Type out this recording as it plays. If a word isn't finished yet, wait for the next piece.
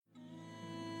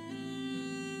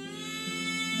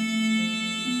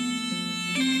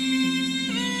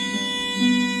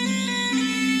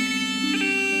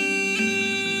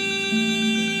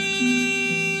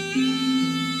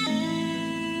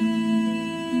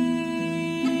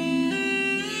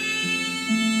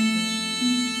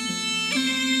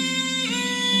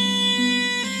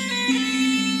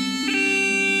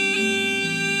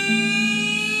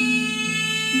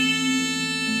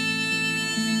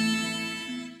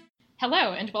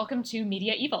Hello, and welcome to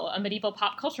Media Evil, a medieval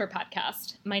pop culture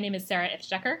podcast. My name is Sarah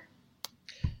Ifschecker.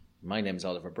 My name is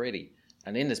Oliver Brady,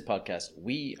 and in this podcast,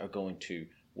 we are going to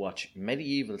watch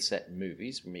medieval set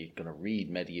movies. We're going to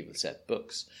read medieval set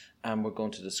books, and we're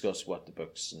going to discuss what the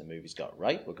books and the movies got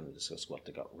right. We're going to discuss what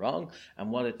they got wrong,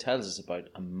 and what it tells us about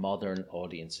a modern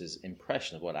audience's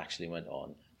impression of what actually went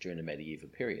on during the medieval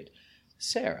period.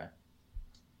 Sarah,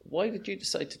 why did you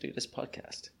decide to do this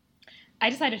podcast? I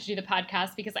decided to do the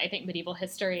podcast because I think medieval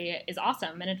history is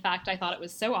awesome. And in fact, I thought it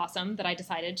was so awesome that I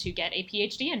decided to get a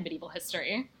PhD in medieval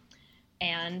history.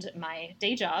 And my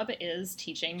day job is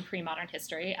teaching pre-modern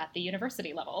history at the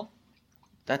university level.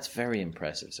 That's very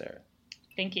impressive, Sarah.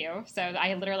 Thank you. So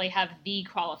I literally have the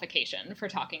qualification for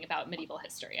talking about medieval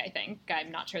history, I think.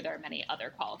 I'm not sure there are many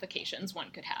other qualifications one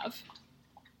could have.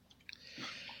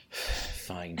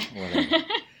 Fine, whatever.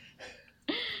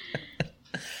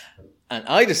 And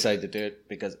I decided to do it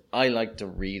because I like to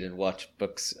read and watch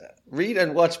books.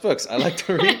 I like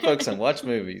to read books and watch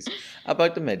movies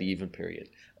about the medieval period.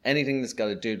 Anything that's got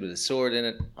a dude with a sword in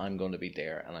it, I'm going to be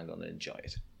there and I'm going to enjoy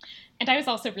it. And I was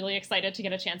also really excited to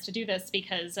get a chance to do this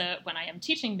because when I am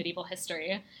teaching medieval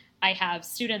history, I have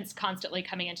students constantly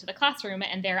coming into the classroom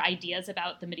and their ideas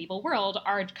about the medieval world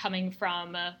are coming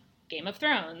from Game of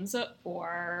Thrones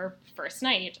or First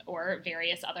Knight or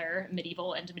various other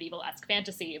medieval and medieval-esque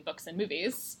fantasy books and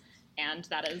movies. And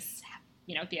that is,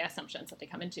 the assumptions that they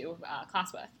come into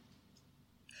class with.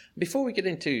 Before we get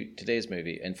into today's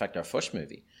movie, in fact, our first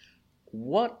movie,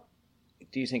 what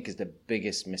do you think is the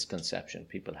biggest misconception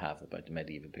people have about the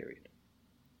medieval period?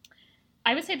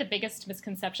 I would say the biggest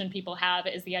misconception people have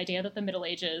is the idea that the Middle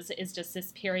Ages is just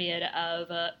this period of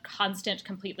constant,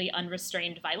 completely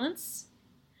unrestrained violence.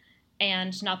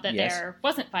 And not that Yes. There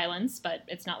wasn't violence, but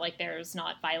it's not like there's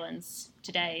not violence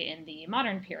today in the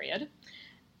modern period.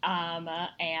 There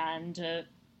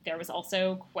was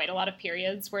also quite a lot of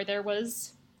periods where there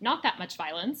was not that much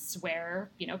violence, where,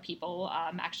 people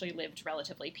actually lived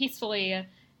relatively peacefully.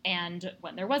 And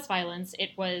when there was violence,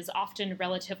 it was often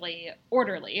relatively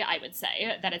orderly, I would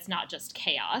say, that it's not just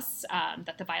chaos,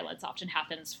 that the violence often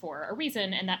happens for a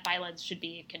reason, and that violence should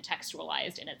be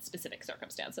contextualized in its specific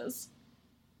circumstances.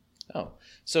 Oh,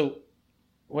 so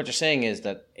what you're saying is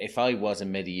that if I was a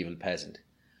medieval peasant,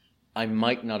 I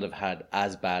might not have had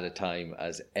as bad a time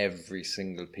as every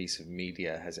single piece of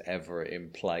media has ever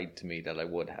implied to me that I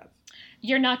would have.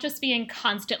 You're not just being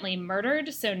constantly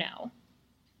murdered, so no.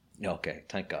 Okay,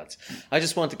 thank God. I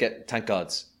just want to get, thank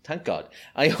God.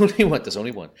 I only want, there's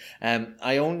only one.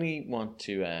 I only want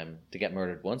to get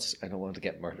murdered once. I don't want to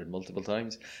get murdered multiple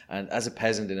times. And as a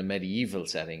peasant in a medieval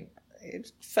setting,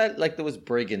 it felt like there was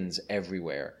brigands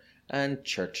everywhere, and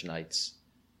church knights,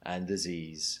 and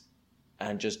disease,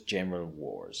 and just general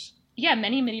wars. Yeah,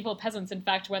 many medieval peasants, in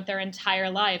fact, went their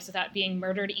entire lives without being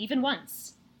murdered even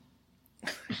once.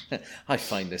 I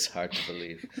find this hard to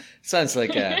believe. Sounds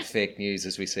like fake news,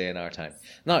 as we say in our time.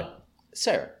 Now,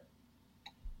 Sarah,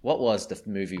 what was the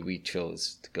movie we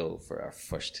chose to go for our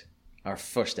first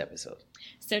episode?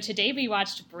 So today we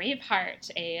watched Braveheart,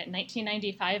 a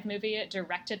 1995 movie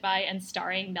directed by and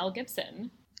starring Mel Gibson.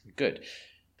 Good.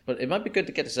 But it might be good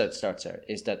to get us out start, Sarah,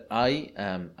 is that I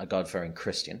am a God-fearing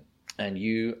Christian and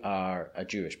you are a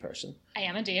Jewish person. I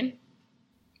am indeed.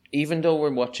 Even though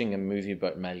we're watching a movie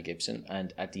about Mel Gibson,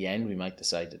 and at the end we might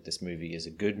decide that this movie is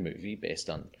a good movie based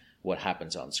on what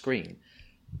happens on screen,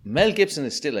 Mel Gibson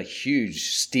is still a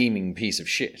huge, steaming piece of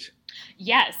shit.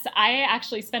 Yes, I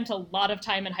actually spent a lot of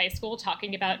time in high school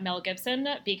talking about Mel Gibson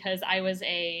because I was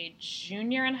a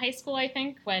junior in high school, I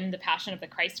think, when The Passion of the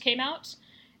Christ came out.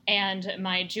 And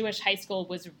my Jewish high school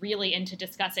was really into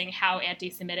discussing how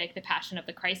anti-Semitic The Passion of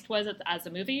the Christ was as a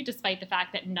movie, despite the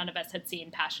fact that none of us had seen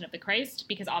Passion of the Christ,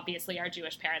 because obviously our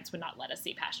Jewish parents would not let us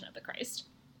see Passion of the Christ.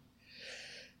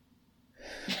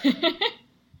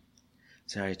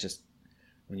 Sorry, just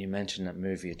when you mention that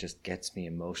movie, it just gets me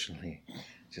emotionally.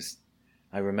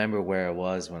 I remember where I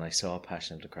was when I saw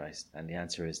Passion of the Christ, and the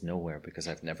answer is nowhere because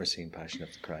I've never seen Passion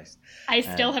of the Christ. I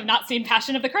still have not seen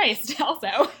Passion of the Christ,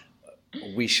 also.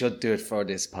 We should do it for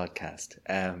this podcast.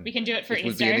 We can do it for Easter.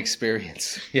 It will be an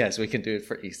experience. Yes, we can do it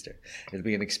for Easter. It'll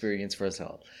be an experience for us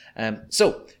all.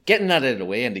 So, getting that out of the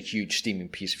way, and the huge steaming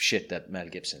piece of shit that Mel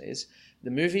Gibson is,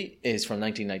 the movie is from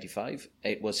 1995.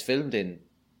 It was filmed in,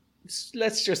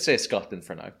 let's just say, Scotland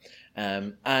for now.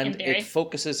 And it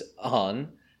focuses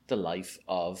on the life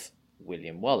of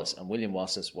William Wallace. And William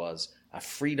Wallace was a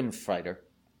freedom fighter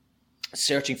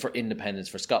searching for independence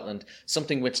for Scotland,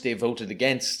 something which they voted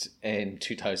against in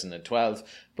 2012.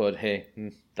 But hey,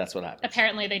 that's what happened.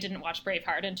 Apparently they didn't watch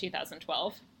Braveheart in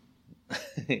 2012.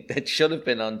 that should have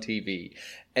been on TV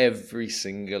every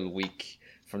single week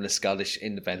from the Scottish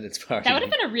Independence Party. That would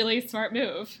have been a really smart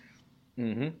move.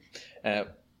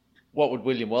 What would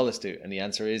William Wallace do? And the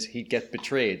answer is he'd get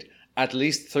betrayed at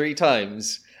least 3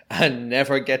 times and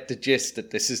never get the gist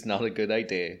that this is not a good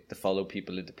idea to follow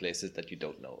people into places that you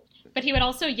don't know. But he would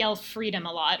also yell freedom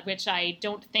a lot, which I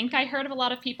don't think I heard of a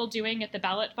lot of people doing at the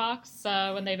ballot box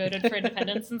when they voted for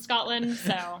independence in Scotland.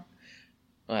 So,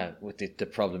 well, the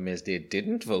problem is they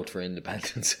didn't vote for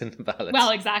independence in the ballot. Well,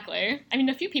 exactly. I mean,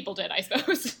 a few people did, I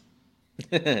suppose.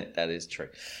 That is true.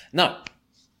 Now,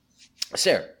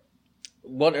 Sarah,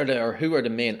 who are the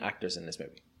main actors in this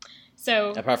movie?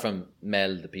 So, apart from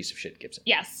Mel, the piece of shit Gibson.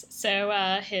 Yes. So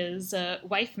his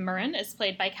wife, Murren, is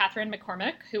played by Catherine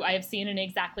McCormack, who I have seen in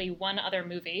exactly one other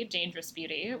movie, Dangerous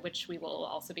Beauty, which we will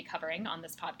also be covering on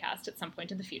this podcast at some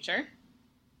point in the future.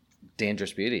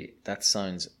 Dangerous Beauty. That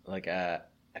sounds like a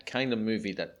kind of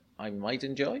movie that I might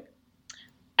enjoy.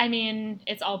 I mean,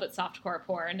 it's all but softcore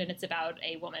porn, and it's about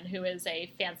a woman who is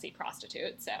a fancy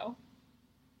prostitute, so...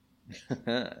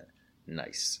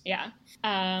 Nice. Yeah.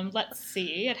 Let's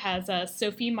see. It has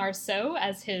Sophie Marceau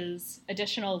as his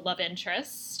additional love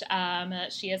interest.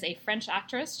 She is a French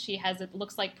actress. She has, it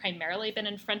looks like, primarily been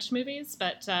in French movies,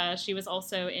 but she was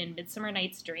also in Midsummer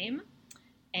Night's Dream,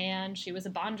 and she was a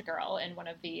Bond girl in one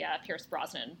of the Pierce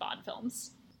Brosnan Bond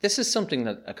films. This is something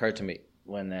that occurred to me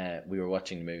when we were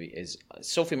watching the movie, is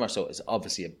Sophie Marceau is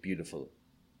obviously a beautiful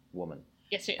woman.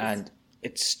 Yes, she is. And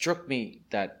it struck me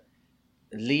that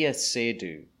Leah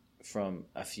Seydoux, from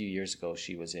a few years ago,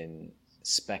 she was in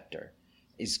Spectre,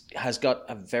 has got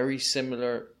a very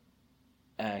similar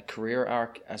career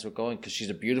arc as we're going, because she's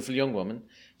a beautiful young woman.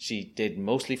 She did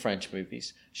mostly French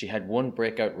movies. She had one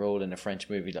breakout role in a French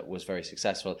movie that was very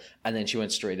successful, and then she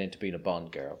went straight into being a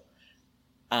Bond girl.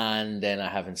 And then I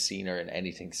haven't seen her in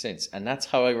anything since. And that's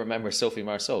how I remember Sophie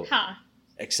Marceau. Huh.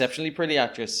 Exceptionally pretty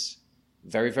actress,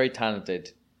 very, very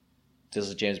talented, does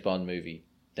a James Bond movie,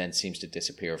 then seems to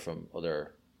disappear from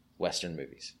other Western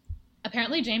movies.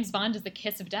 Apparently James Bond is the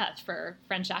kiss of death for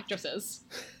French actresses.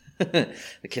 The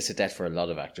kiss of death for a lot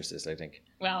of actresses, I think.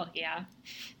 Well, yeah.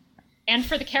 And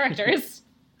for the characters.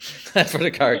 For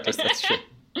the characters, that's true.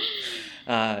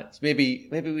 Maybe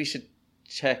we should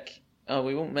check. Oh,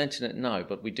 we won't mention it now,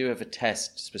 but we do have a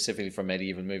test specifically for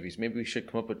medieval movies. Maybe we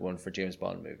should come up with one for James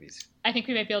Bond movies. I think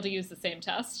we might be able to use the same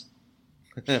test.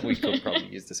 We could probably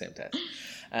use the same test.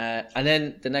 And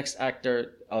then the next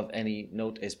actor of any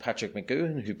note is Patrick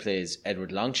McGoohan, who plays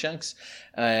Edward Longshanks.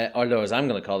 Although, as I'm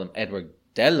going to call him, Edward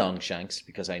Del Longshanks,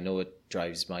 because I know it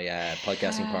drives my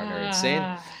podcasting partner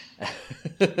insane.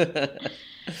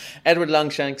 Edward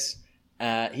Longshanks,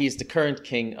 he's the current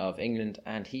king of England,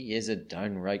 and he is a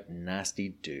downright nasty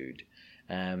dude.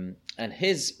 And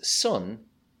his son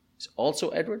is also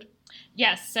Edward.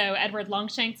 Yes, so Edward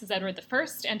Longshanks is Edward I,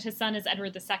 and his son is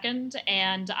Edward II,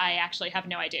 and I actually have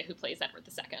no idea who plays Edward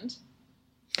II.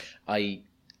 I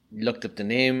looked up the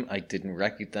name, I didn't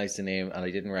recognize the name, and I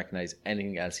didn't recognize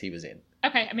anything else he was in.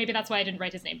 Okay, maybe that's why I didn't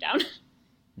write his name down.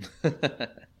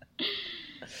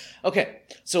 Okay,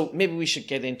 so maybe we should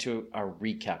get into our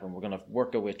recap, and we're going to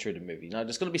work our way through the movie. Now,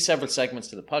 there's going to be several segments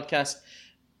to the podcast.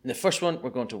 In the first one,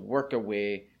 we're going to work our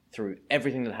way through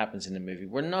everything that happens in the movie.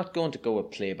 We're not going to go a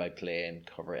play by play and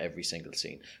cover every single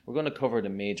scene. We're going to cover the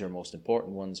major, most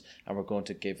important ones, and we're going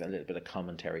to give a little bit of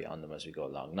commentary on them as we go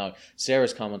along. Now,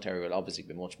 Sarah's commentary will obviously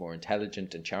be much more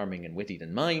intelligent and charming and witty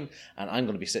than mine, and I'm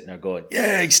going to be sitting there going,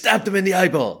 "Yeah, he stabbed him in the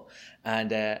eyeball!"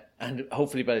 And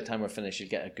hopefully by the time we're finished, you'll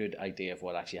get a good idea of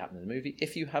what actually happened in the movie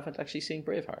if you haven't actually seen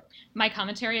Braveheart. My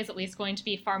commentary is at least going to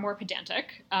be far more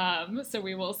pedantic, so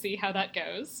we will see how that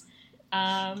goes.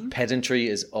 Pedantry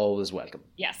is always welcome.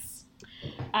 Yes.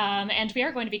 And we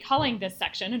are going to be calling this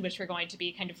section, in which we're going to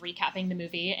be kind of recapping the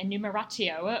movie,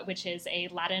 enumeratio, which is a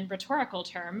Latin rhetorical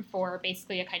term for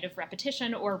basically a kind of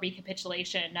repetition or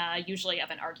recapitulation, usually of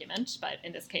an argument, but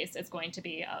in this case it's going to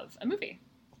be of a movie.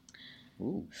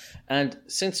 Ooh. And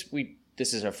since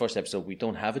this is our first episode, we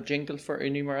don't have a jingle for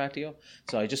enumeratio,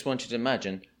 so I just want you to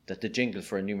imagine that the jingle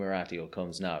for enumeratio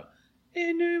comes now.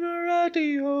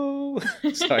 Enumeratio.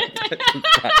 Sorry.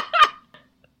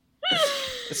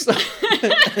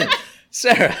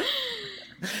 Sarah,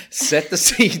 set the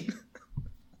scene.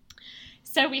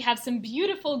 So we have some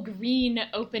beautiful green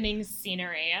opening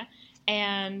scenery.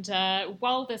 And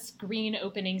while this green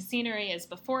opening scenery is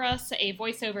before us, a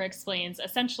voiceover explains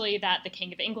essentially that the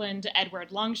King of England,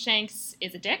 Edward Longshanks,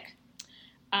 is a dick.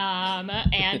 And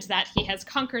that he has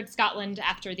conquered Scotland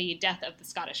after the death of the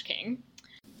Scottish king.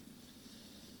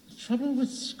 The trouble with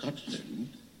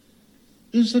Scotland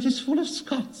is that it's full of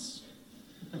Scots.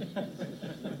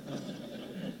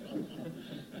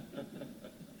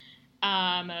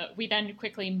 We then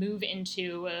quickly move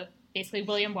into basically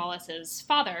William Wallace's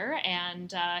father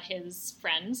and his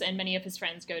friends, and many of his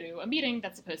friends go to a meeting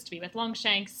that's supposed to be with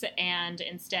Longshanks, and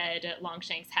instead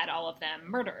Longshanks had all of them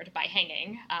murdered by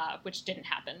hanging, which didn't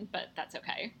happen, but that's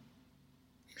okay.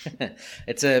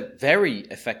 It's a very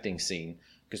affecting scene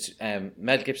because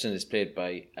Mel Gibson is played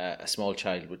by a small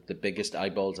child with the biggest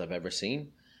eyeballs I've ever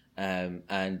seen,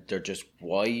 and they're just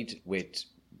wide with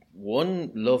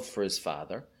one love for his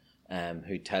father,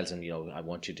 who tells him, I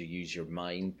want you to use your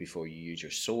mind before you use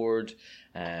your sword.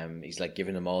 He's like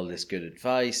giving him all this good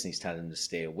advice, and he's telling him to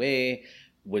stay away.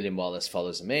 William Wallace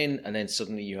follows him in, and then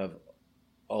suddenly you have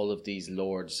all of these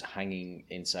lords hanging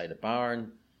inside a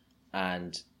barn,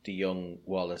 and the young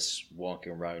Wallace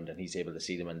walking around, and he's able to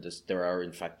see them, and there are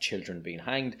in fact children being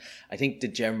hanged. I think the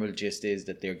general gist is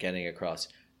that they're getting across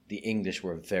the English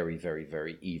were very, very,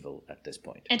 very evil at this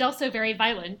point. And also very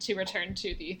violent, to return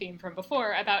to the theme from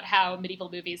before, about how medieval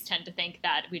movies tend to think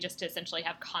that we just essentially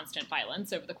have constant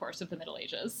violence over the course of the Middle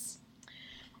Ages.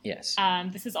 Yes.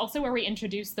 This is also where we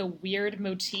introduce the weird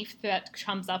motif that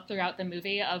comes up throughout the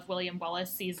movie of William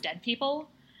Wallace sees dead people,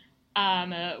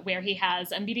 where he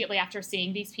has, immediately after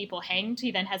seeing these people hanged, he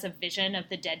then has a vision of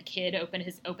the dead kid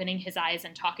opening his eyes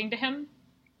and talking to him.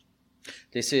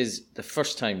 This is the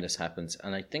first time this happens,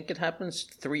 and I think it happens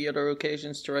 3 other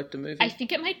occasions throughout the movie. I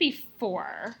think it might be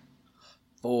 4.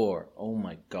 4. Oh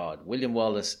my God. William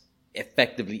Wallace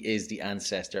effectively is the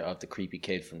ancestor of the creepy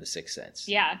kid from The Sixth Sense.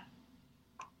 Yeah.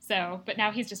 So, but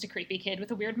now he's just a creepy kid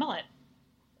with a weird mullet.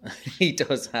 He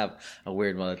does have a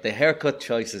weird mullet. The haircut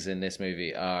choices in this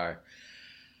movie are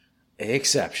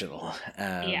exceptional.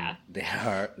 Yeah. They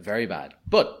are very bad.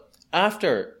 But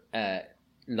after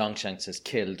Longshanks has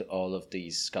killed all of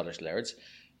these Scottish lairds,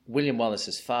 William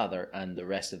Wallace's father and the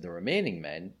rest of the remaining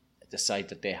men decide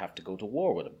that they have to go to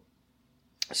war with him.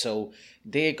 So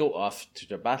they go off to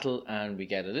their battle, and we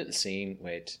get a little scene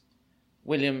with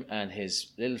William and his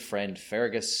little friend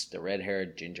Fergus, the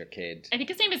red-haired ginger kid. I think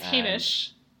his name is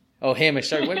Hamish. Oh, Hamish.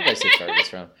 Sorry, where did I say Fergus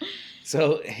from?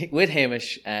 So with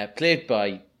Hamish, played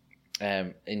by...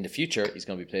 in the future, he's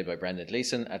going to be played by Brendan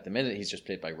Gleeson. At the minute, he's just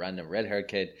played by random red-haired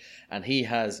kid, and he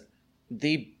has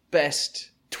the best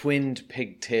twinned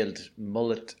pigtailed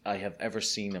mullet I have ever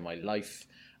seen in my life.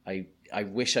 I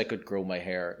wish I could grow my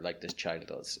hair like this child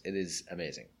does. It is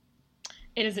amazing.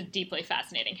 It is a deeply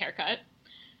fascinating haircut.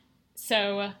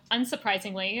 So,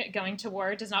 unsurprisingly, going to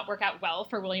war does not work out well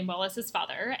for William Wallace's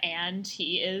father, and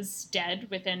he is dead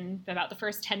within about the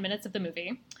first 10 minutes of the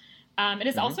movie. It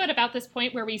is also at about this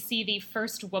point where we see the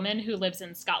first woman who lives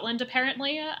in Scotland,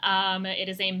 apparently. It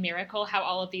is a miracle how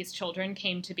all of these children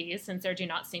came to be, since there do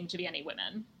not seem to be any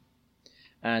women.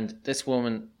 And this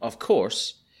woman, of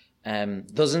course,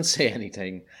 doesn't say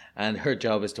anything, and her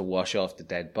job is to wash off the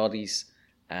dead bodies.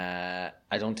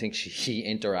 I don't think she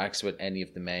interacts with any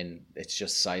of the men. It's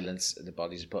just silence. The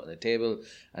bodies are put on the table,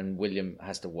 and William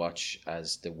has to watch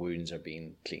as the wounds are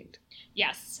being cleaned.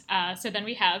 Yes. So then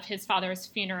we have his father's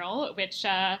funeral, which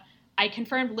I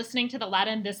confirmed listening to the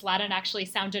Latin. This Latin actually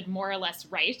sounded more or less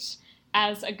right.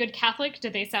 As a good Catholic,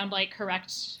 did they sound like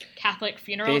correct Catholic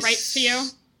funeral rites to you?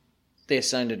 They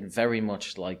sounded very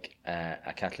much like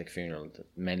a Catholic funeral.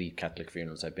 Many Catholic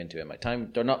funerals I've been to in my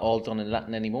time. They're not all done in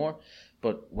Latin anymore,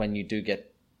 but when you do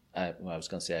get, I was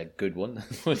going to say a good one,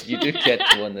 but you do get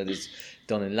one that is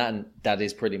done in Latin, that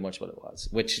is pretty much what it was,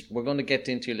 which we're going to get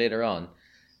into later on.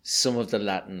 Some of the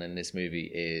Latin in this movie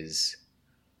is,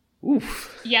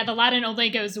 oof. Yeah, the Latin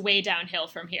only goes way downhill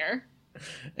from here.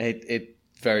 It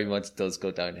very much does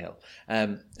go downhill.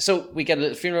 So we get a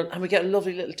little funeral, and we get a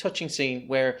lovely little touching scene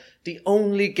where the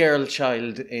only girl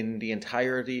child in the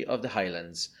entirety of the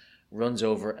Highlands runs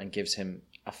over and gives him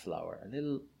a flower. A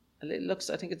little looks,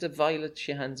 I think it's a violet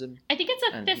she hands him. I think it's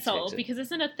a thistle, because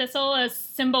isn't a thistle a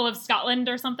symbol of Scotland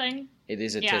or something? It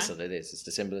is a thistle, it is. It's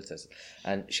the symbol of thistle.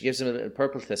 And she gives him a little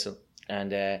purple thistle,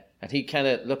 and he kind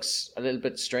of looks a little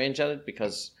bit strange at it,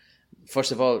 because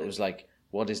first of all, it was like,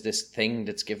 what is this thing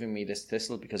that's giving me this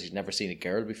thistle? Because he's never seen a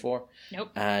girl before.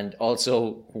 Nope. And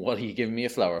also, what are you giving me a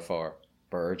flower for?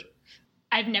 Bird.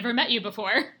 I've never met you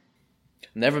before.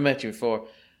 Never met you before.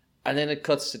 And then it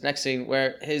cuts to the next scene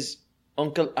where his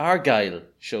Uncle Argyle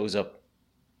shows up.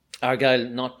 Argyle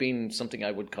not being something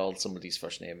I would call somebody's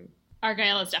first name.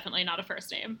 Argyle is definitely not a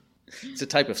first name. It's a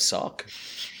type of sock.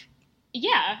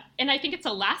 Yeah, and I think it's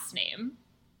a last name.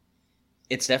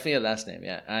 It's definitely a last name,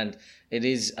 yeah. And it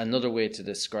is another way to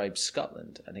describe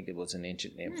Scotland. I think it was an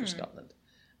ancient name for Scotland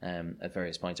at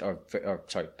various points, or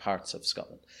parts of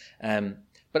Scotland.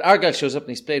 But Argyle shows up,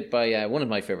 and he's played by one of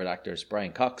my favourite actors,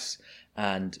 Brian Cox.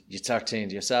 And you start saying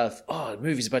to yourself, oh, the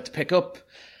movie's about to pick up.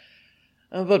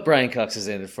 But Brian Cox is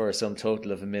in it for some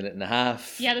total of a minute and a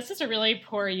half. Yeah, this is a really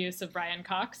poor use of Brian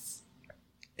Cox.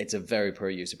 It's a very poor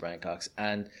use of Brian Cox.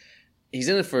 And he's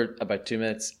in it for about 2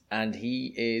 minutes, and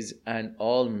he is an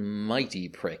almighty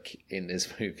prick in this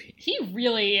movie. He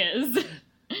really is.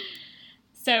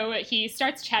 So he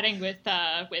starts chatting with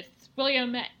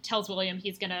William, tells William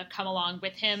he's going to come along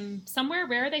with him somewhere.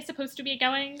 Where are they supposed to be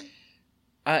going?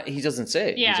 He doesn't say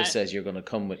it. Yeah. He just says, you're going to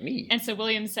come with me. And so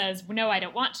William says, no, I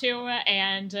don't want to.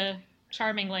 And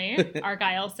charmingly,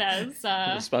 Argyle says...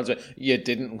 responds with, you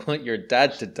didn't want your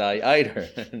dad to die either.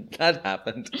 And that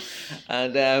happened.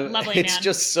 And Lovely it's man.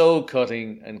 just so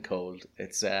cutting and cold.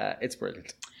 It's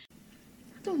brilliant.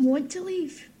 I don't want to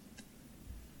leave.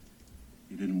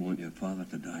 You didn't want your father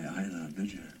to die either,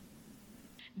 did you?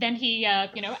 Then he,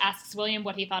 asks William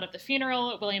what he thought of the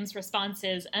funeral. William's response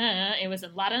is, it was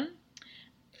in Latin.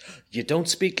 You don't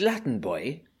speak Latin,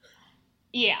 boy.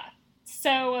 Yeah.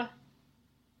 So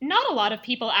not a lot of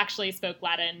people actually spoke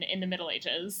Latin in the Middle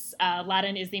Ages.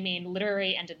 Latin is the main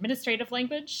literary and administrative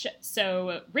language.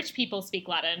 So rich people speak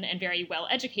Latin and very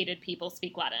well-educated people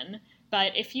speak Latin.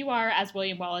 But if you are, as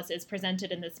William Wallace is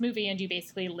presented in this movie, and you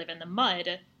basically live in the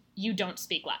mud, you don't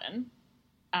speak Latin.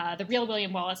 The real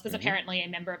William Wallace was apparently a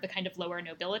member of the kind of lower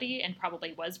nobility and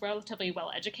probably was relatively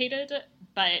well-educated,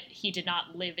 but he did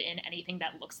not live in anything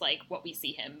that looks like what we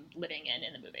see him living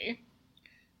in the movie.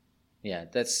 Yeah,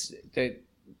 that's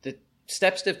the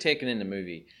steps they've taken in the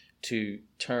movie to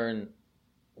turn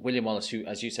William Wallace, who,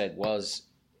 as you said, was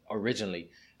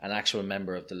originally an actual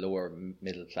member of the lower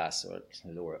middle class, or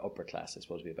lower upper class, I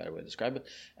suppose would be a better way to describe it.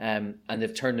 And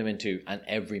they've turned him into an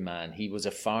everyman. He was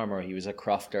a farmer, he was a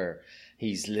crofter,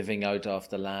 he's living out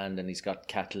off the land, and he's got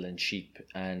cattle and sheep,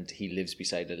 and he lives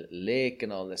beside a little lake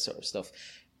and all this sort of stuff.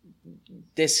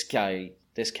 This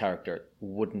character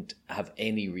wouldn't have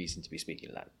any reason to be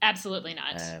speaking Latin. Absolutely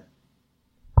not.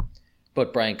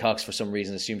 But Brian Cox, for some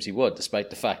reason, assumes he would, despite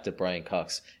the fact that Brian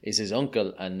Cox is his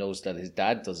uncle and knows that his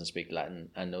dad doesn't speak Latin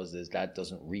and knows that his dad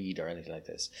doesn't read or anything like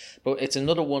this. But it's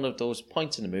another one of those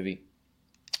points in the movie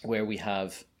where we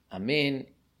have a main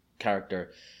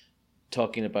character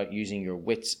talking about using your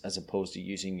wits as opposed to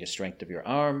using your strength of your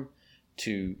arm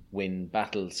to win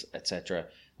battles, etc.,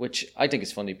 which I think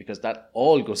is funny because that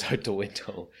all goes out the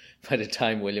window by the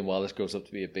time William Wallace grows up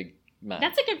to be a big man.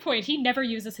 That's a good point. He never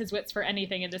uses his wits for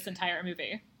anything in this entire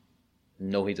movie.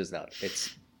 No, he does not.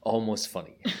 It's almost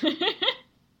funny.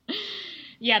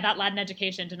 Yeah, that Latin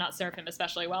education did not serve him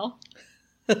especially well.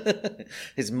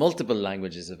 His multiple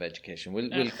languages of education.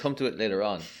 We'll come to it later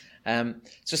on.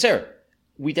 So Sarah,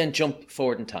 we then jump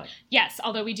forward in time. Yes,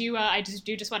 although we do, I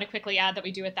just want to quickly add that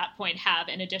we do at that point have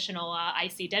an additional I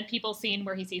see dead people scene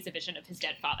where he sees a vision of his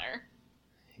dead father.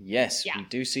 Yes, Yeah. we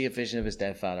do see a vision of his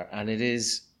dead father, and it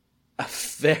is a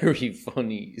very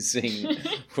funny scene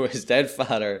where his dead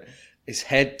father, his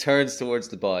head turns towards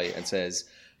the boy and says,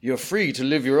 "You're free to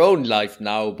live your own life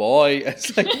now, boy."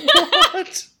 It's like,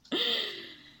 what?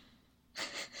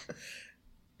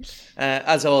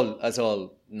 As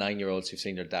all 9-year-olds who've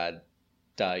seen their dad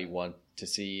die want to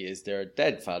see is their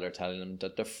dead father telling them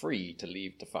that they're free to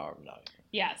leave the farm now.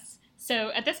 Yes.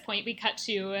 So at this point, we cut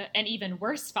to an even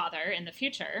worse father in the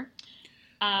future.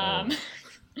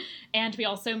 And we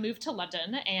also move to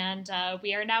London, and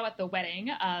we are now at the wedding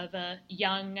of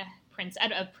young Prince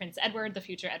Edward, the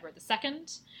future Edward II.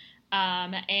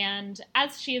 And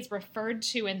as she is referred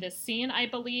to in this scene, I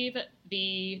believe,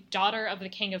 the daughter of the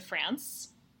King of France.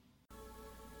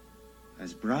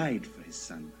 As bride for his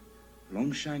son,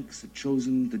 Longshanks had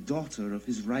chosen the daughter of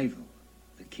his rival,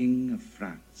 the King of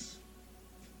France.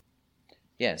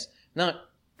 Yes. Now,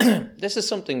 this is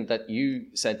something that you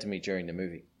said to me during the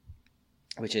movie,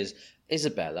 which is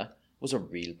Isabella was a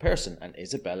real person, and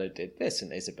Isabella did this,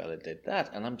 and Isabella did that.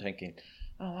 And I'm thinking,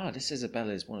 oh, wow, this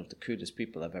Isabella is one of the coolest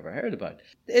people I've ever heard about.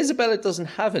 Isabella doesn't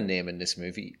have a name in this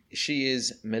movie. She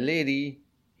is Milady,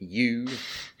 you,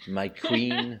 my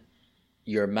queen,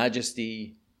 your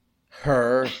majesty,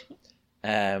 her.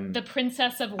 The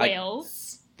Princess of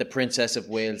Wales. The Princess of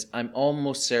Wales. I'm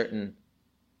almost certain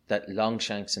that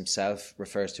Longshanks himself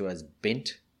refers to as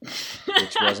Bint,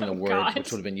 which wasn't a word God.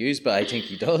 which would have been used, but I think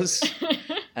he does.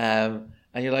 And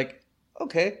you're like,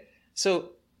 okay.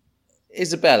 So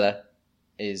Isabella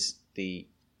is the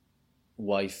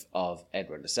wife of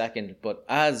Edward II, but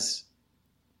as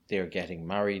they're getting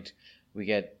married, we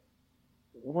get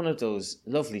one of those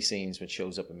lovely scenes which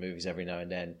shows up in movies every now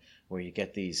and then where you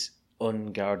get these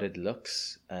unguarded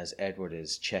looks as Edward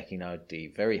is checking out the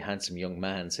very handsome young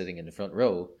man sitting in the front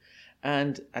row.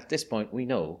 And at this point, we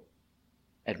know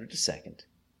Edward II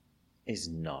is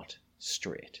not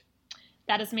straight.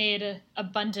 That is made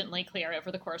abundantly clear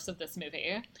over the course of this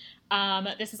movie.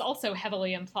 This is also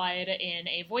heavily implied in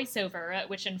a voiceover,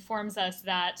 which informs us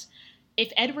that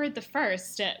if Edward I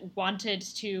wanted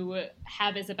to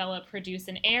have Isabella produce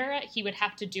an heir, he would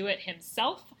have to do it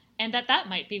himself, and that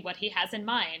might be what he has in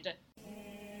mind.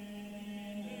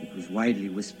 It was widely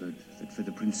whispered that for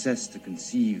the princess to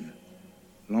conceive,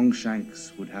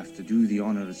 Longshanks would have to do the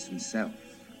honors himself.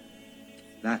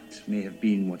 That may have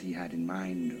been what he had in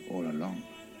mind all along.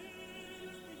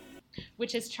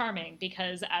 Which is charming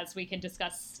because, as we can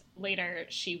discuss later,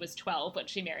 she was 12 when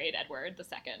she married Edward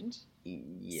II.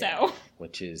 Yeah, So,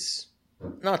 which is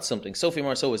not something. Sophie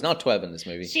Marceau is not 12 in this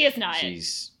movie. she is not.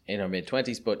 She's in her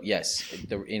mid-20s, but yes,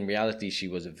 in reality, she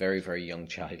was a very, very young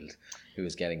child who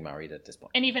was getting married at this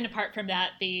point. And even apart from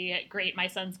that, the great "my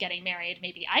son's getting married,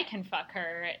 maybe I can fuck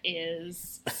her"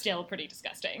 is still pretty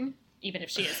disgusting, even if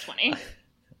she is 20.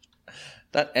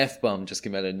 That F-bomb just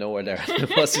came out of nowhere there. I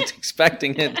wasn't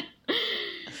expecting it.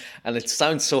 And it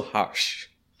sounds so harsh.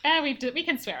 We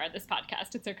can swear on this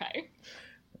podcast. It's okay.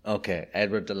 Okay,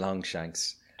 Edward the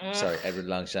Longshanks. Ugh. Sorry, Edward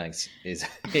Longshanks is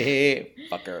hey,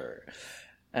 fucker.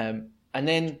 And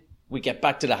then we get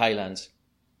back to the Highlands.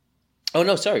 Oh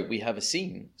no, sorry, we have a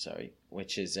scene,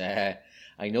 which is, I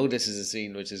know this is a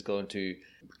scene which is going to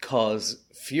cause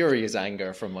furious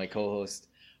anger from my co-host,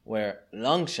 where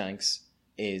Longshanks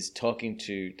is talking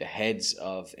to the heads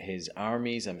of his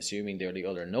armies. I'm assuming they're the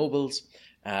other nobles.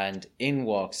 And in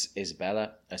walks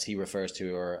Isabella, as he refers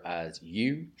to her as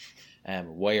you.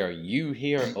 Why are you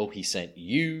here? Oh, he sent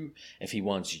you. If he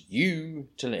wants you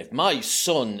to live, if my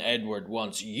son Edward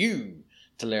wants you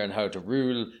to learn how to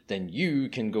rule, then you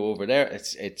can go over there.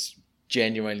 It's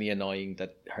genuinely annoying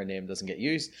that her name doesn't get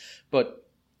used. But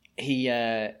he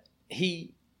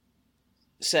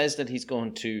says that he's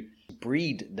going to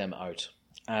breed them out.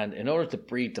 And in order to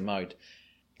breed them out,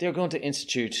 they're going to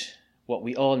institute what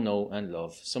we all know and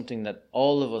love, something that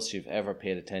all of us who've ever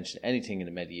paid attention to anything in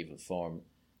a medieval form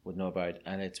would know about,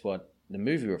 and it's what the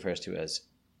movie refers to as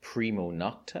primo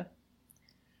nocta,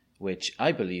 which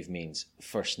I believe means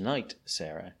first night,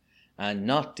 Sarah, and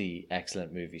not the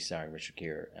excellent movie starring Richard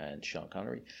Gere and Sean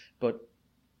Connery, but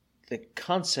the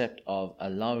concept of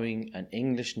allowing an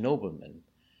English nobleman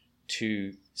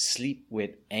to sleep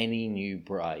with any new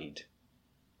bride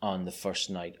on the first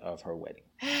night of her wedding.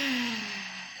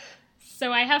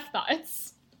 So I have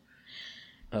thoughts.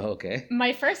 Okay.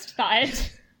 My first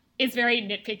thought is very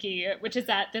nitpicky, which is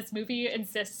that this movie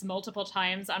insists multiple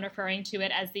times on referring to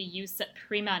it as the jus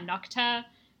prima nocta,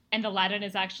 and the Latin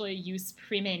is actually jus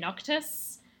prime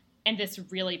noctis, and this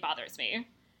really bothers me.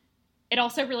 It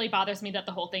also really bothers me that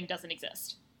the whole thing doesn't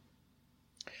exist.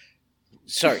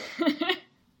 Sorry.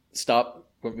 Stop.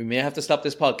 We may have to stop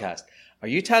this podcast. Are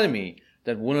you telling me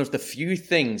that one of the few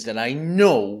things that I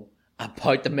know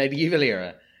about the medieval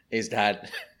era is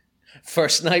that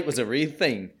first night was a real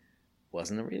thing?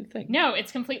 Wasn't a real thing. No,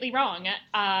 it's completely wrong.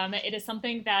 It is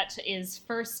something that is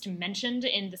first mentioned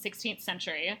in the 16th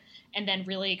century and then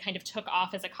really kind of took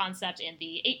off as a concept in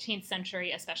the 18th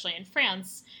century, especially in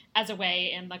France, as a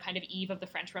way in the kind of eve of the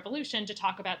French Revolution to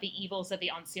talk about the evils of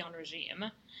the Ancien Regime.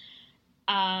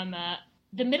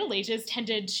 The Middle Ages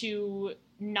tended to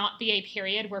not be a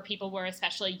period where people were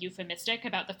especially euphemistic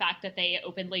about the fact that they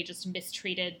openly just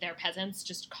mistreated their peasants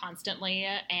just constantly.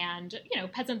 And,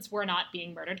 peasants were not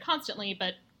being murdered constantly,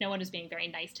 but no one was being very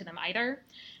nice to them either.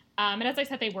 And as I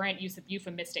said, they weren't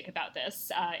euphemistic about this.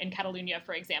 In Catalonia,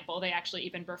 for example, they actually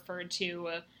even referred to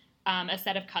a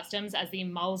set of customs as the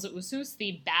mals usus,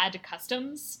 the bad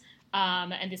customs.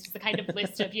 And this was the kind of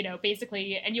list of,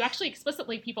 basically, and you actually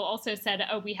explicitly, people also said,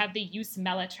 oh, we have the jus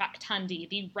malatractandi,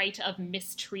 the right of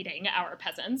mistreating our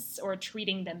peasants or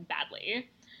treating them badly.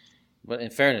 But in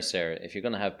fairness, Sarah, if you're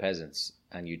going to have peasants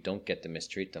and you don't get to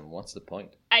mistreat them, what's the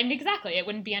point? Exactly. It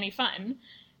wouldn't be any fun.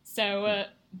 So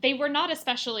they were not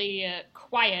especially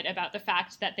quiet about the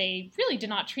fact that they really did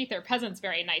not treat their peasants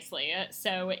very nicely.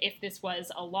 So if this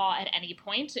was a law at any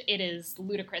point, it is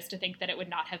ludicrous to think that it would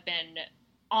not have been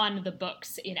on the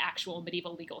books in actual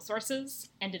medieval legal sources,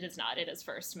 and it is not. It is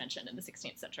first mentioned in the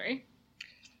 16th century.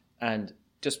 And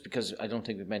just because I don't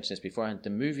think we've mentioned this beforehand, the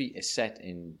movie is set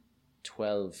in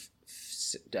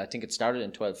I think it started in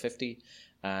 1250,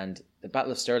 and the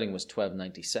Battle of Stirling was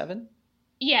 1297.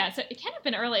 Yeah, so it can have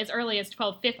been as early as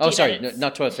 1250. Oh, sorry,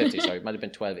 not 1250, sorry. It might have been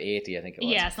 1280, I think it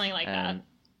was. Yeah, something like that.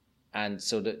 And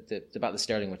so the Battle of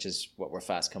Stirling, which is what we're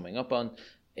fast coming up on,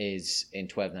 is in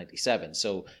 1297.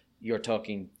 So you're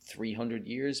talking 300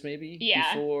 years maybe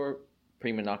before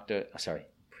Primus Noctis.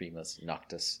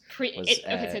 So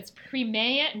it's Prime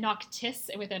Noctis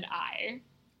with an I.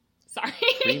 Sorry.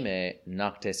 Prime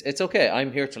noctis. It's okay.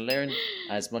 I'm here to learn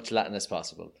as much Latin as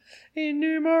possible.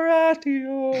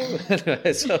 Enumeratio.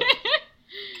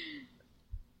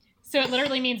 So it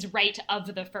literally means right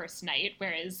of the first night,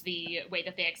 whereas the way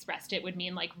that they expressed it would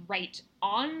mean like right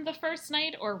on the first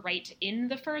night or right in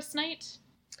the first night.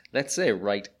 Let's say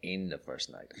right in the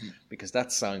first night, because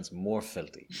that sounds more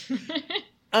filthy.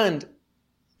 And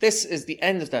this is the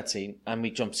end of that scene, and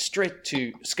we jump straight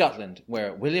to Scotland,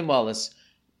 where William Wallace,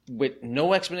 with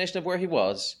no explanation of where he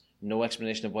was, no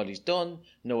explanation of what he's done,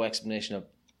 no explanation of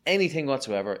anything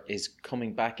whatsoever, is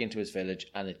coming back into his village,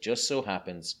 and it just so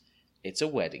happens it's a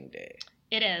wedding day.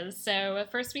 It is. So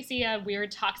first we see a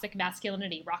weird toxic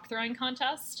masculinity rock throwing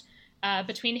contest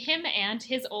between him and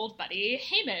his old buddy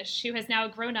Hamish, who has now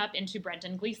grown up into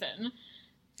Brendan Gleeson.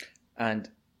 And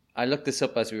I looked this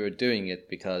up as we were doing it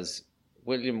because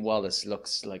William Wallace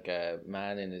looks like a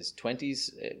man in his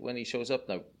 20s when he shows up.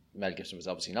 Now, Mel Gibson was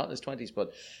obviously not in his 20s,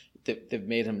 but they've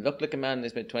made him look like a man in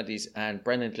his mid-20s, and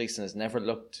Brendan Gleeson has never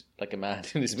looked like a man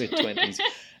in his mid-20s.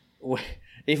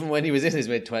 Even when he was in his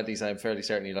mid-20s, I'm fairly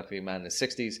certain he looked like a man in his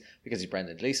 60s, because he's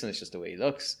Brendan Gleeson, it's just the way he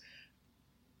looks.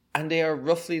 And they are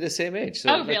roughly the same age.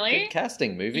 So oh, really? Good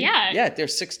casting movie. Yeah. Yeah, they're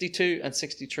 62 and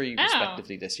 63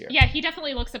 respectively this year. Yeah, he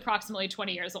definitely looks approximately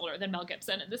 20 years older than Mel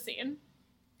Gibson in the scene.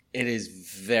 It is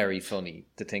very funny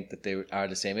to think that they are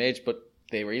the same age, but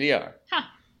they really are. Huh,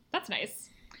 that's nice.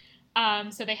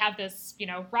 So they have this,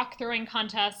 rock throwing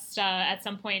contest. At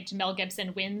some point, Mel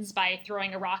Gibson wins by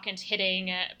throwing a rock and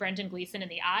hitting Brendan Gleeson in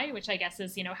the eye, which I guess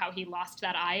is, how he lost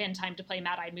that eye in time to play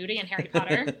Mad-Eye Moody in Harry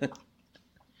Potter.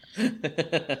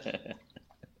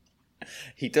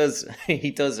 He does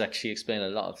actually explain a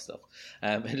lot of stuff.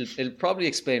 It'll probably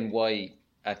explain why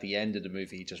at the end of the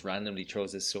movie he just randomly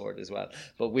throws his sword as well.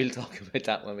 But we'll talk about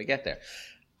that when we get there.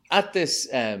 At this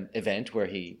event where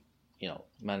he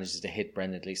manages to hit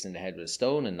Brendan Gleeson in the head with a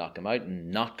stone and knock him out and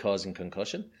not causing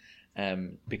concussion,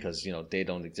 because, they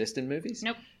don't exist in movies.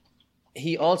 Nope.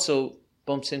 He also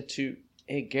bumps into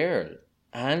a girl.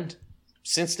 And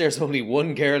since there's only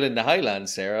one girl in the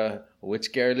Highlands, Sarah,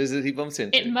 which girl is it he bumps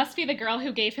into? It must be the girl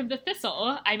who gave him the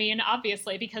thistle. I mean,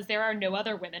 obviously, because there are no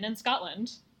other women in Scotland.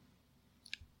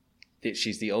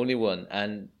 She's the only one.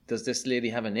 And does this lady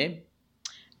have a name?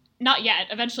 Not yet.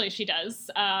 Eventually she does.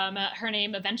 Her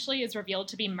name eventually is revealed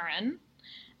to be Murren.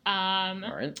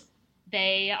 Murren.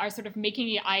 They are sort of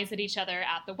making eyes at each other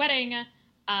at the wedding.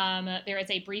 There is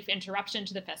a brief interruption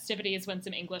to the festivities when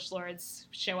some English lords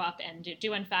show up and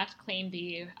do in fact claim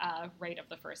the right of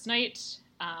the first night.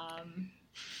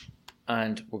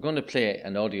 And we're going to play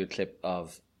an audio clip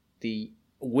of the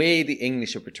way the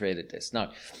English have portrayed this.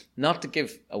 Now, not to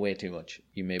give away too much,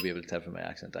 you may be able to tell from my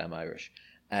accent I'm Irish.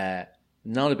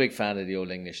 Not a big fan of the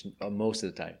Old English most of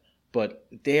the time, but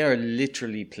they are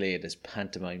literally played as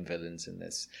pantomime villains in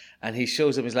this. And he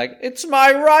shows up, he's like, "It's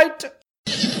my right!"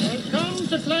 I come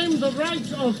to claim the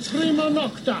right of prima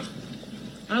nocta.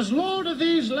 As lord of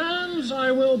these lands,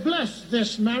 I will bless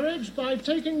this marriage by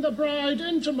taking the bride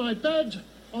into my bed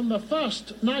on the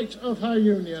first night of her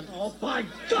union. Oh, by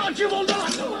God, you will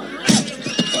not!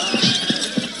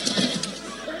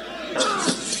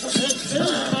 It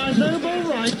is my noble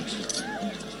right.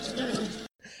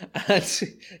 And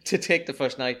to take the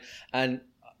first night, and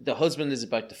the husband is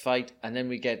about to fight, and then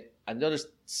we get another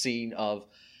scene of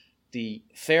the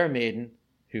fair maiden,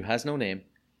 who has no name,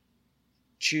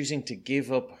 choosing to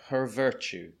give up her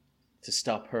virtue to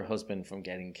stop her husband from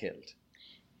getting killed.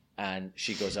 And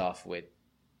she goes off with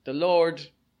the Lord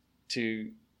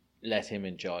to let him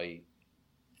enjoy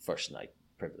first night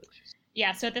privileges.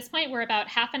 Yeah, so at this point, we're about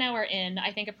half an hour in.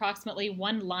 I think approximately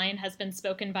one line has been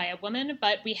spoken by a woman,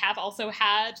 but we have also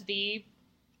had the,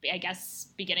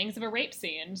 beginnings of a rape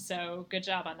scene. So good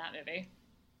job on that movie.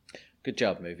 Good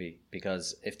job, movie,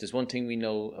 because if there's one thing we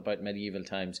know about medieval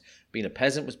times, being a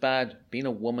peasant was bad, being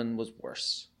a woman was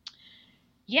worse.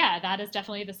 Yeah, that is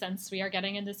definitely the sense we are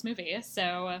getting in this movie.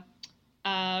 So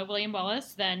William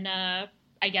Wallace then...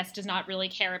 does not really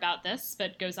care about this,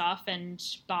 but goes off and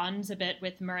bonds a bit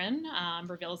with Murren,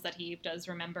 reveals that he does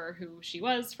remember who she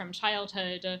was from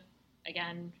childhood.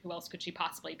 Again, who else could she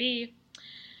possibly be?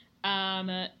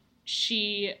 So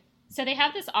they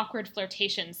have this awkward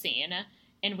flirtation scene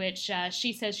in which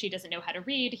she says she doesn't know how to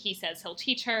read, he says he'll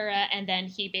teach her, and then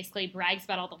he basically brags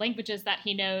about all the languages that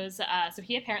he knows. So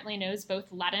he apparently knows both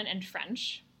Latin and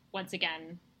French. Once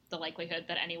again, the likelihood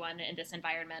that anyone in this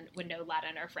environment would know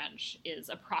Latin or French is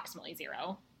approximately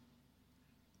zero.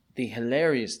 The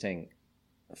hilarious thing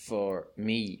for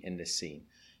me in this scene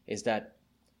is that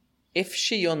if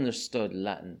she understood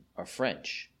Latin or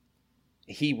French,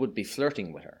 he would be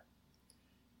flirting with her.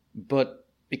 But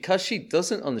because she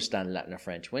doesn't understand Latin or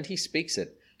French, when he speaks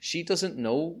it, she doesn't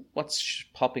know what's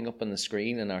popping up on the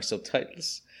screen in our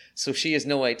subtitles. So she has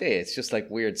no idea. It's just like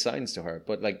weird sounds to her.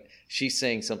 But like she's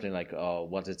saying something like, oh,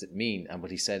 what does it mean? And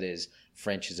what he said is,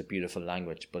 French is a beautiful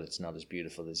language, but it's not as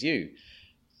beautiful as you.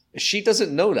 She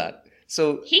doesn't know that.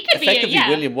 So he could effectively be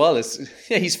William Wallace,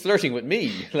 yeah, he's flirting with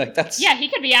me. Like that's he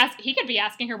could be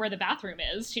asking her where the bathroom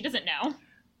is. She doesn't know.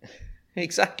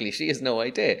 Exactly. She has no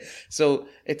idea. So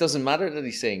it doesn't matter that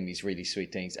he's saying these really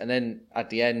sweet things. And then at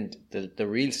the end, the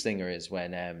real stinger is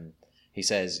when he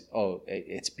says, oh,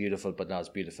 it's beautiful, but not as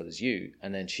beautiful as you.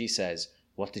 And then she says,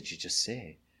 what did you just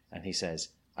say? And he says,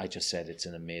 I just said it's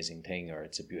an amazing thing, or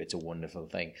it's a wonderful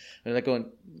thing. And they're going,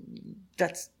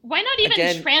 that's... Why not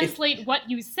even translate what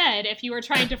you said if you were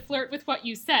trying to flirt with what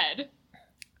you said?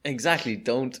 Exactly.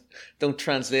 Don't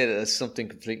translate it as something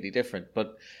completely different.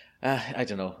 But I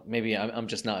don't know. Maybe I'm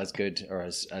just not as good or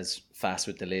as fast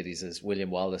with the ladies as William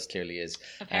Wallace clearly is.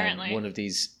 Apparently.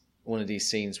 One of these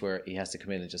scenes where he has to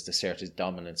come in and just assert his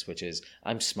dominance, which is,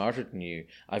 I'm smarter than you.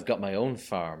 I've got my own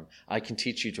farm. I can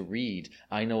teach you to read.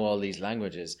 I know all these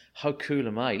languages. How cool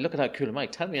am I? Look at how cool am I.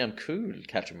 Tell me I'm cool,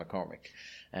 Catherine McCormick,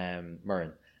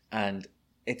 Murren. And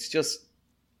it's just,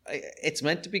 it's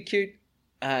meant to be cute,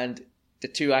 and the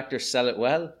two actors sell it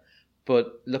well.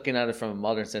 But looking at it from a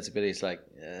modern sensibility, it's like,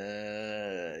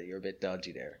 you're a bit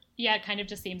dodgy there. Yeah, it kind of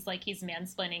just seems like he's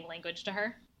mansplaining language to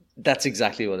her. That's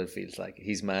exactly what it feels like.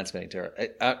 He's mansplaining to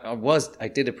her. I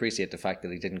did appreciate the fact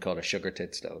that he didn't call her sugar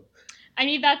tits, though. I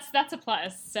mean, that's a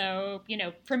plus. So,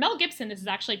 for Mel Gibson, this is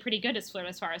actually pretty good as far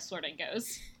as flirting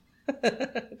goes.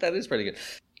 That is pretty good.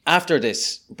 After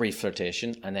this brief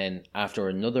flirtation, and then after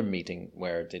another meeting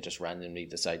where they just randomly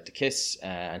decide to kiss,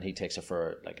 and he takes her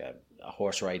for like a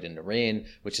horse ride in the rain,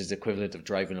 which is the equivalent of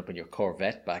driving up in your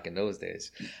Corvette back in those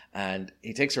days. And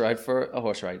he takes her out for a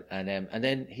horse ride, and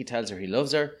then he tells her he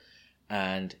loves her,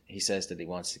 and he says that he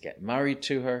wants to get married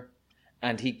to her,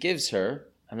 and he gives her,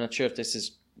 I'm not sure if this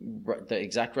is the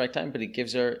exact right time, but he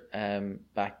gives her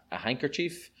back a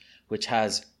handkerchief which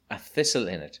has a thistle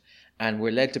in it. And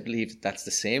we're led to believe that that's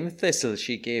the same thistle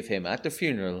she gave him at the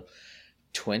funeral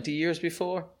 20 years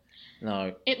before.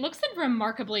 No. It looks in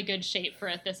remarkably good shape for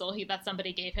a thistle that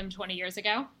somebody gave him 20 years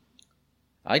ago.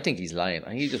 I think he's lying. I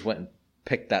think he just went and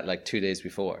picked that like 2 days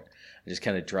before and just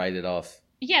kind of dried it off.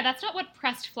 Yeah, that's not what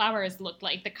pressed flowers looked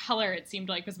like. The color, it seemed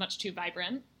like, was much too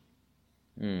vibrant.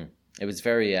 It was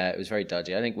very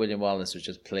dodgy. I think William Wallace was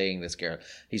just playing this girl.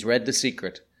 He's read The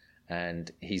Secret,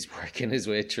 and he's working his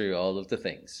way through all of the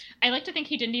things. I like to think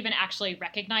he didn't even actually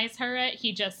recognize her.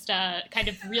 He just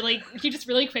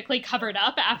really quickly covered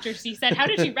up after she said, "How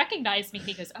did you recognize me?" And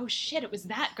he goes, "Oh shit, it was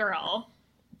that girl."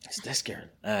 It's this girl.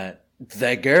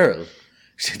 The girl.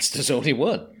 Since there's only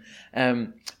one.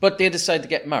 But they decide to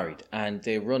get married, and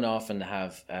they run off and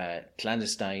have a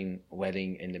clandestine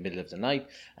wedding in the middle of the night.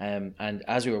 And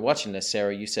as we were watching this,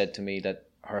 Sarah, you said to me that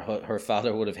her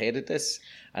father would have hated this,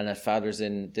 and that fathers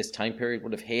in this time period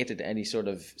would have hated any sort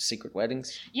of secret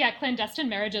weddings. Yeah, clandestine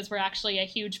marriages were actually a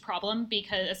huge problem,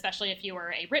 because especially if you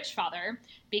were a rich father,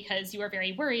 because you were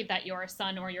very worried that your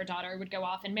son or your daughter would go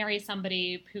off and marry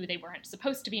somebody who they weren't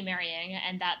supposed to be marrying,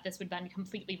 and that this would then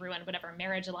completely ruin whatever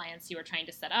marriage alliance you were trying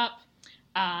to set up.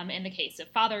 In the case of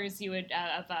fathers,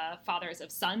 fathers of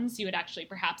sons, you would actually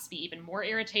perhaps be even more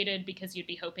irritated, because you'd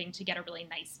be hoping to get a really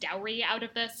nice dowry out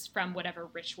of this from whatever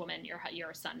rich woman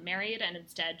your son married, and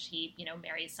instead he,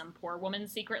 marries some poor woman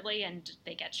secretly, and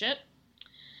they get shit.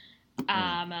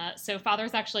 So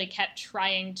fathers actually kept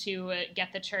trying to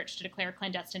get the church to declare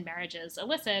clandestine marriages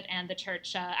illicit, and the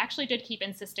church actually did keep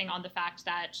insisting on the fact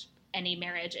that any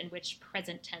marriage in which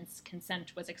present tense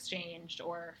consent was exchanged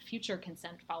or future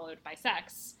consent followed by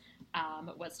sex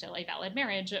was still a valid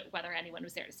marriage, whether anyone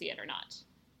was there to see it or not.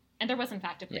 And there was, in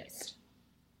fact, a priest.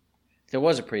 There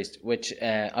was a priest, which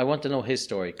I want to know his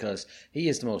story, because he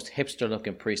is the most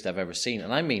hipster-looking priest I've ever seen.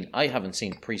 And I mean, I haven't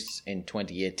seen priests in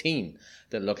 2018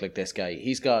 that look like this guy.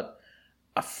 He's got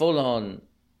a full-on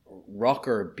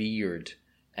rocker beard,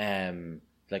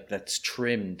 like that's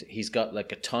trimmed. He's got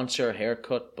like a tonsure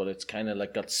haircut, but it's kind of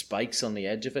like got spikes on the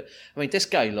edge of it. I mean, this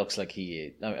guy looks like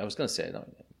I was going to say, no,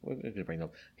 we're going to bring it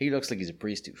up. He looks like he's a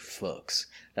priest who fucks.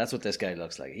 That's what this guy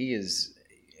looks like. He is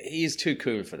too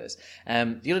cool for this.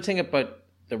 The other thing about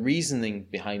the reasoning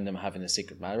behind them having a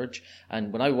secret marriage,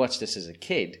 and when I watched this as a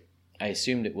kid, I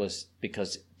assumed it was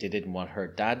because they didn't want her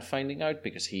dad finding out,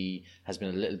 because he has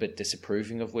been a little bit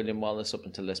disapproving of William Wallace up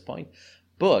until this point.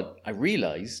 But I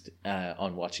realised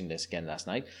on watching this again last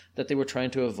night that they were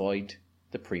trying to avoid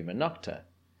the prima nocta,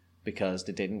 because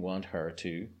they didn't want her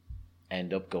to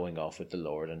end up going off with the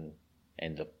Lord and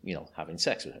end up, having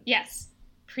sex with him. Yes,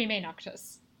 prima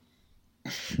noctis.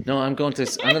 No, I'm going to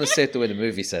say it the way the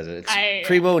movie says it. It's I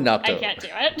primo nocto. I can't do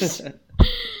it.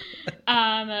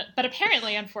 But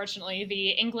apparently, unfortunately, the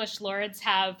English lords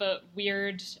have a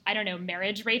weird, I don't know,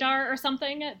 marriage radar or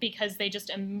something, because they just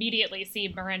immediately see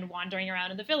Murren wandering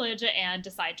around in the village and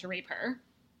decide to rape her.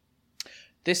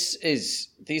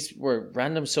 These were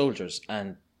random soldiers,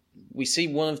 and we see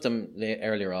one of them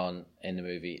earlier on in the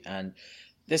movie, and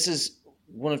this is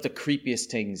one of the creepiest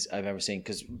things I've ever seen,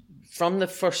 because from the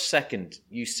first second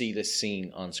you see this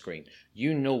scene on screen,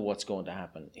 you know what's going to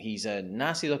happen. He's a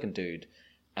nasty looking dude,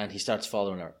 and he starts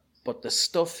following her. But the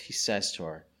stuff he says to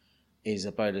her is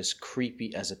about as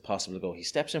creepy as it possibly go. He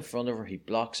steps in front of her, he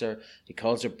blocks her, he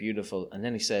calls her beautiful, and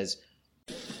then he says,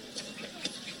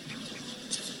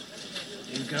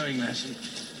 You going, lassie?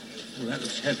 Oh, that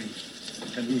looks heavy.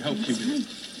 Can we help you with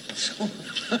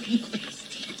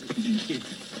it?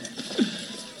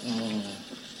 Oh,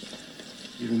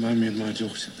 you remind me of my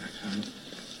daughter back home.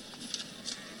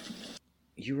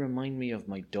 You remind me of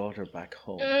my daughter back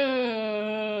home.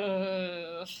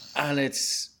 Ugh. And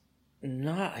it's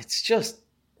just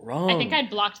wrong. I think I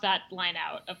blocked that line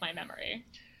out of my memory.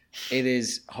 It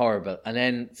is horrible. And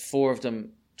then four of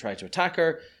them try to attack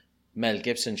her. Mel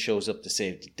Gibson shows up to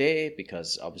save the day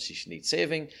because obviously she needs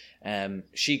saving.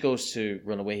 She goes to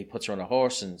run away. He puts her on a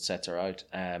horse and sets her out.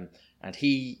 And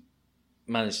he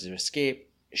manages to escape.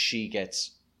 She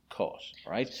gets caught,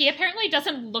 right? He apparently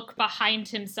doesn't look behind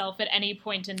himself at any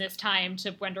point in this time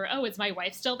to wonder, oh, is my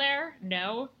wife still there?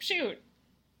 No? Shoot.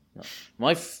 No.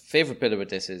 My favourite bit about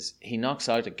this is he knocks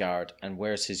out a guard and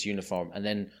wears his uniform and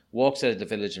then walks out of the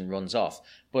village and runs off.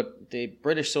 But the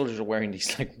British soldiers are wearing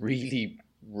these like really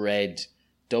red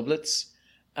doublets,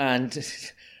 and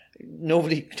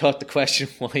nobody thought to question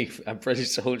why a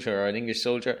British soldier or an English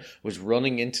soldier was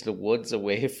running into the woods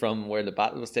away from where the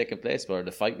battle was taking place, where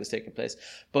the fight was taking place.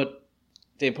 But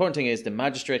the important thing is the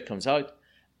magistrate comes out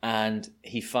and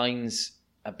he finds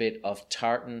a bit of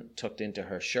tartan tucked into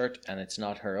her shirt, and it's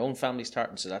not her own family's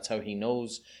tartan, so that's how he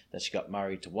knows that she got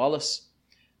married to Wallace.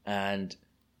 And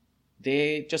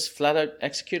they just flat out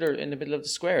execute her in the middle of the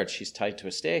square. She's tied to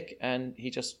a stake and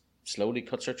he just slowly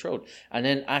cuts her throat and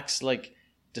then acts like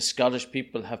the Scottish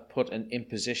people have put an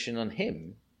imposition on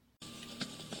him.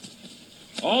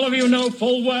 All of you know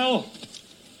full well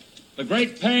the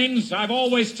great pains I've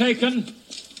always taken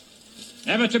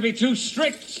never to be too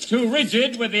strict, too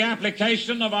rigid with the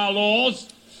application of our laws.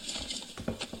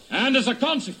 And as a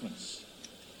consequence,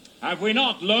 have we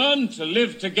not learned to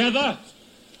live together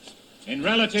in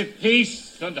relative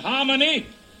peace and harmony?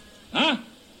 Huh?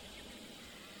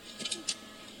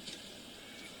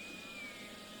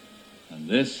 And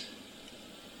this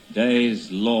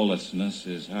day's lawlessness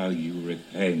is how you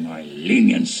repay my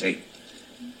leniency.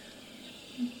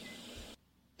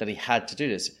 That he had to do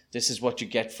this. This is what you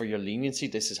get for your leniency.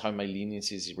 This is how my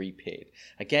leniency is repaid.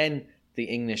 Again, the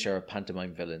English are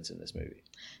pantomime villains in this movie.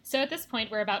 So at this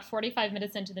point, we're about 45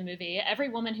 minutes into the movie. Every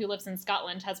woman who lives in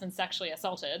Scotland has been sexually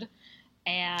assaulted.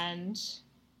 And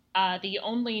the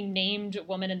only named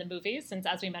woman in the movie, since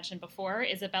as we mentioned before,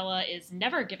 Isabella is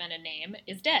never given a name,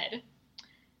 is dead.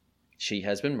 She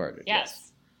has been murdered.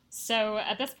 Yes. So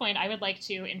at this point, I would like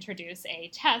to introduce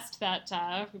a test that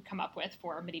we've come up with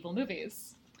for medieval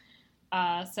movies.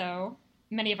 So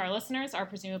many of our listeners are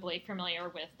presumably familiar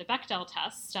with the Bechdel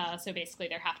test. So basically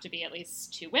there have to be at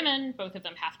least two women, both of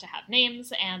them have to have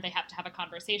names, and they have to have a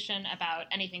conversation about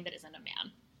anything that isn't a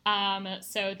man.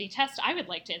 So the test I would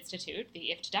like to institute,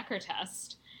 the Ift-Decker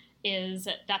test, is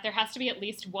that there has to be at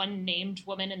least one named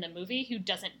woman in the movie who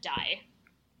doesn't die.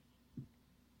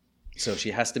 So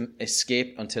she has to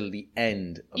escape until the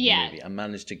end of the movie and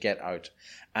manage to get out.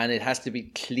 And it has to be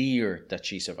clear that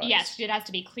she survives. Yes, it has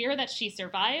to be clear that she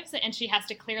survives, and she has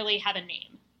to clearly have a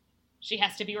name. She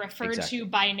has to be referred to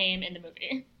by name in the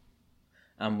movie.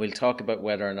 And we'll talk about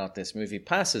whether or not this movie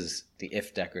passes the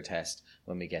Ift-Decker test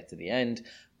when we get to the end.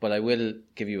 But I will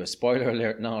give you a spoiler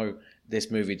alert now.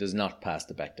 This movie does not pass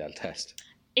the Bechdel test.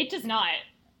 It does not.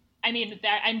 I mean,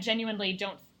 I genuinely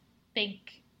don't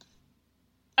think...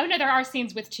 Oh, no, there are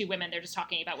scenes with two women. They're just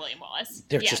talking about William Wallace.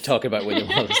 They're just talking about William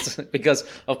Wallace. Because,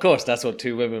 of course, that's what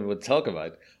two women would talk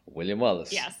about. William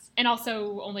Wallace. Yes. And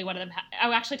also only one of them...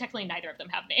 actually, technically, neither of them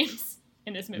have names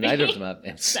in this movie. Neither of them have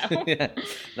names. So. Yeah.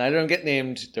 Neither of them get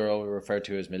named. They're all referred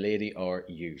to as milady or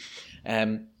you.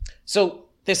 So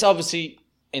this obviously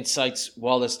incites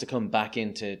Wallace to come back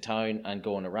into town and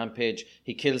go on a rampage.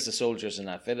 He kills the soldiers in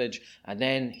that village. And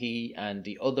then he and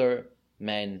the other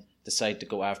men decide to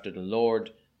go after the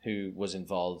Lord who was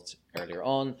involved earlier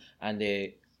on, and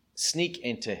they sneak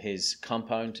into his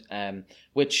compound,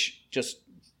 which just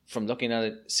from looking at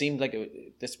it, seemed like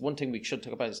this one thing we should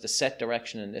talk about is the set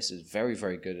direction, and this is very,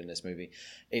 very good in this movie.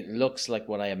 It looks like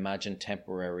what I imagine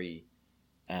temporary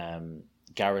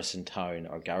garrison town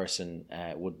or garrison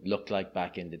would look like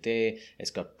back in the day.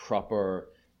 It's got proper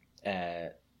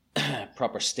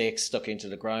proper stakes stuck into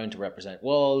the ground to represent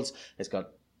walls. It's got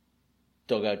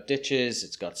dugout ditches.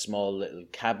 It's got small little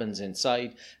cabins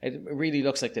inside. It really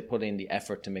looks like they put in the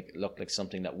effort to make it look like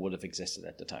something that would have existed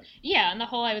at the time. Yeah, and the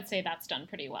whole, I would say that's done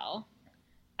pretty well.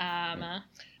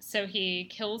 So he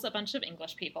kills a bunch of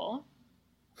English people.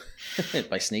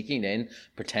 By sneaking in,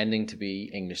 pretending to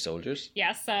be English soldiers.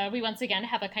 Yes, we once again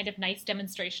have a kind of nice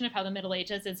demonstration of how the Middle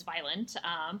Ages is violent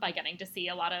by getting to see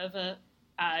a lot of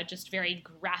just very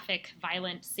graphic,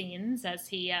 violent scenes as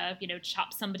he,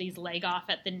 chops somebody's leg off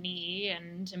at the knee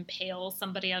and impales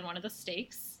somebody on one of the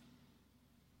stakes.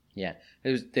 Yeah,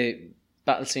 the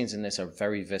battle scenes in this are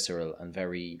very visceral and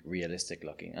very realistic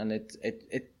looking, and it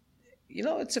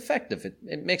it's effective.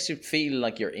 It makes you feel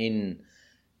like you're in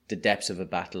the depths of a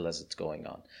battle as it's going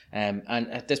on. And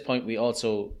at this point, we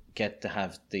also get to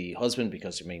have the husband,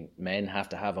 because men have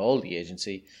to have all the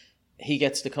agency. He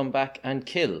gets to come back and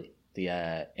kill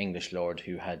the English lord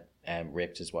who had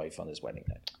raped his wife on his wedding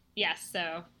night. Yes,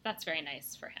 so that's very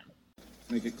nice for him.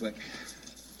 Make it click.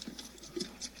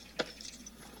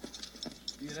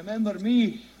 Do you remember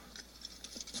me?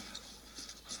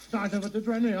 I never did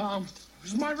her any harm. It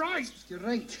was my right. You're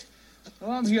right.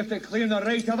 Well, I'm here to claim the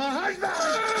right of a husband!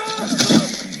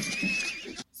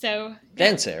 So...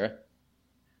 Then, Sarah,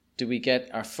 do we get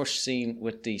our first scene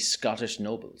with the Scottish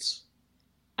nobles?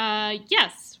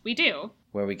 Yes, we do.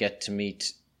 Where we get to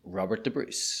meet Robert the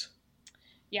Bruce.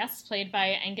 Yes, played by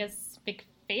Angus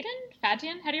McFadden?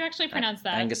 Fadden? How do you actually pronounce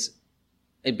that?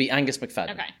 It'd be Angus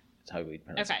McFadden. Okay. That's how we'd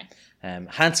pronounce it.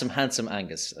 Handsome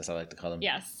Angus, as I like to call him.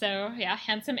 Yes, so, yeah,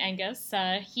 handsome Angus.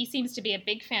 He seems to be a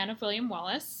big fan of William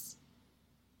Wallace.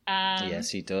 Yes,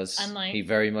 he does. He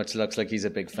very much looks like he's a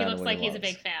big fan of William Wallace. He looks like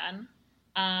he's a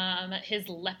big fan. His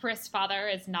leprous father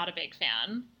is not a big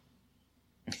fan.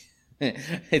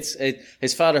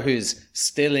 His father, who's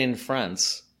still in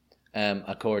France,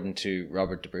 according to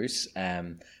Robert the Bruce.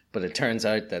 But it turns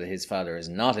out that his father is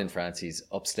not in France. He's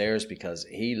upstairs because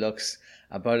he looks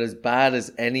about as bad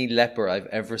as any leper I've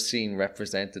ever seen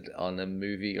represented on a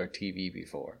movie or TV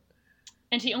before.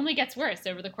 And he only gets worse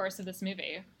over the course of this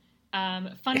movie.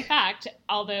 Fun fact,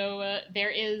 although there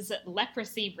is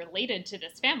leprosy related to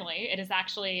this family, it is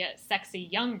actually sexy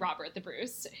young Robert the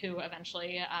Bruce who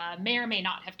eventually may or may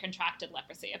not have contracted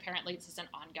leprosy. Apparently this is an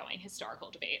ongoing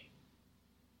historical debate.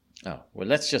 Oh, well,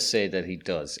 let's just say that he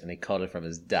does, and he caught it from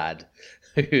his dad,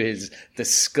 who is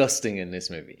disgusting in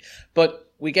this movie.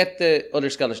 But we get the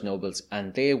other Scottish nobles,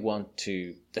 and they want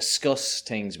to discuss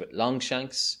things with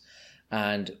Longshanks,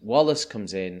 and Wallace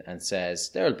comes in and says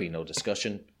there'll be no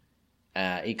discussion.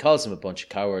 He calls them a bunch of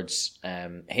cowards.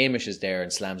 Hamish is there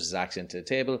and slams his axe into the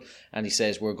table, and he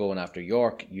says, we're going after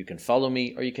York. You can follow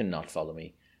me or you can not follow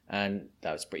me. And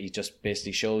he just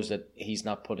basically shows that he's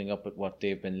not putting up with what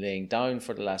they've been laying down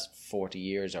for the last 40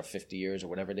 years or 50 years or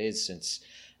whatever it is since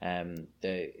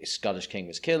the Scottish king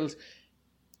was killed.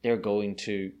 They're going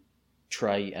to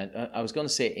try, and I was going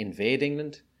to say invade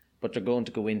England, but they're going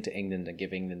to go into England and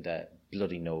give England a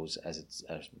bloody nose, as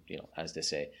they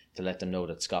say, to let them know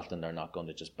that Scotland are not going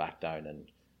to just back down and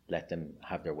let them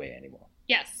have their way anymore.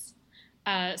 Yes.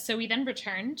 So we then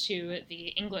return to the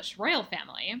English royal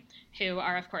family, who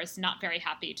are, of course, not very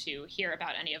happy to hear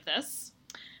about any of this.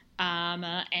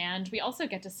 And we also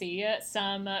get to see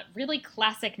some really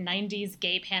classic 90s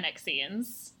gay panic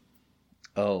scenes.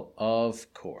 Oh,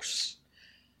 of course.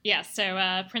 Yeah,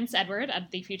 so Prince Edward,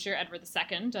 the future Edward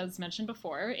II, as mentioned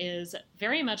before, is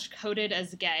very much coded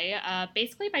as gay,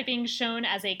 basically by being shown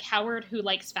as a coward who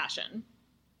likes fashion.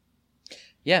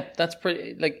 Yeah, that's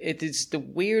pretty, it is the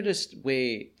weirdest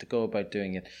way to go about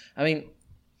doing it. I mean,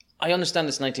 I understand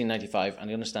it's 1995, and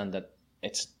I understand that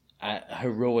it's a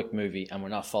heroic movie, and we're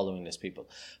not following these people.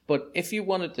 But if you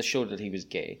wanted to show that he was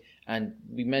gay, and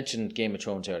we mentioned Game of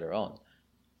Thrones earlier on,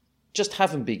 just have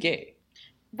him be gay.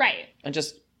 Right. And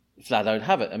just flat out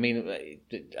have it. I mean,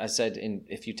 I said,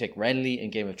 if you take Renly in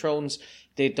Game of Thrones,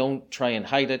 they don't try and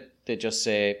hide it. They just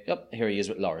say, yep, here he is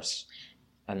with Loras.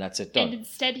 And that's it, done. And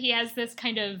instead he has this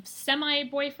kind of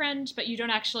semi-boyfriend, but you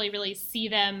don't actually really see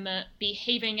them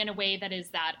behaving in a way that is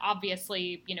that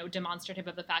obviously, demonstrative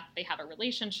of the fact that they have a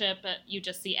relationship. But you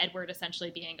just see Edward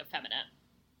essentially being effeminate.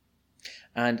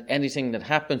 And anything that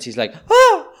happens, he's like,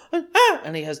 ah!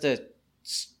 And he has the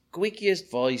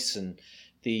squeakiest voice, and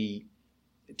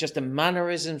just the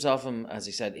mannerisms of him, as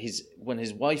he said, when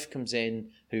his wife comes in,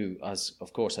 who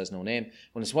of course has no name,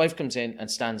 when his wife comes in and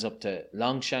stands up to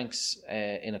Longshanks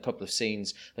in a couple of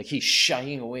scenes, like he's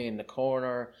shying away in the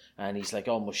corner and he's like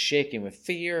almost shaking with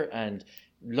fear and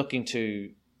looking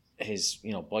to his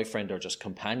boyfriend or just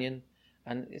companion,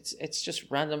 and it's just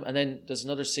random. And then there's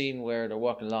another scene where they're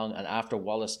walking along, and after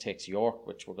Wallace takes York,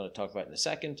 which we're going to talk about in a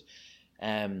second,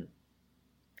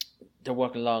 they're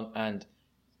walking along and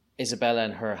Isabella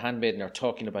and her handmaiden are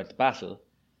talking about the battle.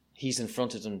 He's in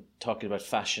front of them talking about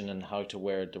fashion and how to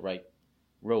wear the right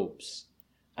robes.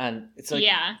 And it's like,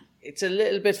 it's a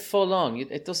little bit full on.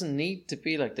 It doesn't need to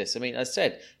be like this. I mean, as I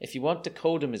said, if you want to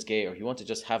code him as gay or you want to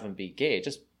just have him be gay,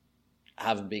 just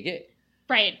have him be gay.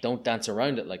 Right. Don't dance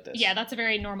around it like this. Yeah, that's a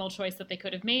very normal choice that they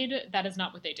could have made. That is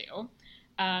not what they do.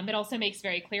 It also makes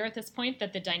very clear at this point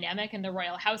that the dynamic in the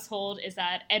royal household is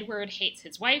that Edward hates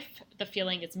his wife. The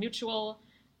feeling is mutual.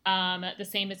 The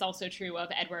same is also true of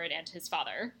Edward and his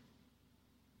father.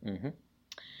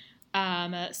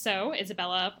 Mm-hmm. So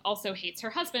Isabella also hates her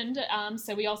husband.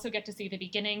 So we also get to see the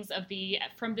beginnings of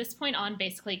from this point on,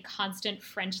 basically constant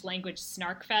French language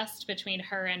snark fest between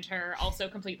her and her also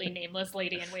completely nameless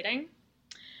lady in waiting.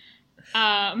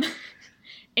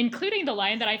 Including the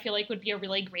line that I feel like would be a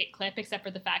really great clip, except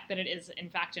for the fact that it is in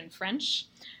fact in French.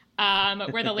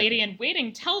 Where the lady in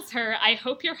waiting tells her, "I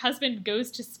hope your husband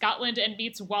goes to Scotland and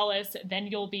meets Wallace, then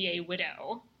you'll be a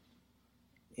widow."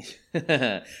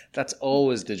 That's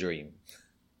always the dream.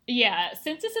 Yeah,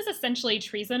 since this is essentially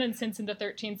treason, and since in the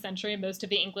 13th century most of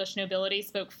the English nobility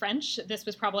spoke French, this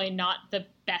was probably not the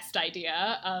best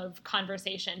idea of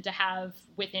conversation to have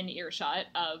within earshot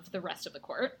of the rest of the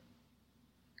court.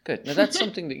 Good. Now that's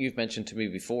something that you've mentioned to me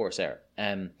before, Sarah.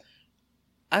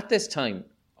 At this time,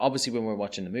 obviously, when we're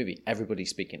watching the movie,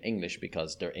 everybody's speaking English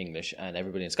because they're English, and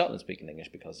everybody in Scotland speaking English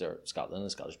because they're Scotland,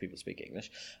 and Scottish people speak English.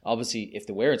 Obviously, if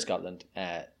they were in Scotland,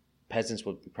 peasants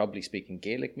would be probably speaking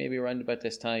Gaelic maybe around about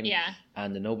this time. Yeah.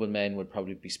 And the noblemen would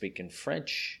probably be speaking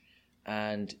French,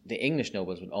 and the English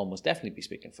nobles would almost definitely be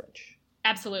speaking French.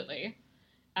 Absolutely.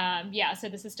 So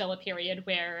this is still a period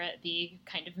where the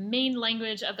kind of main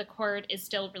language of the court is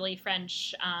still really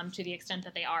French, to the extent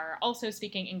that they are also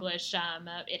speaking English.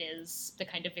 It is the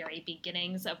kind of very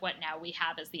beginnings of what now we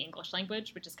have as the English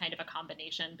language, which is kind of a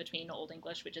combination between Old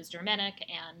English, which is Germanic,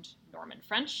 and Norman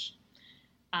French.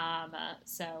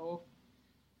 So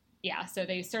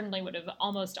they certainly would have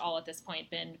almost all at this point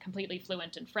been completely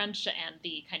fluent in French, and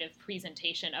the kind of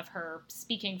presentation of her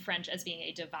speaking French as being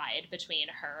a divide between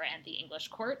her and the English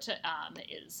court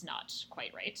is not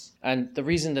quite right. And the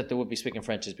reason that they would be speaking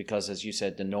French is because, as you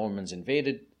said, the Normans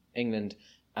invaded England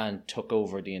and took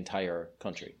over the entire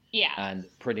country. Yeah. And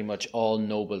pretty much all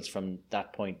nobles from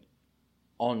that point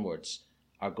onwards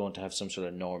are going to have some sort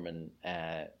of Norman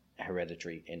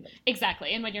hereditary in them.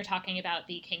 Exactly. And when you're talking about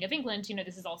the King of England,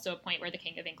 this is also a point where the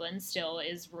King of England still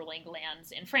is ruling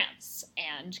lands in France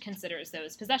and considers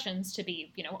those possessions to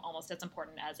be, almost as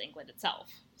important as England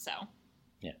itself. So.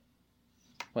 Yeah.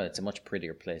 Well, it's a much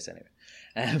prettier place anyway.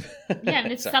 And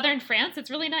it's southern France.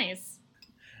 It's really nice.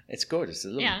 It's gorgeous.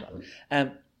 It's lovely. Yeah.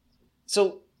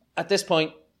 So at this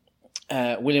point,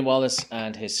 William Wallace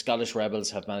and his Scottish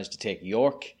rebels have managed to take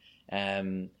York,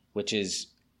 which is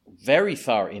very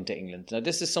far into England. Now,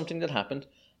 this is something that happened.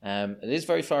 It is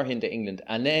very far into England.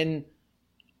 And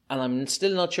I'm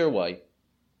still not sure why.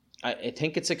 I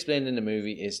think it's explained in the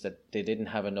movie is that they didn't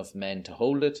have enough men to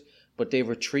hold it, but they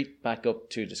retreat back up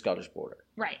to the Scottish border.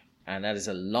 Right. And that is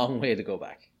a long way to go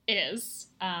back. It is.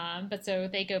 But so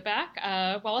they go back.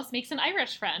 Wallace makes an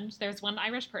Irish friend. There's one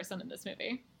Irish person in this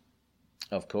movie.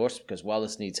 Of course, because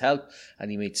Wallace needs help,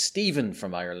 and he meets Stephen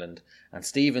from Ireland. And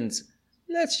Stephen's,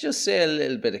 let's just say, a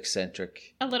little bit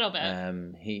eccentric. A little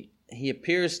bit. He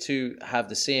appears to have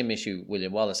the same issue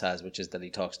William Wallace has, which is that he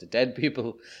talks to dead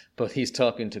people, but he's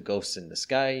talking to ghosts in the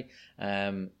sky.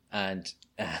 There's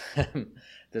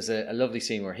a lovely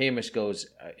scene where Hamish goes,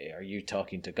 "Are you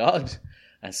talking to God?"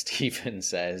 And Stephen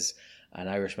says, "An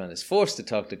Irishman is forced to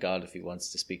talk to God if he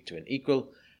wants to speak to an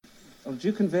equal." Or do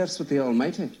you converse with the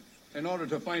Almighty? In order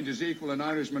to find his equal, an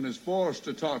Irishman is forced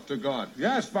to talk to God.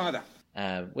 Yes, Father.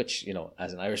 Which,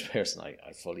 as an Irish person,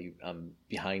 I fully am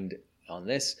behind on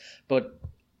this. But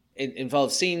it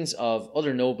involves scenes of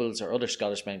other nobles or other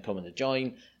Scottish men coming to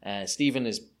join. Stephen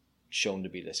is shown to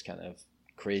be this kind of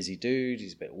crazy dude.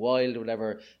 He's a bit wild or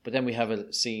whatever. But then we have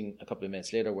a scene a couple of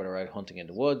minutes later where they're out hunting in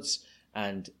the woods,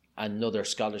 and another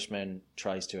Scottish man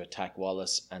tries to attack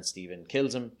Wallace, and Stephen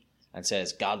kills him and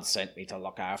says, "God sent me to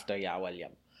look after ya,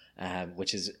 William."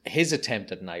 Which is his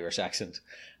attempt at an Irish accent.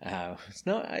 It's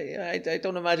not. I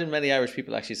don't imagine many Irish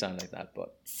people actually sound like that.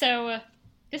 But so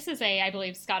This is a, I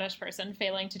believe, Scottish person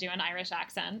failing to do an Irish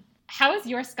accent. How is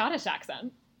your Scottish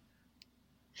accent?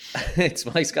 It's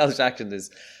my Scottish accent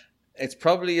is, it's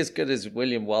probably as good as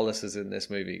William Wallace's in this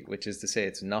movie, which is to say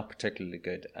it's not particularly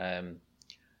good.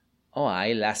 Oh,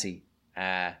 aye, lassie.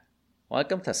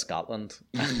 Welcome to Scotland.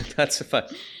 That's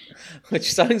about,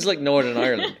 which sounds like Northern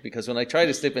Ireland, because when I try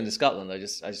to slip into Scotland, I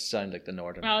just sound like the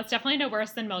Northern. Well, it's definitely no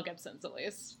worse than Mel Gibson's, at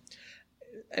least.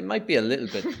 It might be a little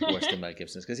bit worse than Mel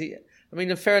Gibson's, because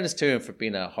in fairness to him for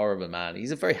being a horrible man,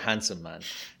 he's a very handsome man.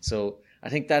 So I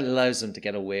think that allows him to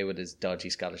get away with his dodgy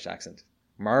Scottish accent.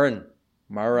 Murren.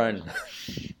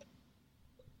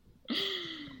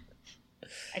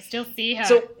 I still see her.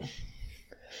 So,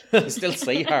 I still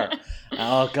see her.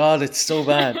 Oh God, it's so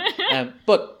bad.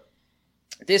 But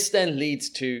this then leads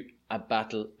to a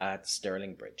battle at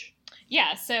Stirling Bridge.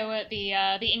 Yeah, so the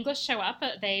English show up.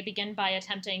 They begin by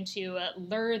attempting to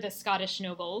lure the Scottish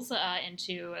nobles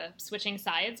into switching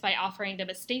sides by offering them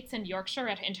estates in Yorkshire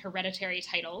and hereditary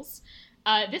titles.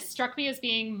 This struck me as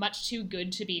being much too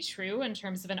good to be true in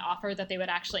terms of an offer that they would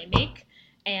actually make.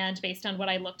 And based on what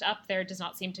I looked up, there does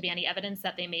not seem to be any evidence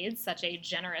that they made such a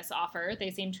generous offer. They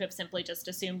seem to have simply just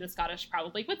assumed the Scottish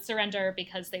probably would surrender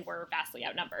because they were vastly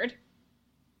outnumbered.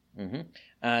 Mm-hmm.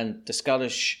 And the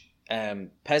Scottish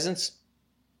peasants,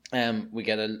 we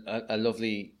get a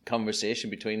lovely conversation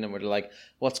between them where they're like,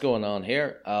 what's going on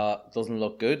here? Doesn't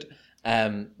look good.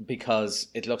 Because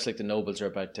it looks like the nobles are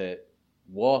about to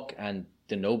walk, and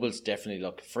the nobles definitely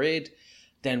look afraid.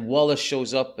 Then Wallace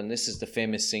shows up, and this is the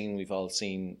famous scene we've all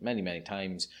seen many, many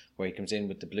times, where he comes in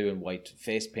with the blue and white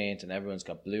face paint, and everyone's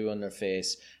got blue on their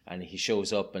face, and he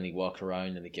shows up and he walks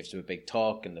around and he gives them a big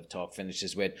talk, and the talk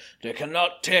finishes with, "They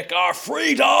cannot take our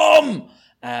freedom!"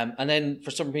 And then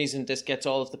for some reason this gets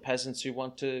all of the peasants who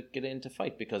want to get in to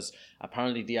fight, because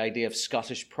apparently the idea of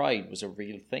Scottish pride was a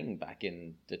real thing back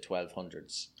in the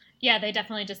 1200s. Yeah, they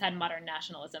definitely just had modern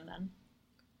nationalism then.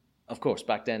 Of course,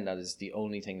 back then that is the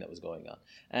only thing that was going on.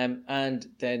 And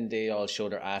then they all show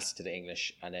their ass to the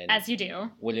English, and then as you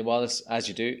do, William Wallace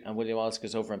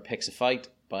goes over and picks a fight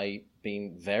by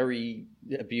being very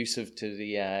abusive to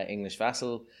the English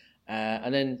vassal,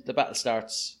 and then the battle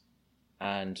starts,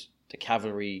 and the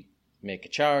cavalry make a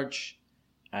charge,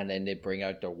 and then they bring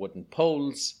out their wooden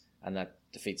poles, and that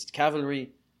defeats the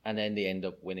cavalry. And then they end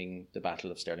up winning the Battle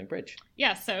of Stirling Bridge.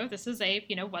 Yeah, so this is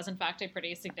was in fact a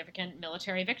pretty significant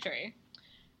military victory.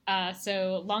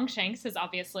 So Longshanks is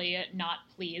obviously not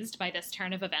pleased by this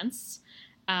turn of events,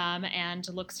 and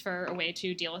looks for a way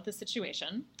to deal with the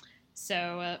situation.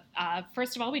 So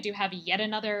first of all, we do have yet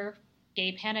another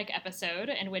gay panic episode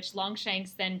in which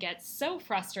Longshanks then gets so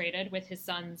frustrated with his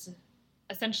son's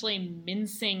essentially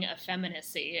mincing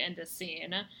effeminacy in this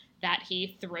scene that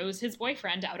he throws his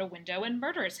boyfriend out a window and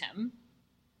murders him.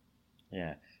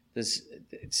 Yeah. The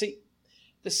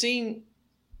scene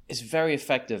is very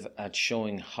effective at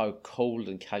showing how cold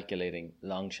and calculating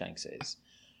Longshanks is.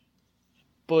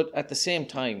 But at the same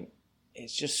time,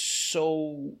 it's just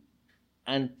so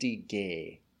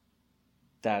anti-gay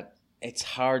that it's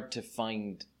hard to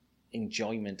find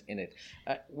enjoyment in it.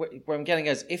 Where I'm getting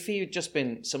is, if he had just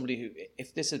been somebody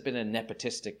if this had been a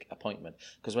nepotistic appointment,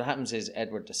 because what happens is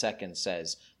Edward II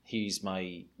says he's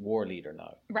my war leader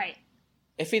now. Right.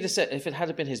 If it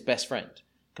had been his best friend,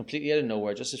 completely out of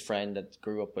nowhere, just his friend that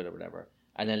grew up with or whatever,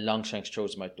 and then Longshanks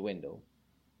throws him out the window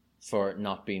for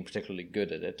not being particularly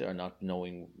good at it or not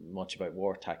knowing much about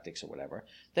war tactics or whatever,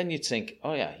 then you'd think,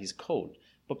 oh yeah, he's cold.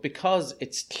 But because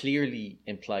it's clearly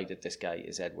implied that this guy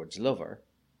is Edward's lover,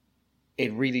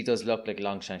 it really does look like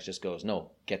Longshanks just goes,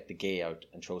 no, get the gay out,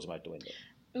 and throws him out the window.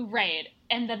 Right.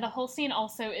 And then the whole scene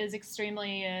also is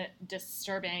extremely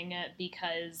disturbing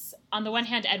because, on the one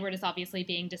hand, Edward is obviously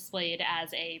being displayed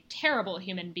as a terrible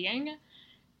human being,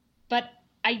 but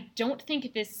I don't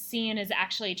think this scene is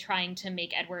actually trying to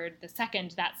make Edward II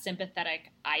that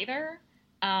sympathetic either.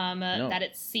 No. That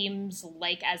it seems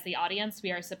like, as the audience,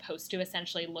 we are supposed to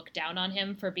essentially look down on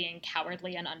him for being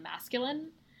cowardly and unmasculine.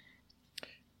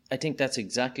 I think that's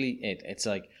exactly it. It's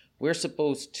like we're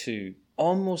supposed to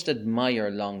almost admire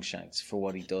Longshanks for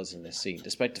what he does in this scene,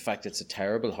 despite the fact it's a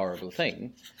terrible, horrible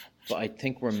thing. But I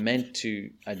think we're meant to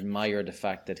admire the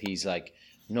fact that he's like,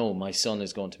 no, my son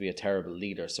is going to be a terrible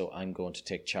leader, so I'm going to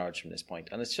take charge from this point.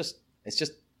 And it's just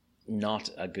not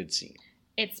a good scene.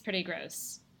 It's pretty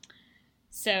gross.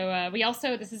 So we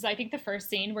also, this is, I think, the first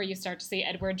scene where you start to see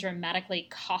Edward dramatically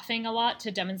coughing a lot to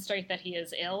demonstrate that he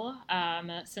is ill,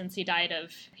 since he died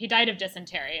of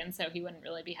dysentery, and so he wouldn't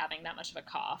really be having that much of a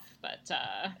cough. But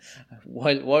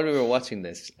while we were watching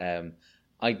this,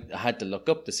 I had to look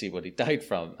up to see what he died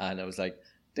from, and I was like,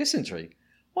 dysentery.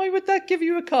 why would that give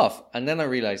you a cough? And then I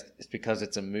realized it's because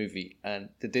it's a movie and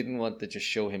they didn't want to just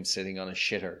show him sitting on a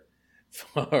shitter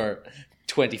for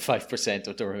 25%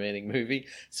 of the remaining movie.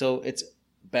 So it's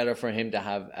better for him to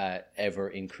have ever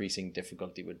increasing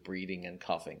difficulty with breathing and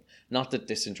coughing. Not that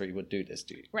dysentery would do this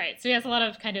to you. Right. So he has a lot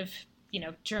of kind of,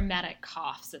 dramatic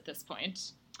coughs at this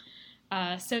point.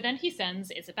 So then he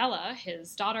sends Isabella,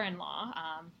 his daughter-in-law,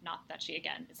 not that she,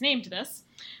 again, is named this,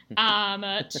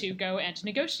 to go and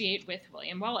negotiate with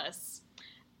William Wallace.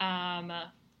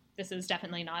 This is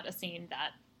definitely not a scene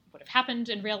that would have happened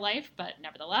in real life, but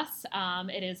nevertheless,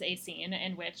 it is a scene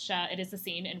in which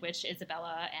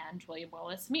Isabella and William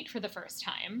Wallace meet for the first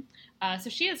time. So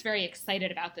she is very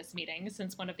excited about this meeting,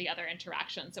 since one of the other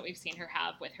interactions that we've seen her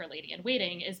have with her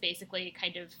lady-in-waiting is basically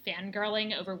kind of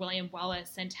fangirling over William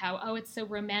Wallace and how, it's so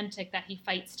romantic that he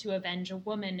fights to avenge a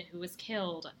woman who was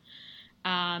killed.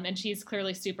 And she's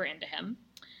clearly super into him.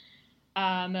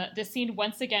 The scene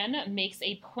once again makes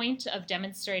a point of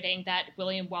demonstrating that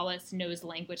William Wallace knows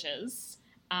languages.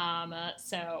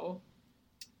 So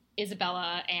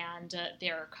Isabella and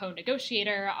their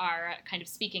co-negotiator are kind of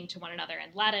speaking to one another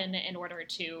in Latin in order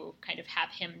to kind of have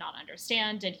him not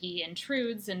understand, and he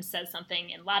intrudes and says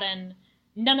something in Latin.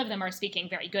 None of them are speaking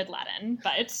very good Latin,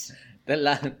 but...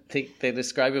 They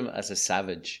describe him as a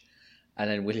savage, and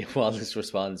then William Wallace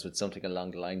responds with something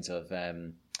along the lines of...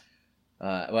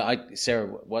 Sarah,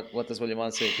 what does William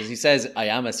Wallace say? Because he says, "I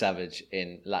am a savage"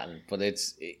 in Latin, but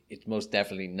it's most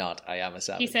definitely not "I am a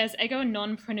savage." He says, "Ego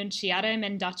non pronunciare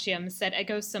mendacium, sed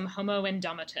ego sum homo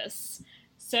indomitus."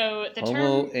 So the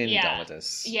homo term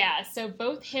indomitus. Yeah. So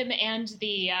both him and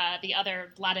the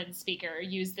other Latin speaker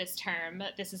use this term.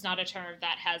 This is not a term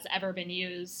that has ever been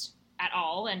used at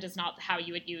all, and is not how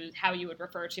you would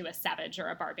refer to a savage or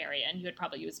a barbarian. You would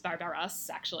probably use barbarus,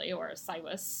 actually, or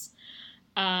Cywus.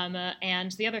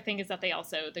 And the other thing is that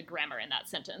the grammar in that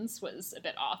sentence was a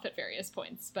bit off at various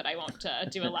points, but I won't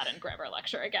do a Latin grammar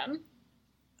lecture again.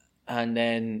 And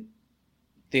then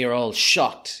they are all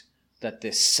shocked that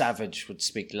this savage would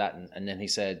speak Latin. And then he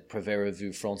said,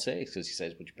 "Préférez-vous français?" Because he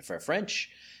says, "Would you prefer French?"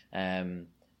 And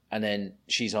then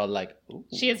she's all like, ooh,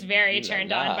 she is very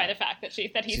turned on by the fact that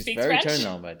he she's speaks very French. Turned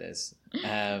on by this,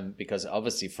 because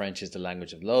obviously French is the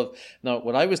language of love. Now,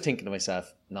 what I was thinking to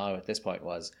myself now at this point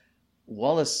was,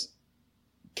 Wallace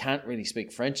can't really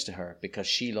speak French to her because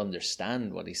she'll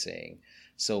understand what he's saying.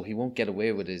 So he won't get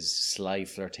away with his sly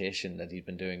flirtation that he'd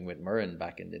been doing with Murren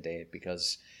back in the day,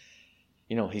 because,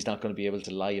 he's not going to be able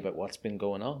to lie about what's been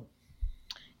going on.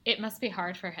 It must be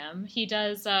hard for him. He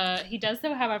does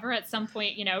though, however, at some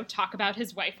point, talk about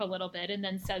his wife a little bit, and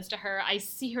then says to her, "I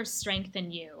see her strength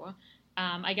in you."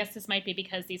 I guess this might be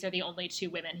because these are the only two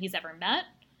women he's ever met,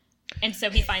 and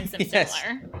so he finds them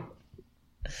similar.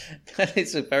 That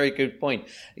is a very good point.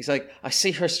 He's like, "I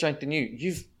see her strength in you.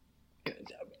 You've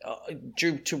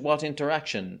due to what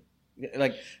interaction?"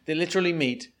 Like, they literally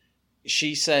meet.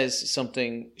 She says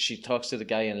something. She talks to the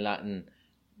guy in Latin.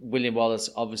 William Wallace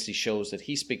obviously shows that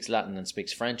he speaks Latin and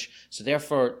speaks French. So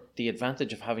therefore, the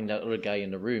advantage of having that other guy in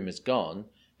the room is gone,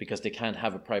 because they can't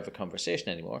have a private conversation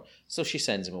anymore. So she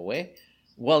sends him away.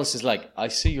 Wallace is like, "I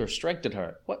see your strength in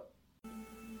her." What?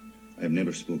 I have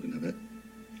never spoken of it.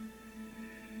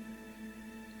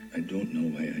 I don't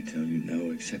know why I tell you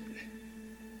now, except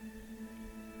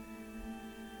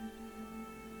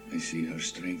I see her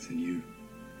strength in you.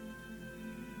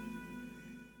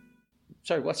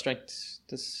 Sorry, what strength?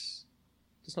 There's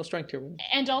no strength here.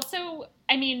 And also,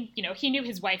 I mean, he knew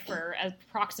his wife for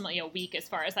approximately a week, as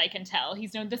far as I can tell.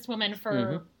 He's known this woman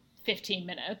for 15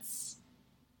 minutes.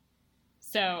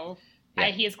 So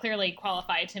yeah. He is clearly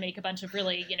qualified to make a bunch of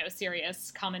really,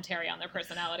 serious commentary on their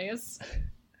personalities.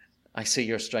 I see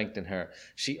your strength in her.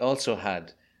 She also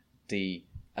had the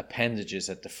appendages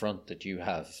at the front that you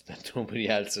have, that nobody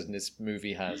else in this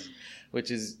movie has,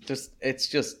 which is it's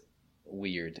just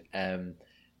weird.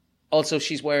 Also,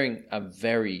 she's wearing a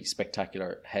very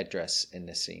spectacular headdress in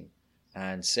this scene.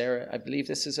 And Sarah, I believe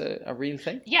this is a real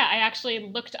thing? Yeah, I actually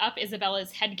looked up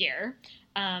Isabella's headgear.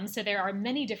 So there are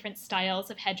many different styles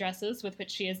of headdresses with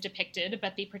which she is depicted,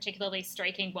 but the particularly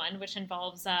striking one, which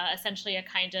involves essentially a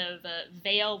kind of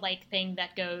veil-like thing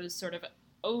that goes sort of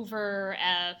over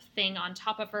a thing on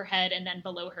top of her head and then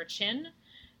below her chin,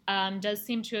 does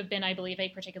seem to have been, I believe, a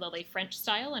particularly French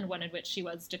style, and one in which she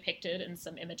was depicted in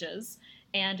some images.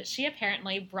 And she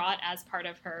apparently brought, as part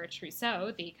of her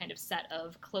trousseau, the kind of set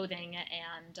of clothing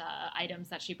and items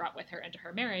that she brought with her into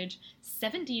her marriage,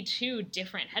 72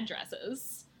 different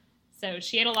headdresses. So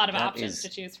she had a lot of options to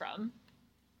choose from.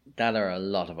 that are a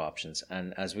lot of options.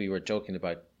 And as we were joking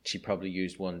about, she probably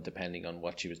used one depending on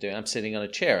what she was doing. I'm sitting on a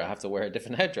chair, I have to wear a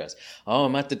different headdress. Oh,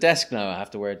 I'm at the desk now, I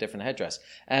have to wear a different headdress.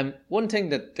 One thing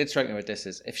that did strike me with this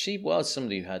is if she was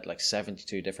somebody who had like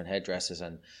 72 different headdresses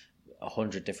and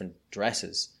 100 different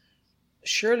dresses,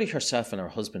 surely herself and her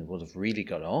husband would have really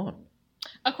got on.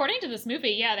 According to this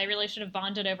movie, yeah, they really should have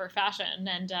bonded over fashion,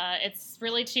 and it's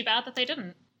really too bad that they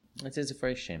didn't. It is a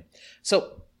very shame.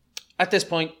 So, at this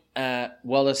point,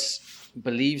 Wallace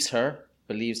believes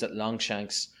that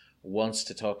Longshanks wants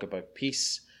to talk about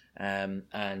peace,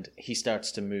 and he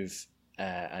starts to move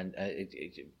and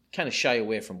kind of shy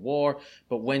away from war.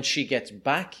 But when she gets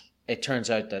back, it turns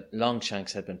out that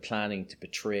Longshanks had been planning to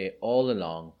betray all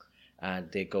along,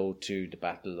 and they go to the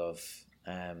Battle of...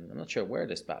 I'm not sure where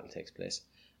this battle takes place,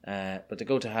 but they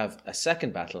go to have a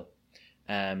second battle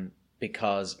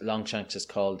because Longshanks has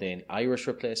called in Irish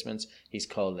replacements, he's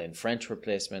called in French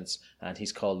replacements, and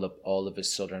he's called up all of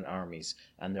his southern armies,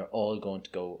 and they're all going to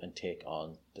go and take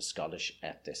on the Scottish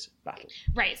at this battle.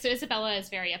 Right, so Isabella is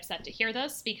very upset to hear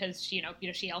this because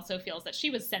she also feels that she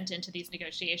was sent into these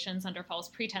negotiations under false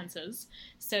pretenses.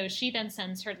 So she then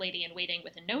sends her lady-in-waiting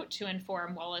with a note to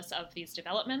inform Wallace of these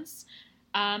developments.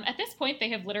 At this point, they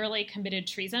have literally committed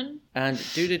treason. And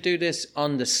do they do this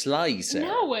on the sly, Sarah?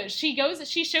 No, she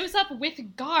shows up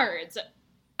with guards.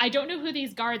 I don't know who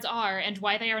these guards are and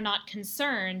why they are not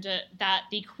concerned that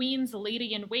the Queen's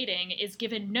lady-in-waiting is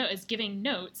giving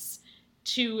notes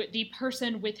to the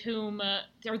person with whom,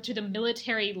 or to the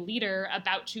military leader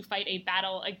about to fight a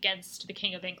battle against the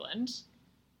King of England.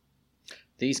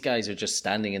 These guys are just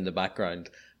standing in the background,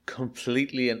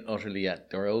 completely and utterly at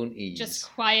their own ease. Just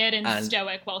quiet and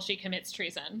stoic while she commits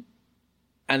treason.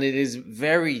 And it is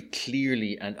very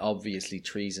clearly and obviously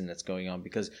treason that's going on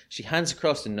because she hands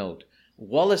across the note.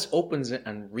 Wallace opens it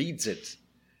and reads it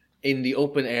in the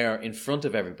open air in front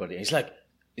of everybody. He's like,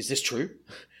 is this true?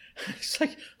 It's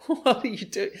like, what are you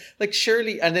doing? Like,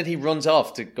 surely... And then he runs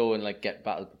off to go and like get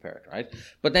battle prepared, right?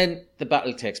 But then the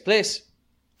battle takes place,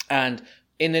 and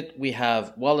in it we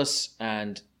have Wallace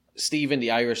and Stephen,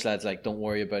 the Irish lad's like, don't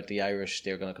worry about the Irish,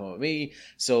 they're going to come with me.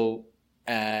 So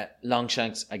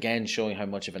Longshanks, again showing how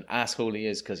much of an asshole he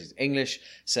is because he's English,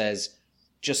 says,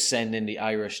 just send in the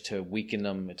Irish to weaken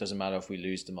them. It doesn't matter if we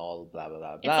lose them all, blah, blah,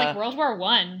 blah, blah. It's like World War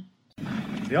I.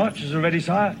 The archers are ready,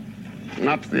 sire.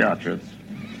 Not the archers.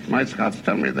 My Scots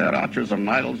tell me their archers are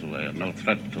miles away and no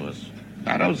threat to us.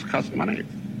 Arrows cost money.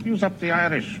 Use up the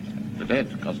Irish. The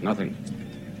dead cost nothing.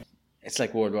 It's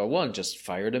like World War I. Just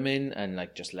fire them in and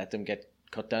like just let them get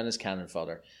cut down as cannon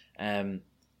fodder.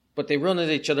 But they run at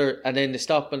each other and then they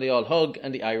stop and they all hug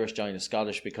and the Irish join the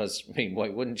Scottish because, I mean, why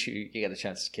wouldn't you? You get a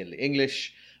chance to kill the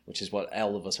English, which is what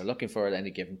all of us are looking for at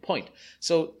any given point.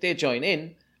 So they join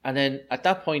in, and then at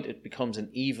that point it becomes an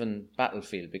even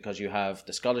battlefield because you have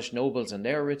the Scottish nobles and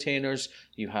their retainers,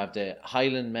 you have the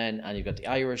Highland men, and you've got the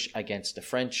Irish against the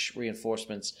French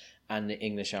reinforcements and the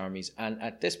English armies. And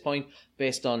at this point,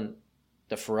 based on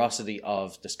the ferocity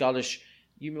of the Scottish,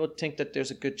 you would think that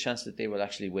there's a good chance that they will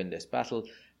actually win this battle.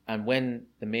 And when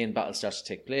the main battle starts to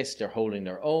take place, they're holding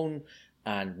their own,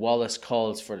 and Wallace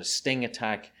calls for the sting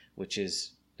attack, which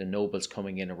is the nobles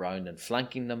coming in around and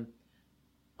flanking them.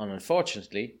 And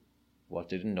unfortunately, what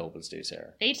do the nobles do,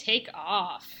 Sarah? They take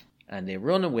off. And they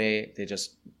run away. They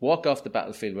just walk off the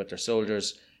battlefield with their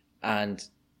soldiers, and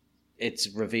it's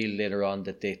revealed later on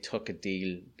that they took a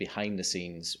deal behind the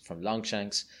scenes from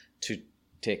Longshanks to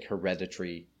take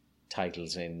hereditary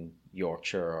titles in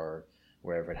Yorkshire or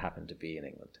wherever it happened to be in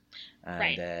England.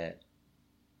 And right.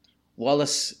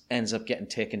 Wallace ends up getting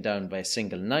taken down by a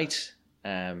single knight.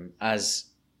 As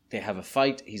they have a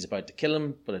fight, he's about to kill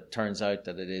him, but it turns out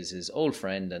that it is his old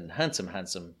friend and handsome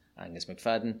Angus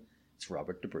McFadden. It's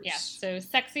Robert the Bruce. Yeah, so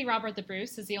sexy Robert the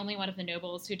Bruce is the only one of the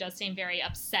nobles who does seem very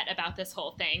upset about this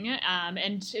whole thing.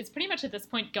 And it's pretty much at this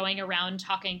point going around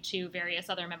talking to various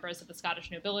other members of the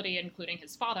Scottish nobility, including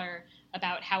his father,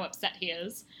 about how upset he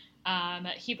is.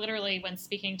 He literally, when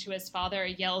speaking to his father,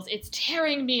 yells, "It's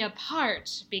tearing me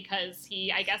apart," because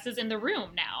he, I guess, is in the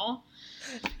room now.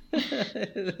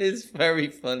 It is very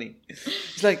funny.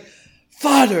 It's like,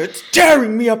 "Father, it's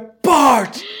tearing me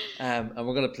apart!" And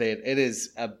we're going to play it. It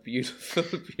is a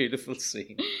beautiful, beautiful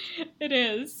scene. It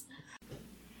is.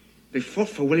 They fought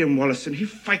for William Wallace, and he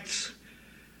fights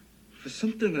for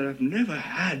something that I've never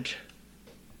had.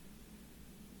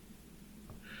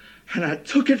 And I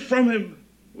took it from him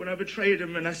when I betrayed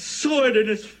him, and I saw it in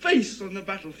his face on the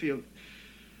battlefield.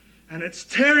 And it's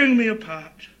tearing me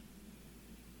apart.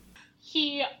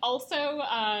 He also,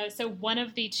 so one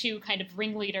of the two kind of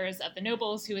ringleaders of the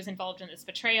nobles who is involved in this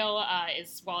betrayal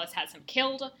is Wallace has him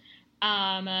killed.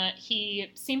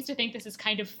 He seems to think this is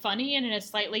kind of funny and in a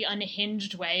slightly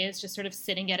unhinged way is just sort of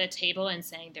sitting at a table and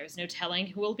saying, there's no telling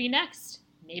who will be next.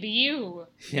 Maybe you.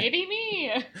 Maybe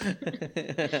me.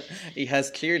 He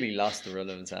has clearly lost the run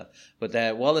of himself.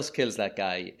 But Wallace kills that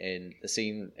guy in the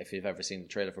scene, if you've ever seen the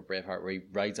trailer for Braveheart, where he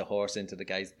rides a horse into the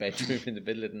guy's bedroom in the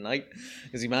middle of the night,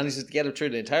 because he manages to get him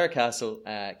through the entire castle.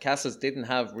 Castles didn't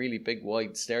have really big,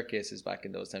 wide staircases back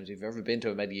in those times. If you've ever been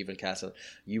to a medieval castle,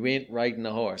 you ain't riding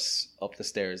a horse up the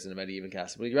stairs in a medieval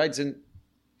castle. But he rides in,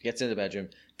 gets in the bedroom,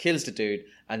 kills the dude,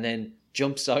 and then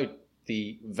jumps out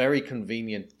the very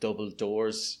convenient double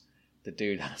doors the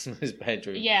dude has in his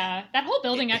bedroom. Yeah, that whole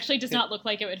building actually does not look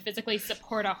like it would physically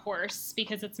support a horse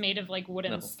because it's made of like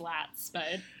wooden slats,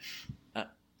 but...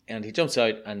 And he jumps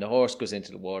out and the horse goes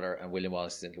into the water and William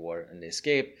Wallace is into the water and they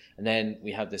escape. And then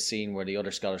we have this scene where the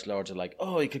other Scottish lords are like,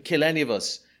 oh, he could kill any of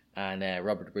us. And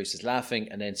Robert the Bruce is laughing,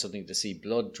 and then suddenly to see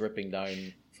blood dripping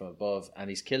down from above,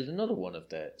 and he's killed another one of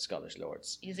the Scottish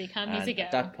lords. Easy come, and easy go.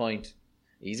 At that point...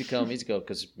 Easy come, easy go,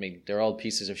 because I mean, they're all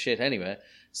pieces of shit anyway.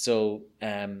 So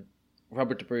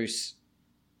Robert the Bruce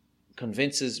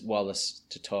convinces Wallace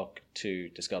to talk to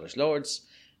the Scottish lords,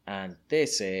 and they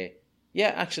say, yeah,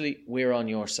 actually, we're on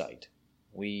your side.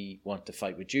 We want to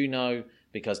fight with you now,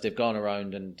 because they've gone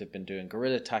around and they've been doing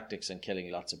guerrilla tactics and killing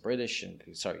lots of British, and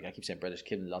sorry, I keep saying British,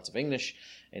 killing lots of English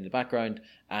in the background,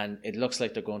 and it looks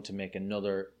like they're going to make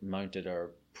another mounted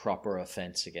or proper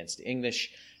offence against the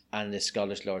English. And the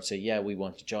Scottish lords say, yeah, we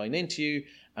want to join into you.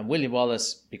 And William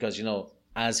Wallace, because, you know,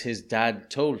 as his dad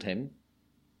told him,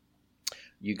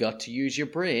 you got to use your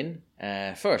brain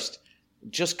first,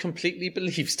 just completely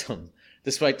believes them,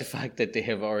 despite the fact that they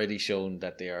have already shown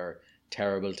that they are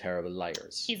terrible, terrible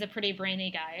liars. He's a pretty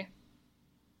brainy guy.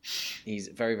 He's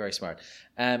very, very smart.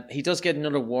 He does get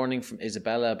another warning from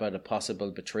Isabella about a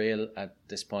possible betrayal at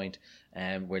this point,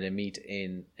 where they meet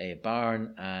in a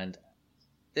barn. And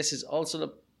this is also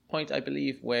the point, I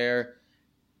believe, where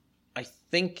I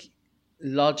think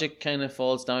logic kind of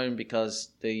falls down, because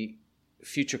the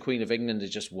future Queen of England is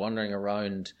just wandering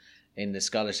around in the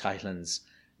Scottish Highlands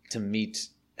to meet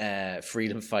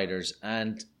freedom fighters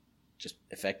and just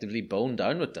effectively bone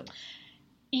down with them.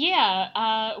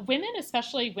 Yeah, women,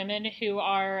 especially women who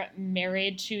are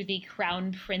married to the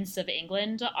Crown Prince of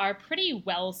England, are pretty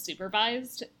well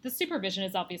supervised. The supervision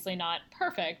is obviously not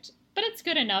perfect, but it's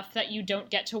good enough that you don't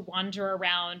get to wander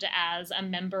around as a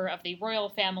member of the royal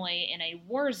family in a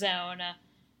war zone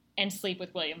and sleep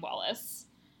with William Wallace.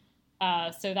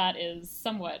 So that is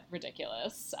somewhat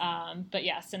ridiculous. But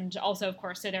yes, and also, of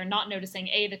course, so they're not noticing,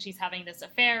 A, that she's having this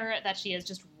affair, that she is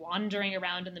just wandering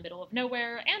around in the middle of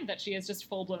nowhere, and that she is just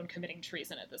full-blown committing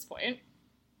treason at this point.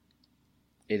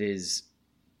 It is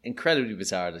incredibly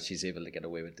bizarre that she's able to get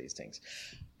away with these things.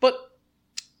 But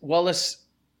Wallace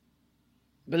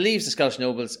believes the Scottish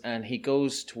nobles, and he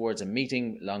goes towards a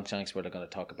meeting, Longshanks, where they're going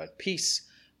to talk about peace,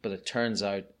 but it turns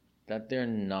out that they're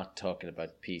not talking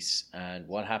about peace. And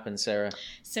what happens, Sarah?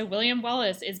 So William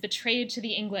Wallace is betrayed to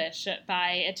the English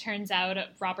by, it turns out,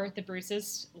 Robert the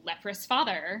Bruce's leprous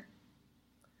father.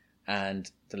 And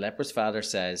the leprous father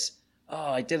says,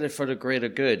 oh, I did it for the greater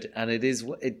good. And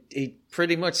he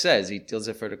pretty much says he does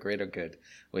it for the greater good,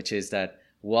 which is that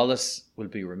Wallace will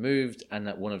be removed and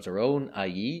that one of their own,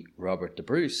 i.e. Robert the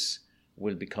Bruce,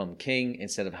 will become king,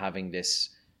 instead of having this,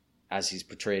 as he's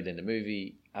portrayed in the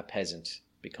movie, a peasant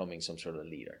becoming some sort of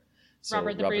leader. So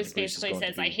Robert the Bruce basically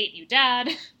says, I hate you, Dad.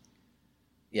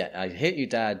 Yeah, I hate you,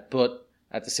 Dad, but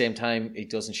at the same time, he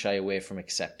doesn't shy away from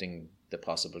accepting the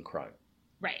possible crown.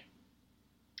 Right.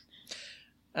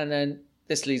 And then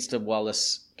this leads to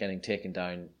Wallace getting taken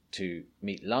down to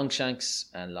meet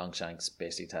Longshanks, and Longshanks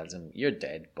basically tells him, you're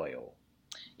dead, boyo.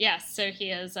 Yes, so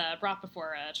he is brought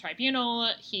before a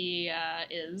tribunal. He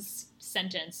is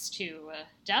sentenced to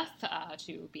death,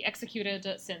 to be executed,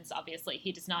 since obviously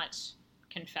he does not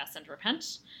confess and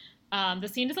repent. The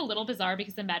scene is a little bizarre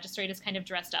because the magistrate is kind of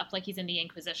dressed up like he's in the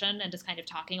Inquisition and just kind of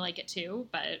talking like it too,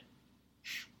 but...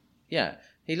 Yeah,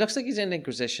 he looks like he's in the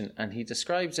Inquisition, and he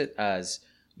describes it as,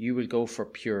 you will go for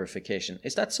purification.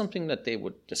 Is that something that they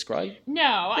would describe? No,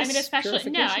 I mean,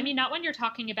 especially, no, I mean, not when you're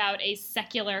talking about a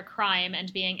secular crime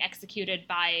and being executed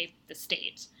by the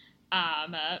state.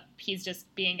 He's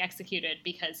just being executed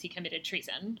because he committed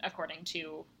treason, according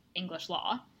to English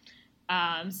law.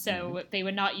 So they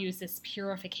would not use this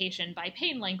purification by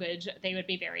pain language. They would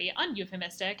be very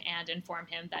uneuphemistic and inform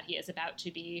him that he is about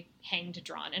to be hanged,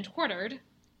 drawn, and quartered,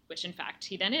 which in fact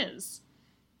he then is.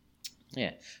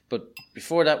 Yeah, but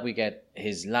before that we get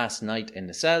his last night in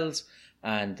the cells,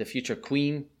 and the future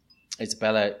queen,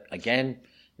 Isabella, again,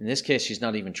 In this case, she's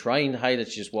not even trying to hide it.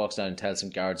 She just walks down and tells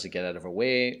some guards to get out of her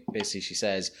way. Basically, she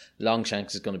says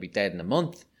Longshanks is going to be dead in a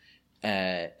month.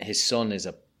 His son is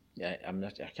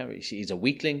he's a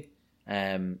weakling.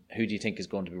 Who do you think is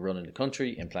going to be running the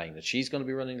country? Implying that she's going to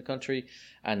be running the country.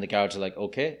 And the guards are like,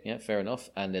 okay, yeah, fair enough.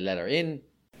 And they let her in.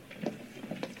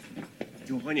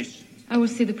 Your Highness. I will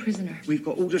see the prisoner. We've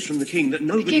got orders from the king that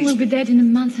nobody... The king will be dead in a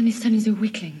month and his son is a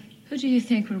weakling. Who do you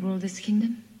think will rule this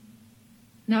kingdom?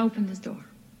 Now open this door.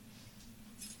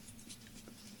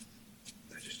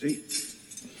 Majesty.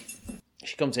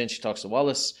 She comes in, she talks to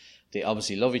Wallace. They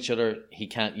obviously love each other. He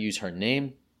can't use her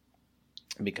name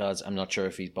because I'm not sure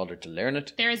if he's bothered to learn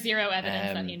it. There is zero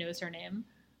evidence that he knows her name.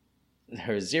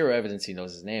 There is zero evidence he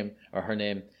knows his name or her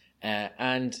name.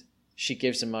 And she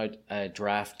gives him out a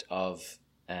draft of,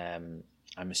 I'm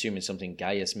assuming something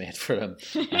Gaius made for him.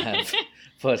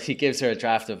 But he gives her a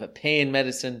draft of a pain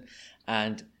medicine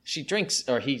and she drinks,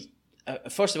 or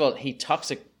first of all, he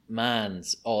toxic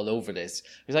mans all over this.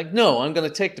 He's like, no, I'm going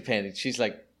to take the pain. And she's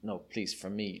like, no, please, for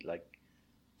me, like,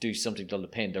 do something to dull the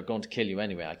pain. They're going to kill you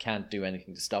anyway. I can't do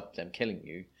anything to stop them killing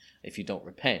you if you don't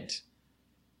repent.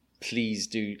 Please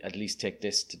do at least take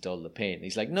this to dull the pain.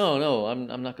 He's like, no, I'm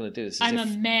not going to do this. I'm a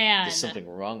man. There's something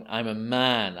wrong. I'm a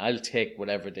man. I'll take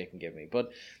whatever they can give me.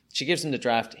 But she gives him the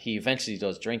draft. He eventually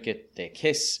does drink it. They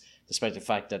kiss, despite the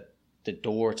fact that the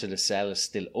door to the cell is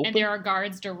still open. And there are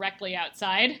guards directly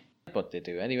outside. But they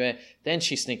do anyway. Then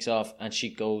she sneaks off and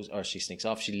she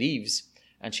leaves.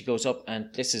 And she goes up, and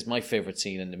this is my favourite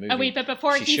scene in the movie. Oh wait, but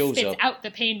before he spits out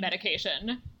the pain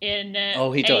medication in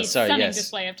a stunning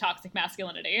display of toxic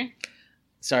masculinity.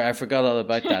 Sorry, I forgot all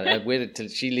about that. I waited till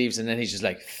she leaves, and then he's just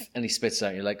like, and he spits it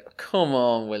out. You're like, come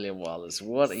on, William Wallace,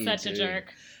 what are you doing? Such a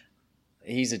jerk.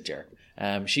 He's a jerk.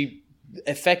 She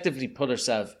effectively put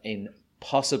herself in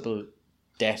possible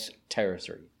death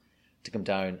territory to come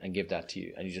down and give that to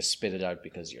you, and you just spit it out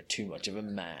because you're too much of a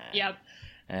man. Yep.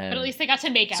 But at least they got to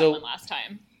make out one last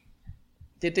time.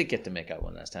 They did get to make out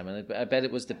one last time, and I bet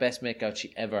it was the best make out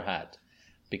she ever had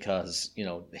because, you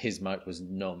know, his mouth was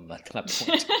numb at that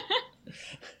point.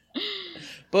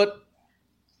 But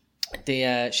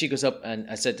she goes up, and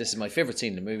I said this is my favourite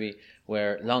scene in the movie,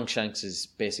 where Longshanks is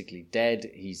basically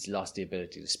dead. He's lost the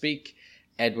ability to speak.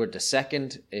 Edward II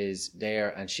is there,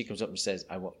 and she comes up and says,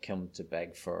 I want come to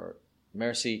beg for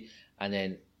mercy. And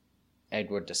then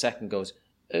Edward II goes,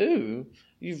 oh,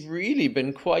 you've really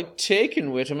been quite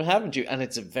taken with him, haven't you? And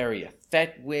it's a very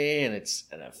effete way, and it's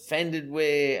an offended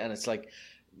way, and it's like...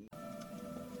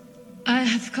 I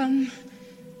have come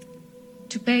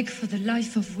to beg for the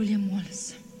life of William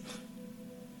Wallace.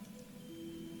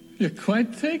 You're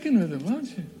quite taken with him,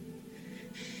 aren't you?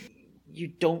 You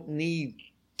don't need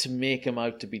to make him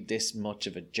out to be this much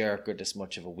of a jerk or this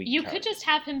much of a weak You character. could just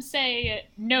have him say,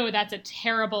 no, that's a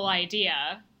terrible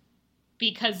idea.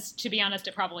 Because, to be honest,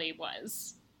 it probably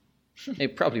was.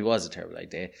 It probably was a terrible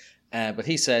idea. But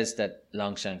he says that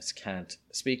Longshanks can't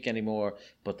speak anymore.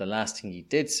 But the last thing he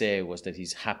did say was that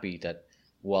he's happy that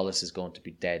Wallace is going to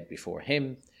be dead before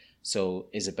him. So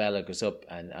Isabella goes up,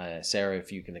 and Sarah,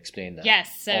 if you can explain that.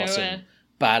 Yes, so... awesome,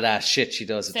 badass shit she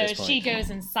does at this point. So she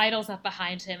goes and sidles up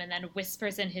behind him and then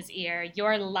whispers in his ear,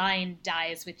 your line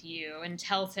dies with you, and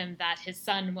tells him that his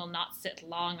son will not sit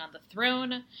long on the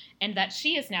throne, and that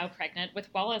she is now pregnant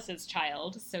with Wallace's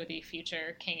child, so the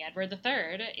future King Edward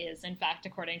III is, in fact,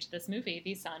 according to this movie,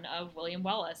 the son of William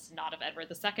Wallace, not of Edward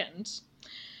II.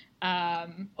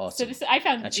 Awesome. So this, I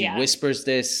found, and she whispers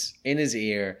this in his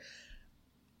ear,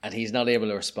 and he's not able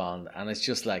to respond, and it's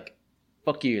just like,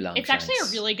 fuck you, Longshanks. It's actually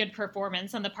a really good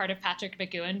performance on the part of Patrick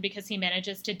McGoohan because he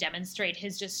manages to demonstrate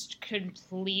his just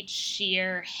complete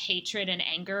sheer hatred and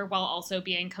anger while also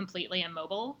being completely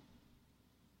immobile.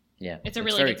 Yeah, it's a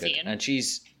really good scene, and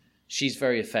she's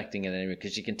very affecting in anyway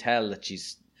because you can tell that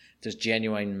there's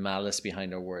genuine malice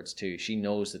behind her words too. She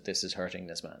knows that this is hurting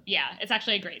this man. Yeah, it's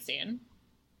actually a great scene.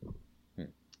 And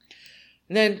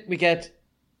then we get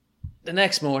the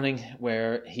next morning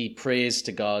where he prays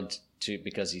to God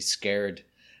because he's scared.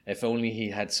 If only he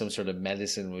had some sort of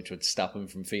medicine which would stop him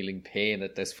from feeling pain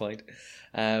at this point.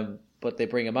 But they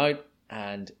bring him out,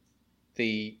 and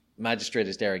the magistrate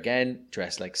is there again,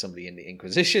 dressed like somebody in the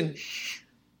Inquisition.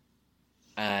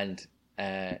 And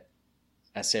as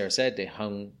Sarah said, they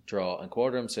hung, draw, and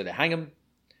quarter him. So they hang him,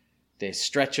 they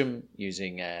stretch him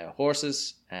using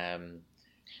horses, and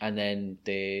then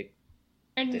they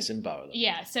disembowel them.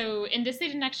 Yeah, so in this they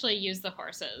didn't actually use the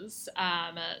horses.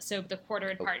 So the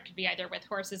quartered part could be either with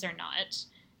horses or not.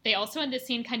 They also in this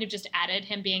scene kind of just added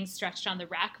him being stretched on the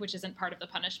rack, which isn't part of the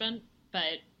punishment,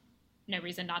 but no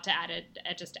reason not to add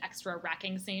a just extra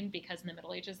racking scene because in the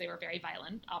Middle Ages they were very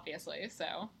violent, obviously,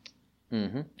 so...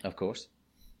 Of course.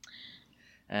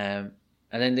 And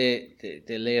then they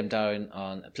lay him down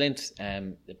on a plinth.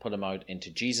 They put him out into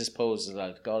Jesus pose, as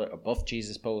I call it, or buff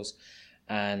Jesus pose,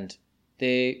 and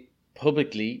they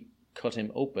publicly cut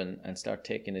him open and start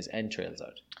taking his entrails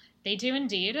out. They do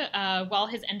indeed. While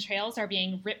his entrails are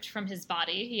being ripped from his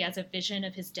body, he has a vision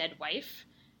of his dead wife.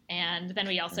 And then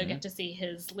we also get to see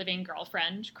his living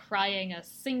girlfriend crying a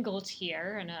single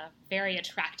tear in a very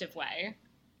attractive way.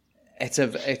 It's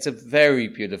a very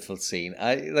beautiful scene.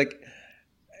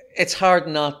 It's hard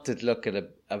not to look at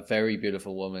a very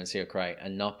beautiful woman and see her cry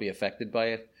and not be affected by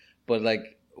it. But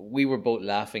we were both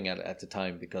laughing at it at the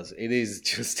time because it is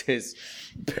just this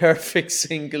perfect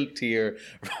single tear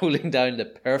rolling down the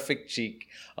perfect cheek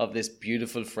of this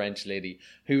beautiful French lady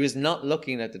who is not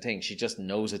looking at the thing. She just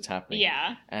knows it's happening.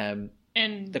 Yeah. And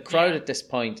the crowd at this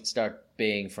point start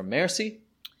baying for mercy.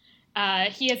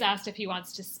 He is asked if he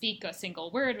wants to speak a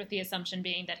single word, with the assumption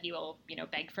being that he will,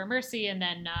 beg for mercy and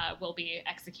then will be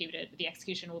executed. The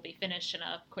execution will be finished in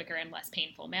a quicker and less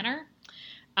painful manner.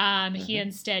 He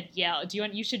instead yelled.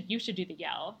 You should do the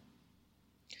yell.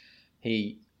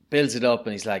 He builds it up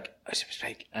and he's like, I should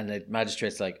speak. And the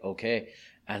magistrate's like, okay.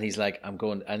 And he's like, I'm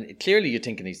going. And clearly you're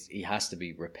thinking he has to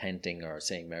be repenting or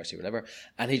saying mercy or whatever.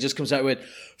 And he just comes out with,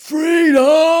 freedom!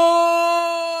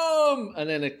 And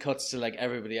then it cuts to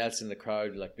everybody else in the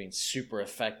crowd being super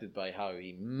affected by how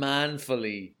he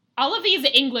manfully... All of these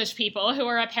English people who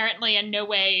are apparently in no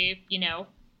way,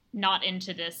 not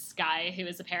into this guy who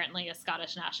is apparently a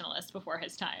Scottish nationalist before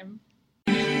his time.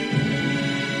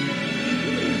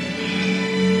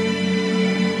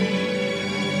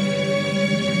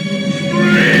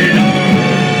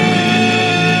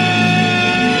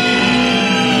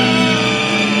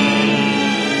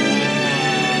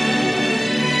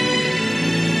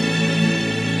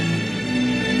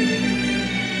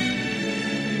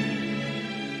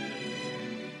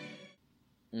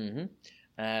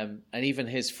 And even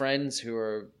his friends who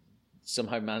are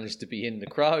somehow managed to be in the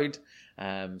crowd.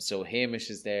 So Hamish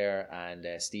is there and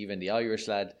Stephen, the Irish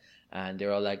lad, and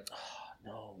they're all like, "Oh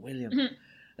no, William!"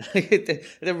 They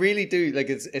really do.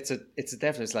 It's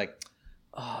definitely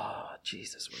 "Oh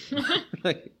Jesus,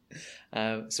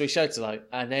 William!" So he shouts it out,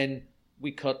 and then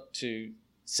we cut to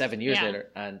 7 years later,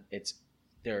 and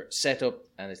they're set up,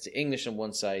 and it's the English on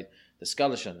one side, the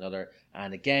Scottish on another,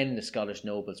 and again the Scottish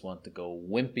nobles want to go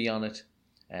wimpy on it.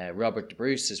 Robert de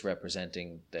Bruce is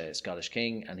representing the Scottish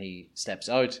king, and he steps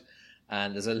out,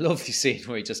 and there's a lovely scene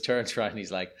where he just turns around and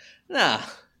he's like, nah,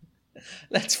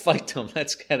 let's fight them,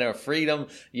 let's get our freedom.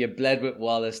 You bled with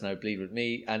Wallace, now bleed with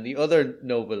me. And the other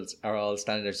nobles are all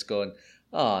standing there just going,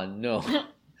 oh no,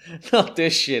 not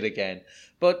this shit again.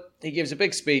 But he gives a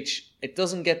big speech. It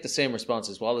doesn't get the same response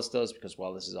as Wallace does, because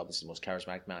Wallace is obviously the most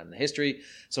charismatic man in history.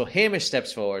 So Hamish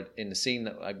steps forward in the scene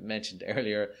that I mentioned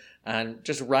earlier and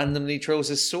just randomly throws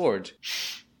his sword.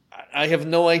 I have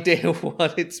no idea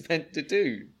what it's meant to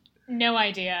do. No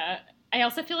idea. I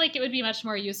also feel like it would be much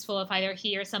more useful if either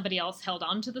he or somebody else held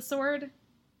on to the sword.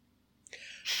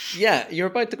 Yeah, you're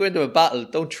about to go into a battle.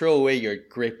 Don't throw away your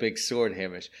great big sword,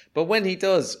 Hamish. But when he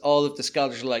does, all of the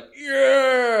Scottish are like,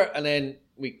 yeah! And then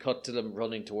we cut to them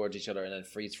running towards each other and then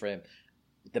freeze frame.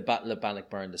 The Battle of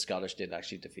Bannockburn, the Scottish did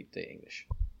actually defeat the English.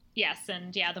 Yes,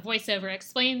 and the voiceover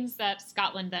explains that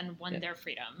Scotland then won their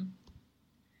freedom.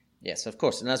 Yes, of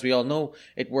course. And as we all know,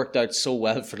 it worked out so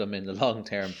well for them in the long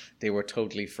term. They were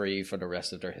totally free for the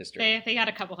rest of their history. They had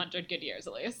a couple hundred good years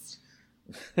at least.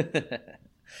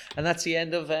 And that's the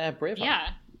end of Braveheart.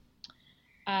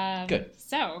 Yeah. Good.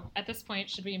 So, at this point,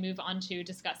 should we move on to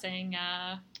discussing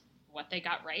what they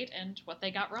got right and what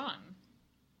they got wrong?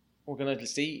 We're going to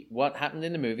see what happened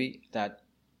in the movie that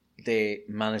they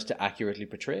managed to accurately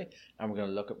portray, and we're going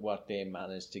to look at what they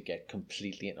managed to get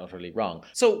completely and utterly wrong.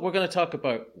 So we're going to talk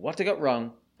about what they got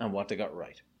wrong and what they got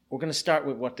right. We're going to start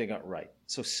with what they got right.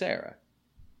 So Sarah,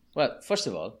 well, first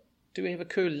of all, do we have a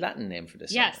cool Latin name for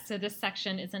this? Yes, so this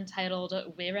section is entitled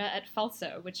Vera et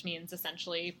Falso, which means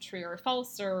essentially true or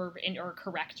false, or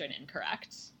correct and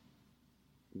incorrect.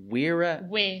 Vera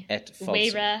et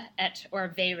falso. Vera et or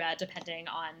vera, depending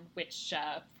on which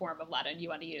form of Latin you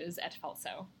want to use, et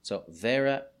falso. So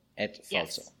Vera et falso.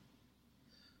 Yes.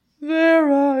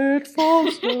 Vera et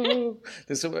falso.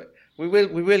 we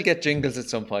will get jingles at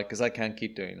some point because I can't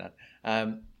keep doing that.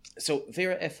 So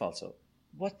Vera et falso.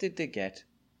 What did they get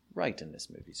right in this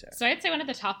movie, Sarah? So I'd say one of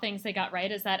the top things they got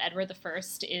right is that Edward I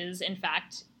is, in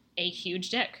fact, a huge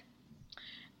dick.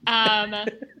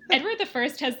 Edward I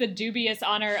has the dubious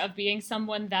honor of being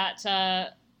someone that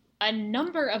a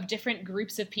number of different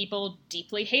groups of people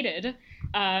deeply hated.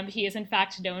 He is in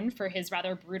fact known for his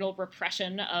rather brutal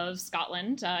repression of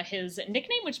Scotland. His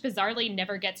nickname, which bizarrely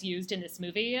never gets used in this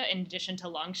movie, in addition to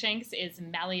Longshanks, is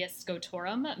Malleus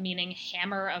Scotorum, meaning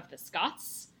Hammer of the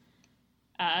Scots.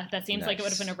 That seems like it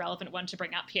would have been a relevant one to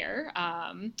bring up here.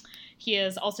 He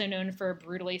is also known for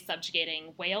brutally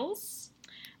subjugating Wales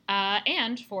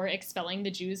and for expelling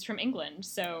the Jews from England.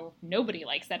 So nobody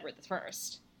likes Edward I.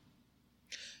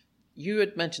 You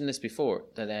had mentioned this before,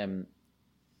 that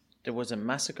there was a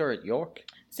massacre at York.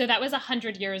 So that was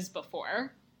 100 years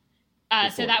before.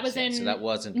 So that was in... So that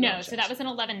wasn't... No, so that was in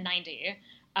 1190.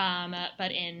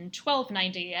 But in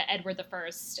 1290, Edward I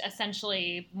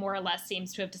essentially more or less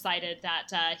seems to have decided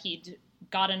that he'd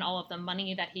gotten all of the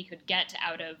money that he could get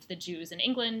out of the Jews in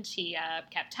England. He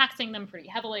kept taxing them pretty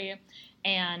heavily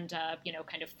and,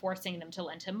 kind of forcing them to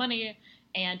lend him money.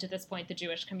 And at this point, the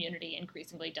Jewish community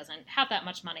increasingly doesn't have that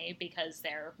much money because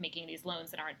they're making these loans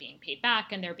that aren't being paid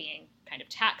back and they're being kind of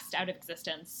taxed out of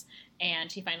existence. And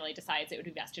he finally decides it would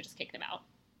be best to just kick them out.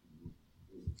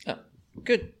 Oh,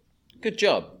 good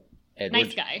job, Edward.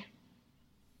 Nice guy.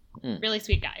 Really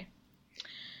sweet guy.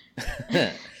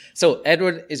 So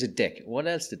Edward is a dick. What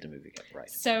else did the movie get right?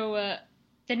 So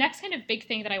the next kind of big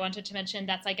thing that I wanted to mention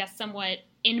that's, I guess, somewhat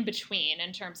in between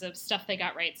in terms of stuff they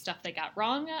got right, stuff they got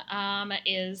wrong,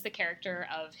 is the character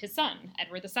of his son,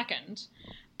 Edward II.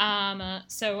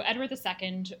 So Edward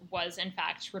II was, in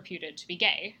fact, reputed to be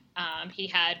gay. He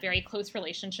had very close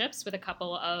relationships with a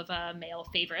couple of male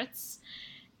favorites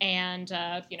and,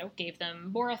 gave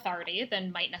them more authority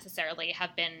than might necessarily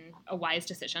have been a wise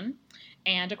decision.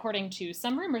 And according to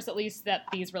some rumors, at least, that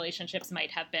these relationships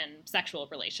might have been sexual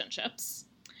relationships.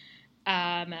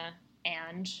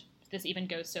 And this even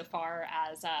goes so far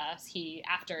as he,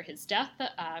 after his death,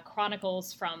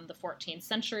 chronicles from the 14th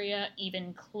century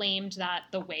even claimed that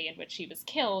the way in which he was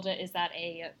killed is that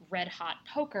a red-hot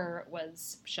poker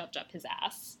was shoved up his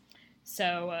ass.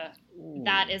 So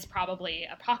that is probably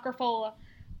apocryphal,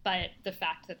 but the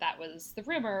fact that that was the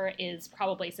rumor is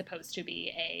probably supposed to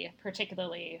be a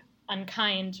particularly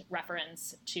unkind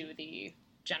reference to the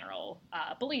general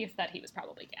belief that he was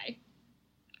probably gay.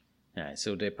 Yeah,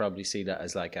 so they probably see that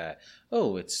as like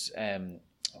it's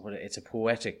a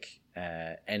poetic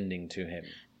ending to him.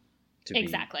 To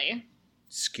exactly. Be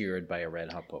skewered by a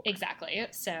red hot poker. Exactly.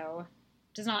 So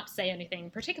does not say anything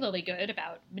particularly good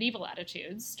about medieval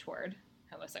attitudes toward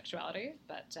homosexuality,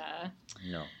 but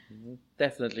no,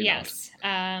 definitely yes.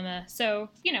 So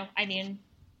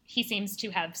he seems to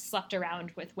have slept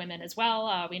around with women as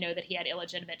well. We know that he had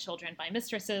illegitimate children by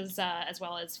mistresses, as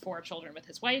well as 4 children with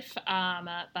his wife.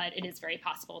 But it is very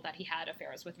possible that he had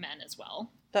affairs with men as well.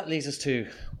 That leads us to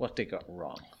what they got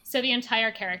wrong. So the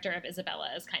entire character of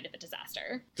Isabella is kind of a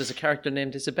disaster. There's a character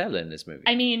named Isabella in this movie.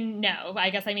 No. I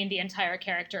guess the entire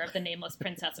character of the nameless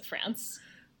princess of France.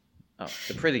 Oh,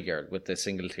 the pretty girl with the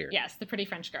single tear. Yes, the pretty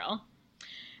French girl.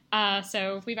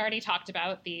 So we've already talked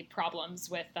about the problems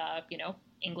with,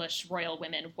 English royal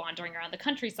women wandering around the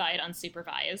countryside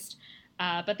unsupervised.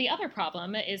 But the other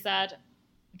problem is that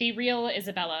the real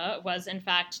Isabella was, in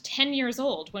fact, 10 years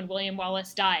old when William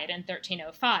Wallace died in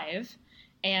 1305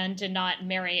 and did not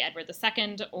marry Edward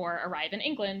II or arrive in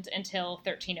England until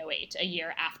 1308, a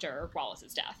year after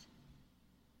Wallace's death.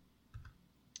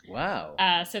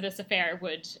 Wow. So this affair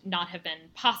would not have been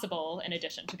possible in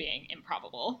addition to being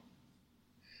improbable.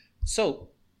 So,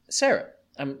 Sarah,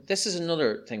 this is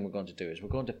another thing we're going to do, is we're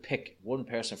going to pick one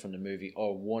person from the movie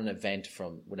or one event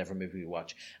from whatever movie we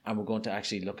watch, and we're going to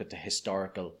actually look at the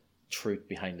historical truth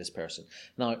behind this person.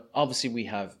 Now, obviously we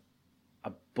have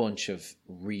a bunch of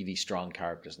really strong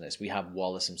characters in this. We have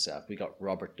Wallace himself. We got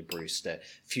Robert the Bruce, the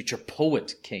future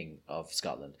poet king of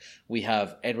Scotland. We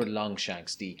have Edward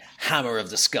Longshanks, the Hammer of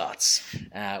the Scots.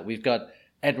 We've got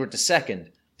Edward II,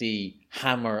 the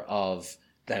hammer of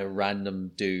the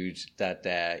random dude that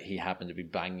he happened to be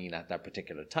banging at that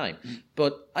particular time.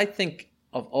 But I think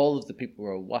of all of the people who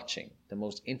are watching, the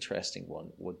most interesting one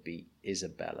would be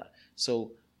Isabella.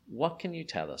 So what can you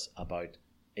tell us about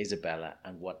Isabella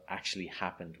and what actually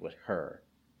happened with her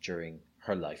during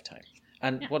her lifetime?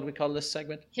 And what do we call this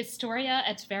segment? Historia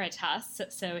et Veritas,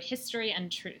 so history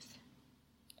and truth.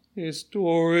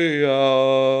 Historia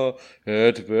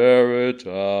et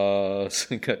Veritas.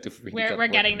 We're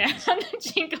getting there on the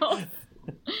jingles.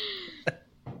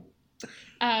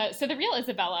 So the real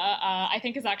Isabella, I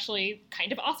think, is actually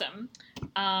kind of awesome.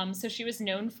 So she was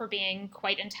known for being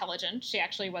quite intelligent. She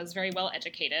actually was very well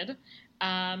educated.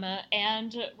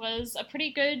 And was a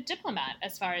pretty good diplomat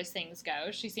as far as things go.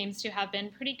 She seems to have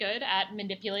been pretty good at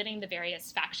manipulating the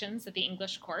various factions of the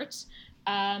English court,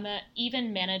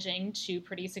 even managing to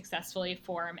pretty successfully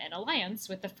form an alliance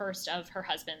with the first of her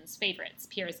husband's favorites,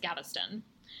 Piers Gaveston,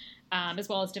 as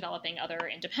well as developing other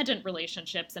independent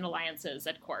relationships and alliances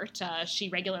at court. She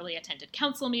regularly attended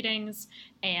council meetings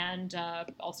and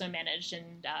also managed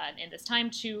in this time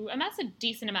to amass a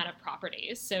decent amount of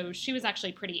property. So she was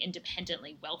actually pretty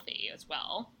independently wealthy as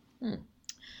well.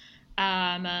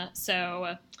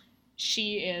 So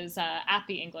she is at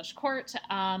the English court.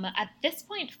 At this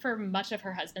point, for much of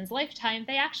her husband's lifetime,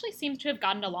 they actually seem to have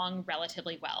gotten along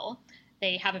relatively well.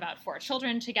 They have about 4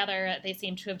 children together. They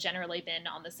seem to have generally been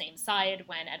on the same side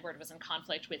when Edward was in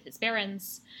conflict with his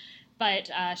barons. But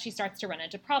she starts to run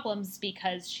into problems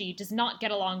because she does not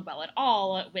get along well at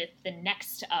all with the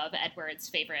next of Edward's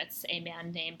favorites, a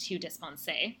man named Hugh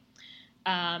Despencer.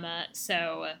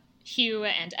 So Hugh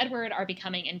and Edward are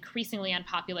becoming increasingly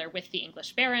unpopular with the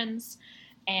English barons,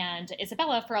 and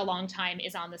Isabella for a long time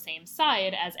is on the same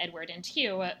side as Edward and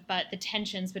Hugh, but the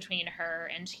tensions between her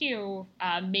and Hugh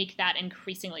make that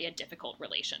increasingly a difficult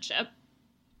relationship.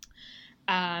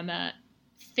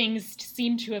 Things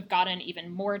seem to have gotten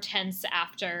even more tense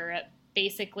after,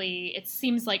 basically, it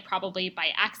seems like probably by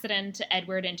accident,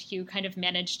 Edward and Hugh kind of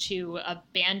managed to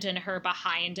abandon her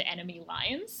behind enemy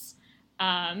lines.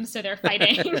 So they're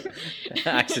fighting.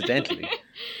 Accidentally.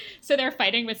 So they're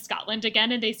fighting with Scotland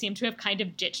again, and they seem to have kind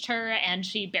of ditched her, and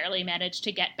she barely managed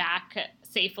to get back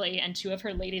safely, and 2 of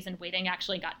her ladies-in-waiting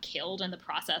actually got killed in the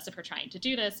process of her trying to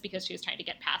do this, because she was trying to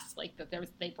get past, like,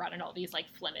 they brought in all these, like,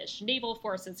 Flemish naval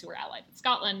forces who were allied with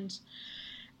Scotland.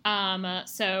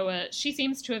 So she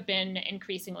seems to have been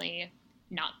increasingly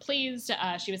not pleased.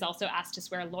 She was also asked to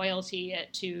swear loyalty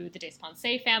to the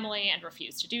Despencer family and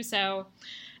refused to do so.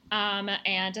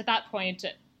 And at that point,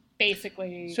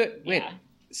 basically... So, wait,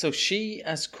 so she,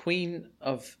 as Queen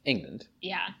of England,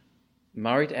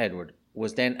 married Edward,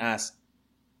 was then asked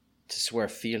to swear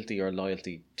fealty or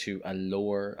loyalty to a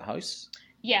lower house?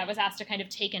 Yeah, was asked to kind of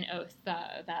take an oath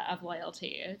of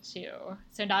loyalty to...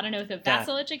 So not an oath of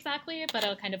vassalage exactly, but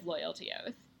a kind of loyalty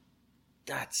oath.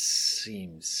 That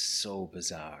seems so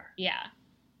bizarre. Yeah.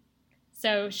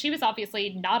 So she was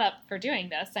obviously not up for doing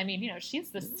this. I mean, you know,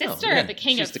 she's the sister of the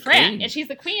King of France. And she's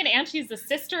the queen and she's the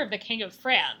sister of the King of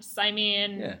France. I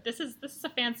mean, this is a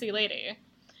fancy lady.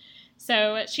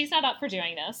 So she's not up for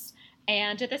doing this.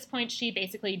 And at this point, she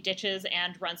basically ditches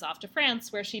and runs off to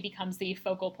France, where she becomes the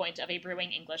focal point of a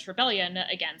brewing English rebellion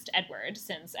against Edward,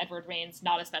 since Edward reigns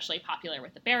not especially popular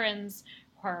with the barons.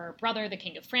 Her brother, the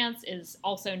King of France, is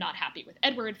also not happy with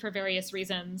Edward for various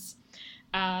reasons.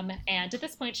 And at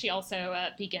this point, she also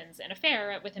begins an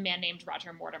affair with a man named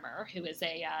Roger Mortimer, who is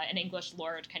an English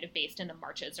lord kind of based in the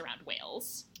marches around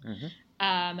Wales.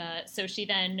 So she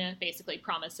then basically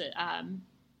promises,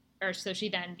 so she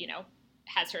then, you know,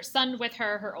 has her son with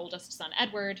her, her oldest son,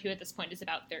 Edward, who at this point is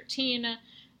about 13.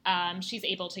 She's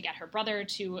able to get her brother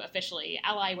to officially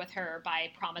ally with her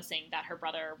by promising that her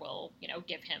brother will, you know,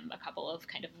 give him a couple of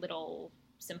kind of little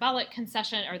symbolic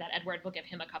concession, or that Edward will give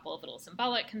him a couple of little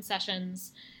symbolic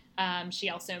concessions. She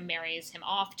also marries him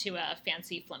off to a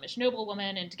fancy Flemish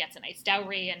noblewoman and gets a nice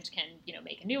dowry and can, you know,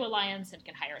 make a new alliance and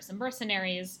can hire some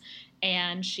mercenaries.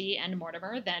 And she and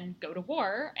Mortimer then go to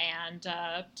war and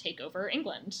take over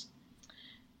England.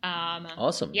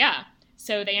 Awesome. Yeah.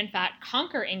 So they, in fact,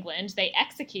 conquer England. They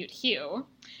execute Hugh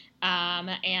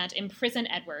and imprison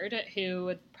Edward,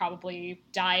 who probably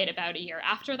died about a year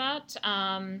after that,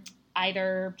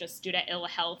 either just due to ill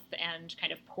health and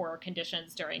kind of poor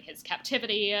conditions during his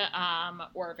captivity,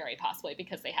 or very possibly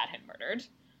because they had him murdered.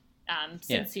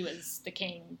 Since he was the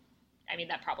king, I mean,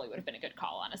 that probably would have been a good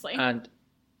call, honestly. And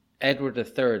Edward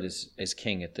III is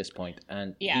king at this point,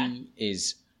 and he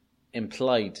is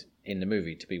implied in the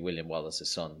movie to be William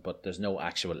Wallace's son, but there's no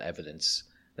actual evidence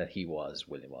that he was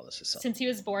William Wallace's son. Since he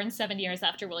was born 7 years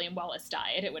after William Wallace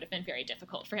died, it would have been very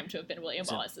difficult for him to have been William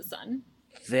Wallace's son.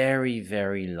 Very,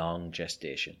 very long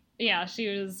gestation. Yeah, she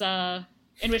was,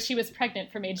 in which she was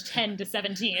pregnant from age 10 to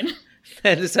 17.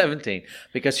 10 to 17,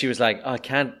 because she was like, oh, I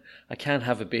can't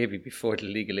have a baby before the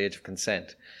legal age of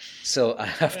consent, so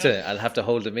I'll have to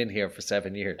hold him in here for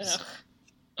 7 years.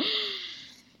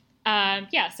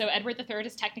 So Edward III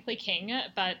is technically king,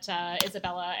 but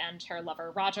Isabella and her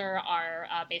lover Roger are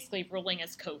basically ruling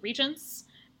as co-regents.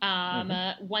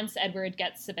 Once Edward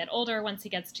gets a bit older, once he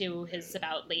gets to his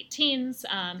about late teens,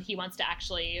 he wants to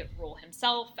actually rule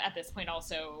himself. At this point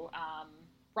also,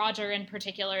 Roger in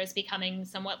particular is becoming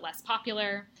somewhat less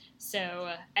popular.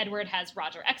 So Edward has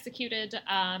Roger executed.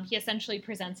 He essentially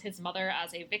presents his mother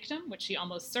as a victim, which she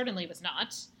almost certainly was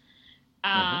not.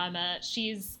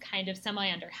 She's kind of semi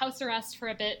under house arrest for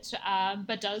a bit,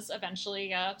 but does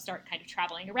eventually start kind of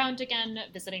traveling around again,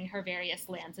 visiting her various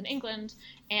lands in England,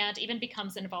 and even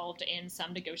becomes involved in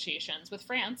some negotiations with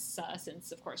France,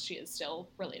 since, of course, she is still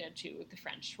related to the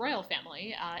French royal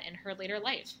family in her later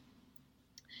life.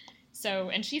 So,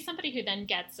 and she's somebody who then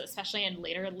gets, especially in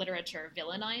later literature,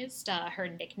 villainized. Her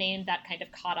nickname that kind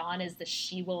of caught on is the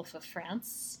She-Wolf of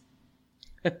France.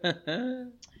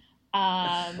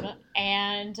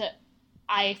 And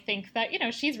I think that,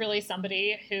 she's really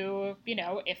somebody who,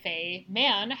 if a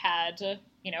man had,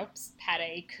 had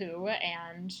a coup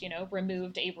and,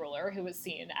 removed a ruler who was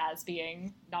seen as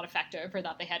being not effective or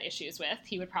that they had issues with,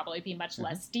 he would probably be much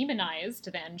less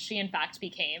demonized than she, in fact,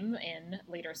 became in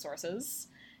later sources.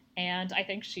 And I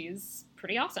think she's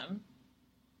pretty awesome.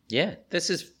 Yeah, this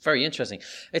is very interesting.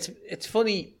 It's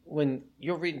funny when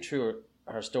you're reading through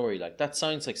her story, like that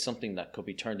sounds like something that could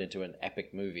be turned into an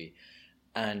epic movie,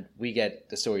 and we get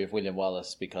the story of William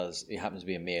Wallace because he happens to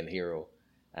be a male hero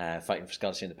fighting for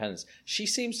Scottish independence. She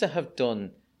seems to have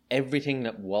done everything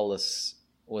that Wallace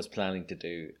was planning to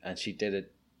do, and she did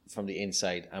it from the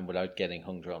inside and without getting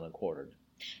hung, drawn, and quartered.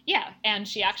 Yeah, and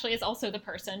she actually is also the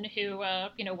person who,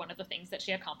 one of the things that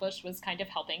she accomplished was kind of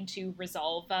helping to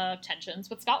resolve tensions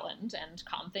with Scotland and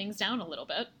calm things down a little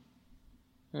bit.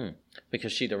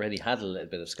 Because she'd already had a little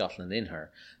bit of Scotland in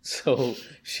her, so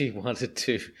she wanted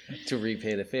to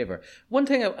repay the favour. One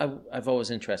thing I've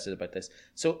always interested about this,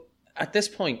 so at this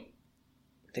point,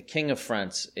 the King of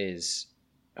France is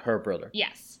her brother.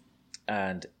 Yes.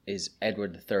 And is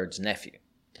Edward III's nephew.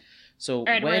 So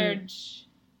Edward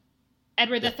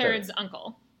III's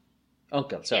uncle.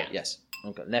 Uncle, sorry, yes.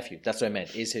 Uncle, nephew, that's what I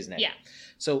meant, is his nephew. Yeah.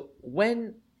 So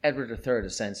when Edward III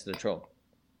ascends to the throne,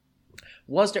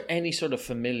 was there any sort of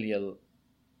familial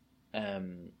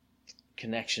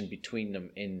connection between them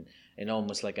in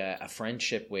almost like a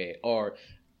friendship way? Or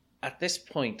at this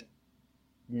point,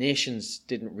 nations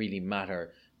didn't really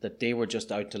matter, that they were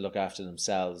just out to look after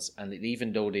themselves, and that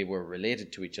even though they were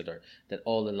related to each other, that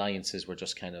all alliances were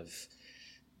just kind of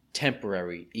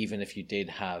temporary, even if you did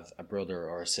have a brother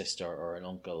or a sister or an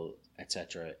uncle,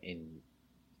 etc.,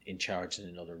 in charge in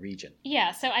another region.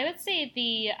 Yeah, so I would say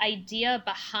the idea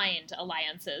behind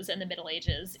alliances in the Middle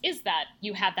Ages is that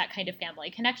you have that kind of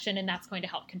family connection, and that's going to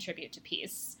help contribute to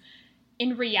peace.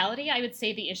 In reality, I would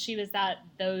say the issue is that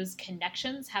those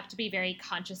connections have to be very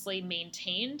consciously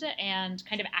maintained and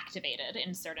kind of activated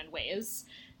in certain ways.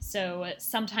 So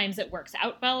sometimes it works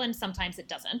out well and sometimes it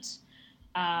doesn't.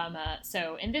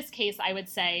 So in this case, I would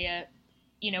say,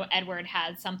 Edward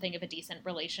had something of a decent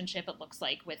relationship, it looks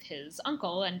like, with his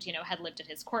uncle and, had lived at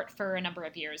his court for a number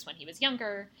of years when he was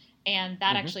younger. And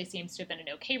that actually seems to have been an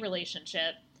okay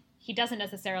relationship. He doesn't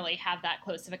necessarily have that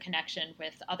close of a connection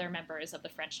with other members of the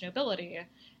French nobility.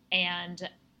 And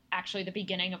actually the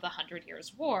beginning of the 100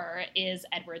 Years' War is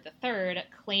Edward III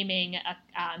claiming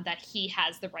that he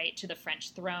has the right to the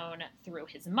French throne through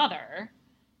his mother,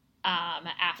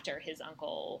 after his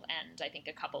uncle and I think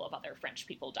a couple of other French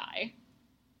people die.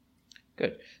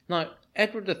 Good. Now,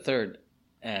 Edward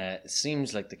III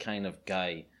seems like the kind of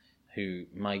guy who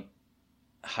might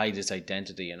hide his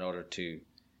identity in order to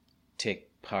take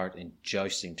part in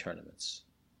jousting tournaments.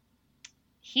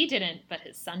 He didn't, but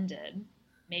his son did.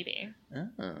 Maybe.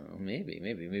 Oh, maybe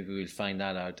we'll find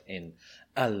that out in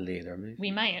a later movie.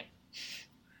 We might.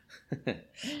 All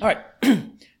right.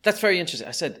 That's very interesting.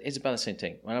 I said Isabella St.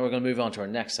 Ting. Well, now we're going to move on to our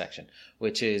next section,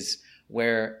 which is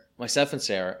where myself and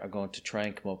Sarah are going to try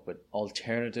and come up with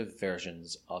alternative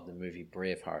versions of the movie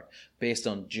Braveheart based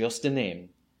on just the name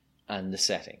and the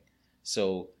setting.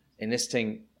 So in this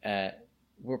thing,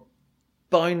 we're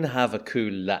bound to have a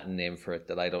cool Latin name for it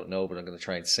that I don't know, but I'm going to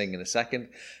try and sing in a second.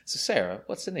 So Sarah,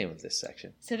 what's the name of this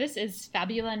section? So this is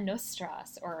Fabula Nostra,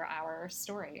 or our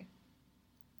story.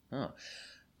 Oh,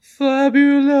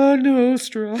 Fabula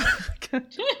Nostra.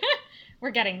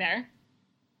 We're getting there.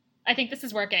 I think this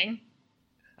is working.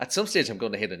 At some stage, I'm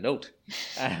going to hit a note.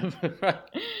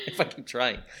 If I keep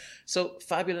trying. So,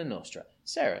 Fabula Nostra.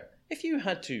 Sarah, if you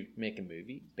had to make a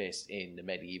movie based in the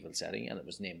medieval setting and it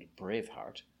was named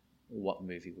Braveheart, what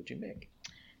movie would you make?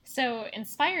 So,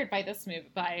 inspired by this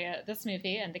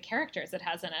movie and the characters it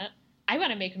has in it, I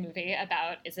want to make a movie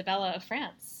about Isabella of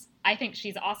France. I think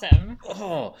she's awesome.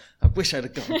 Oh, I wish I'd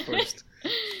have gone first.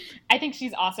 I think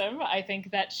she's awesome. I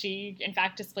think that she, in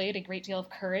fact, displayed a great deal of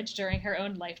courage during her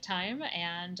own lifetime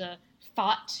and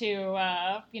fought to,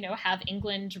 have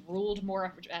England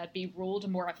be ruled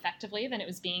more effectively than it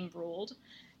was being ruled.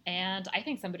 And I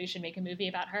think somebody should make a movie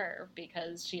about her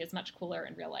because she is much cooler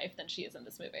in real life than she is in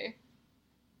this movie.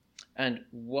 And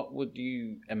what would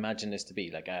you imagine this to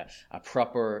be? Like a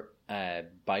proper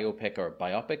biopic or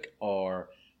biopic, or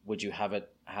would you have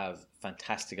it have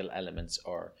fantastical elements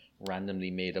or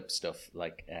randomly made up stuff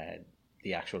like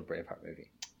the actual Braveheart movie?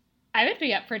 I would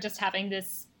be up for just having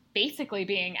this basically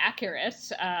being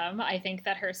accurate. I think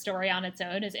that her story on its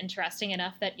own is interesting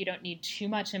enough that you don't need too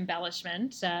much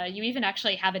embellishment. You even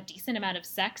actually have a decent amount of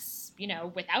sex,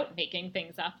 without making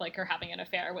things up, like her having an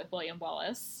affair with William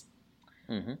Wallace.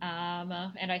 Mm-hmm.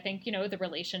 And I think, the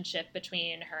relationship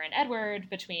between her and Edward,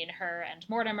 between her and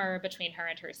Mortimer, between her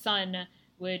and her son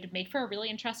would make for a really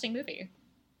interesting movie.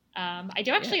 I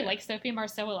do actually like Sophie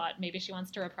Marceau a lot. Maybe she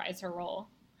wants to reprise her role.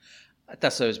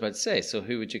 That's what I was about to say. So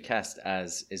who would you cast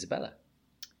as Isabella?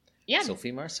 Yeah.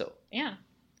 Sophie Marceau. Yeah.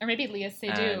 Or maybe Léa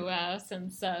Seydoux,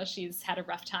 since she's had a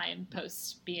rough time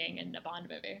post being in a Bond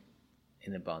movie.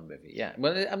 In a Bond movie, yeah.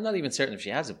 Well, I'm not even certain if she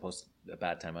has a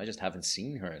bad time. I just haven't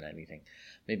seen her in anything.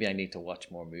 Maybe I need to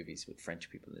watch more movies with French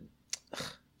people in.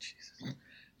 Ugh, Jesus.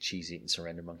 Cheese-eating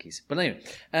surrender monkeys. But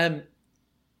anyway,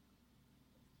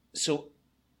 so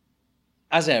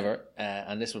as ever,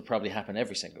 and this will probably happen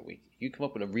every single week, you come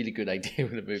up with a really good idea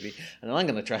with a movie, and I'm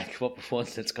going to try and come up with one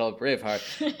that's called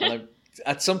Braveheart. And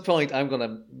at some point, I'm going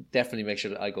to definitely make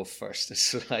sure that I go first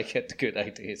so that I get the good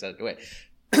ideas out of the way.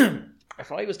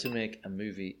 If I was to make a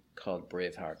movie called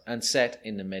Braveheart and set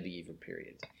in the medieval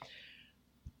period,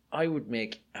 I would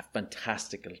make a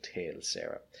fantastical tale,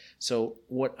 Sarah. So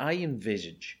what I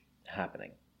envisage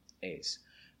happening is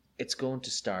it's going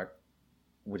to start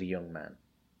with a young man.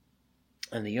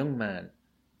 And the young man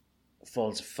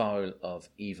falls foul of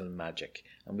evil magic.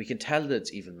 And we can tell that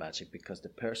it's evil magic because the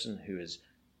person who is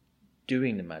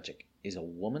doing the magic is a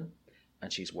woman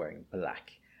and she's wearing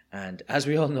black. And as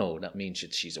we all know, that means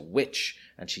that she's a witch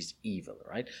and she's evil,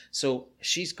 right? So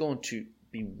she's going to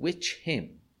bewitch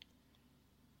him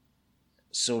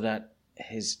so that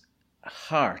his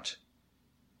heart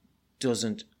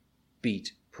doesn't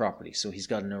beat properly. So he's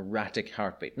got an erratic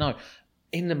heartbeat. Now,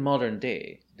 in the modern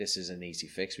day, this is an easy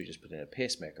fix. We just put in a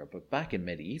pacemaker. But back in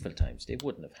medieval times, they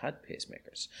wouldn't have had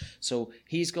pacemakers. So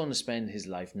he's going to spend his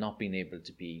life not being able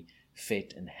to be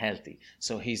fit and healthy.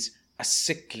 So he's a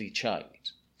sickly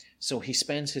child. So he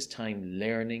spends his time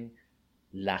learning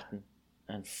Latin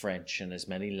and French and as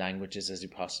many languages as he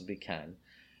possibly can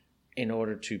in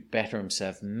order to better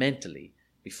himself mentally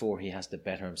before he has to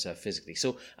better himself physically.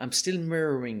 So I'm still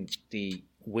mirroring the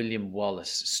William Wallace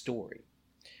story,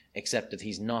 except that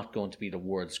he's not going to be the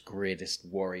world's greatest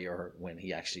warrior when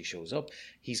he actually shows up.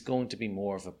 He's going to be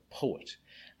more of a poet.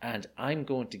 And I'm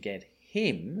going to get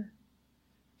him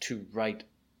to write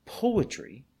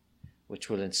poetry which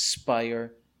will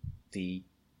inspire the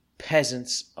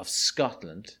peasants of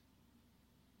Scotland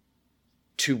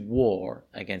to war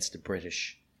against the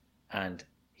British, and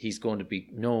he's going to be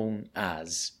known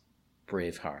as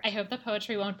Braveheart. I hope the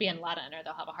poetry won't be in Latin or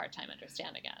they'll have a hard time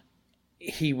understanding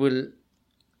it. He will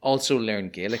also learn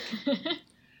Gaelic,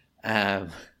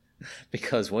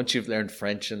 because once you've learned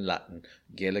French and Latin,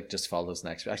 Gaelic just follows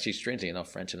next. Actually, strangely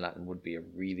enough, French and Latin would be a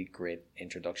really great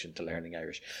introduction to learning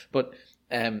Irish. But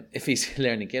if he's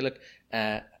learning Gaelic,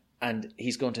 and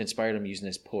he's going to inspire them using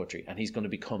his poetry, and he's going to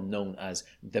become known as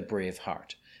the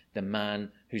Braveheart, the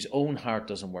man whose own heart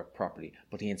doesn't work properly,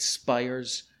 but he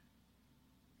inspires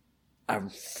a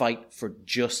fight for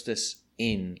justice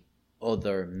in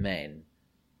other men,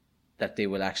 that they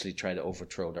will actually try to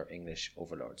overthrow their English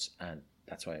overlords. And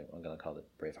that's why I'm going to call it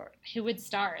Braveheart. Who would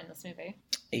star in this movie?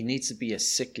 He needs to be a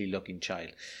sickly looking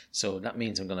child. So that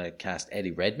means I'm going to cast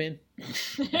Eddie Redmayne.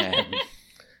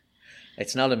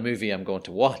 It's not a movie I'm going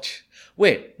to watch.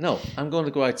 Wait, no, I'm going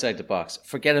to go outside the box.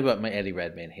 Forget about my Eddie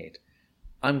Redmayne hate.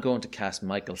 I'm going to cast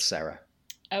Michael Cera.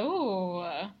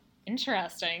 Oh,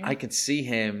 interesting. I can see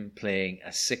him playing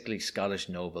a sickly Scottish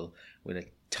noble with a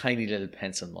tiny little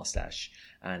pencil mustache,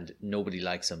 and nobody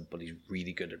likes him, but he's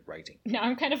really good at writing. Now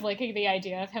I'm kind of liking the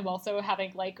idea of him also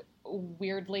having like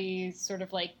weirdly sort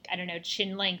of like, I don't know,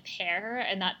 chin length hair,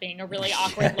 and that being a really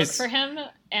awkward look for him,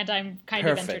 and I'm kind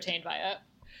of entertained by it.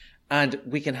 And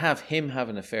we can have him have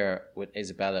an affair with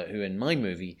Isabella, who in my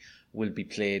movie will be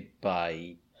played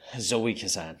by Zoe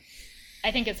Kazan.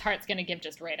 I think his heart's going to give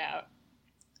just right out.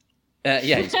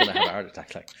 Yeah, he's going to have a heart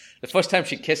attack. Like the first time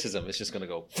she kisses him, it's just going to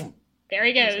go. There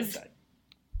he goes.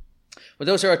 Well,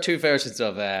 those are our two versions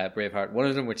of Braveheart. One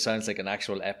of them, which sounds like an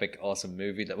actual epic, awesome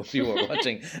movie that we were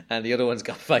watching, and the other one's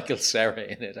got Michael Cera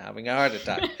in it having a heart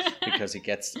attack because he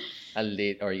gets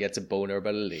a boner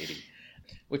about a lady.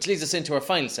 Which leads us into our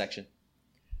final section,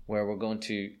 where we're going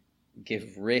to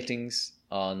give ratings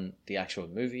on the actual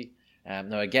movie.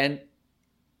 Now, again,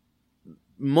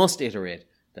 must iterate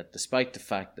that despite the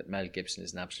fact that Mel Gibson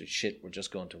is an absolute shit, we're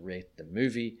just going to rate the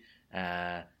movie.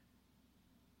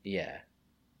 Yeah,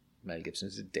 Mel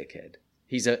Gibson's a dickhead.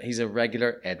 He's a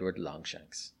regular Edward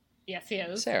Longshanks. Yes, he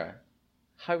is. Sarah,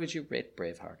 how would you rate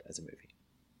Braveheart as a movie?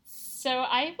 So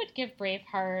I would give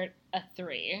Braveheart a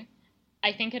 3.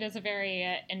 I think it is a very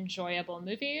enjoyable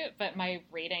movie, but my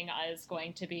rating is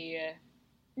going to be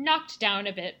knocked down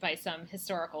a bit by some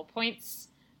historical points.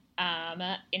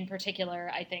 In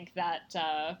particular, I think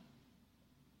that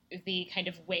the kind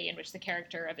of way in which the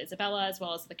character of Isabella as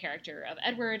well as the character of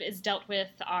Edward is dealt with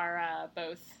are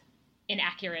both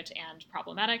inaccurate and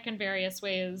problematic in various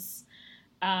ways.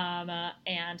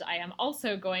 And I am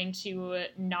also going to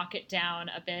knock it down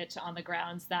a bit on the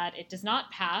grounds that it does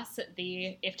not pass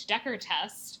the Ift-Decker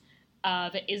test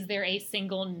of is there a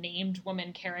single named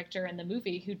woman character in the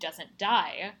movie who doesn't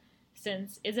die,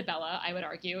 since Isabella, I would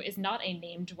argue, is not a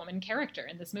named woman character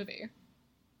in this movie.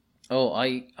 Oh,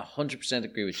 I 100%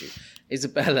 agree with you.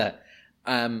 Isabella,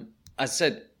 as I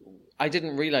said, I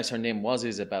didn't realize her name was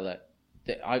Isabella.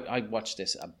 I watched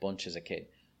this a bunch as a kid,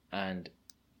 and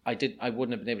I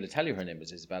wouldn't have been able to tell you her name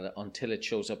was Isabella until it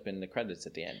shows up in the credits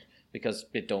at the end, because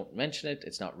they don't mention it.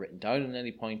 It's not written down at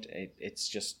any point. It's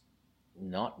just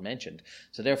not mentioned.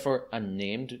 So therefore, a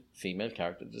named female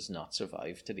character does not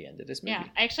survive to the end of this movie. Yeah,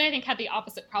 I think had the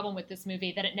opposite problem with this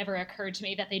movie, that it never occurred to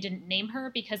me that they didn't name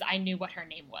her because I knew what her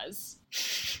name was.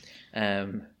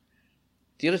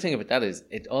 The other thing about that is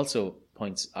it also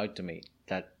points out to me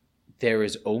that there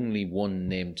is only one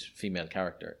named female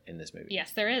character in this movie.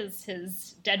 Yes, there is.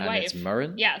 His dead and wife. It's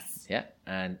Murren. Yes. Yeah,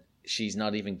 and she's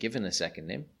not even given a second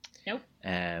name. Nope.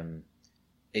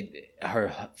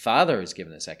 Her father is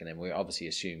given a second name. We obviously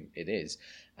assume it is.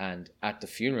 And at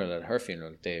her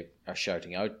funeral, they are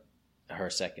shouting out her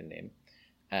second name.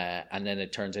 And then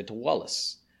it turns into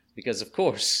Wallace. Because, of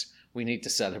course, we need to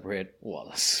celebrate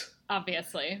Wallace.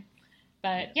 Obviously.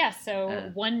 But yeah,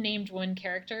 so one named one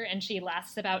character, and she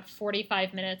lasts about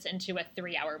 45 minutes into a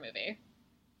 3-hour movie.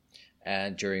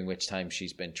 And during which time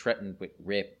she's been threatened with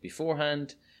rape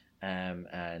beforehand,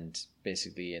 and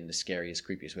basically in the scariest,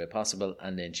 creepiest way possible,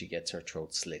 and then she gets her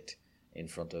throat slit in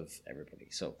front of everybody.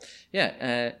 So,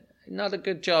 yeah, not a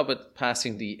good job at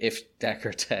passing the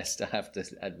Ift-Decker test, I have to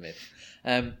admit.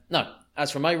 Now, as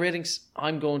for my ratings,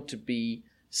 I'm going to be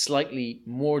slightly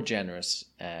more generous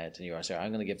than you are, Sarah.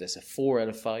 I'm going to give this a 4 out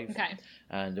of 5. Okay.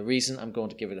 And the reason I'm going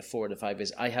to give it a 4 out of 5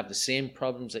 is I have the same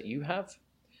problems that you have,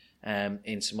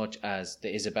 in so much as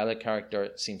the Isabella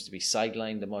character seems to be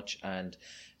sidelined a much, and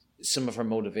some of her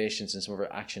motivations and some of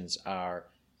her actions are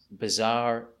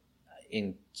bizarre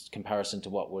in comparison to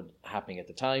what would happen at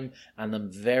the time, and I'm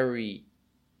very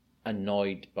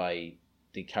annoyed by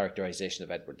the characterization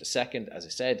of Edward II. As I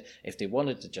said, if they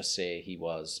wanted to just say he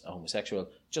was a homosexual,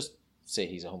 just say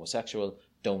he's a homosexual.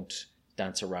 Don't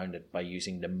dance around it by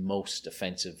using the most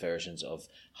offensive versions of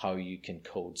how you can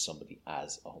code somebody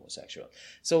as a homosexual.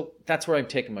 So that's where I'm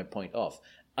taking my point off.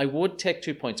 I would take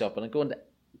 2 points up, and I'm going to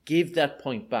give that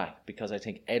point back because I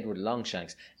think Edward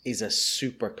Longshanks is a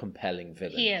super compelling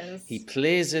villain. He is. He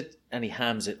plays it and he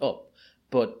hams it up,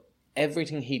 but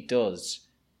everything he does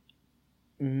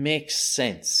makes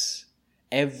sense.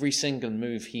 Every single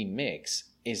move he makes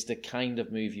is the kind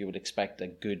of move you would expect a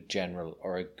good general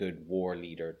or a good war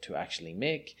leader to actually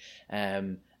make.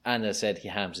 And as I said, he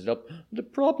hams it up. The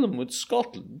problem with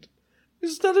Scotland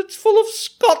is that it's full of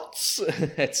Scots,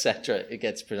 etc. It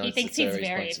gets pronounced. He thinks he's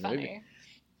very funny.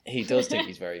 He does think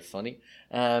he's very funny.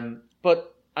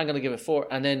 But I'm going to give it 4.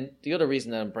 And then the other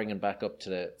reason that I'm bringing back up to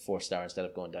the 4-star instead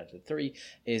of going down to the 3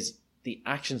 is the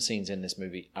action scenes in this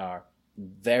movie are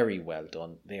very well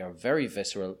done. They are very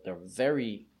visceral. They're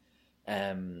very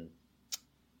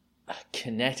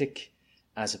kinetic,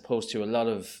 as opposed to a lot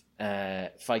of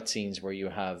fight scenes where you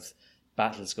have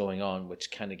battles going on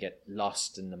which kind of get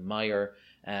lost in the mire.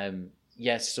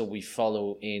 Yes, so we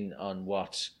follow in on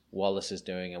what Wallace is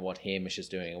doing and what Hamish is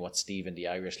doing and what Stephen, the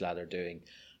Irish lad, are doing.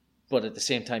 But at the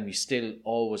same time, you still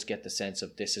always get the sense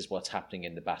of this is what's happening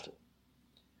in the battle.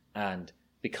 And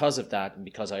because of that, and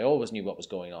because I always knew what was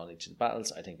going on in each of the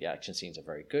battles, I think the action scenes are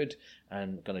very good.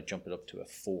 I'm going to jump it up to a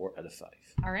 4 out of 5.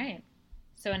 All right.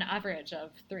 So an average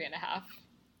of 3.5.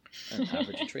 An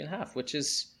average of 3.5, which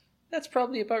is, that's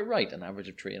probably about right, an average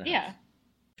of 3.5. Yeah.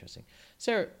 Interesting.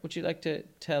 Sarah, would you like to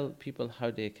tell people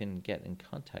how they can get in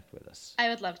contact with us? I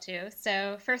would love to.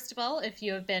 So first of all, if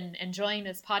you have been enjoying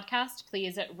this podcast,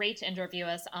 please rate and review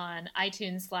us on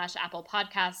iTunes/Apple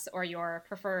Podcasts or your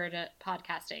preferred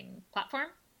podcasting platform.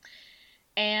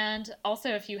 And also,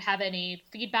 if you have any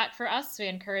feedback for us, we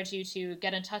encourage you to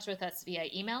get in touch with us via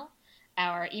email.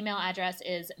 Our email address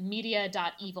is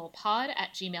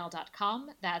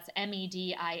media.evilpod@gmail.com. That's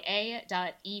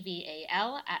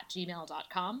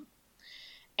media.eval@gmail.com.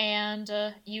 And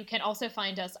you can also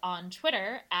find us on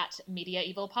Twitter at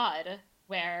MediaEvilPod,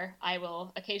 where I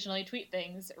will occasionally tweet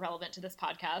things relevant to this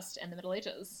podcast and the Middle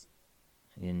Ages.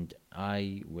 And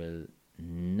I will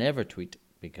never tweet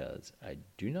because I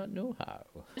do not know how.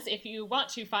 If you want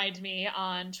to find me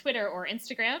on Twitter or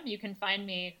Instagram, you can find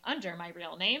me under my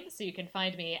real name. So you can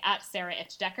find me at Sarah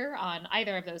Decker on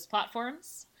either of those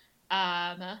platforms.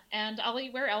 And Ollie,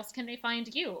 where else can they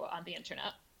find you on the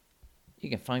internet? You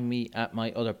can find me at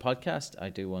my other podcast. I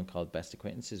do one called Best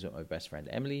Acquaintances with my best friend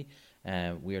Emily.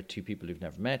 We are two people who've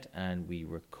never met, and we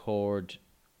record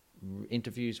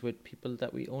interviews with people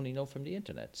that we only know from the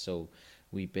internet. So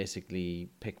we basically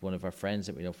pick one of our friends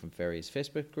that we know from various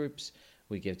Facebook groups.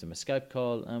 We give them a Skype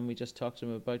call, and we just talk to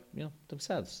them about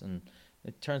themselves. And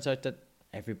it turns out that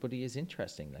everybody is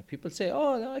interesting. Like, people say,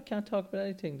 "Oh, no, I can't talk about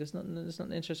anything. There's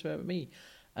nothing interesting about me."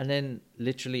 And then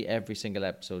literally every single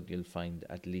episode, you'll find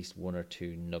at least one or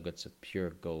two nuggets of pure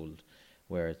gold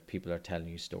where people are telling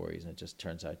you stories, and it just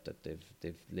turns out that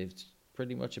they've lived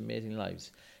pretty much amazing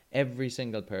lives. Every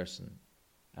single person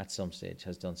at some stage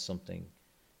has done something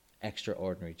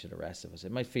extraordinary to the rest of us.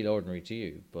 It might feel ordinary to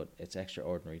you, but it's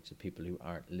extraordinary to people who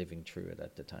aren't living through it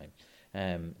at the time.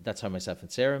 That's how myself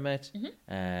and Sarah met.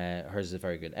 Hers is a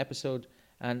very good episode.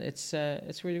 And it's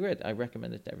really great. I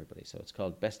recommend it to everybody. So it's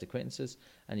called Best Acquaintances,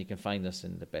 and you can find us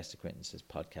in the Best Acquaintances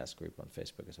podcast group on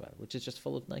Facebook as well, which is just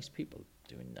full of nice people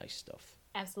doing nice stuff.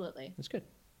 Absolutely. It's good.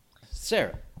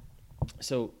 Sarah,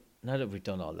 so now that we've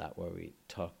done all that, where we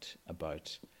talked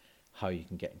about how you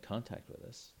can get in contact with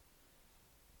us,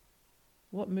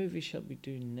 what movie shall we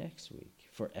do next week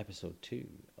for episode 2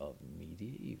 of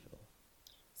Media Evil?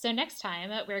 So next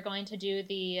time, we're going to do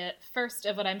the first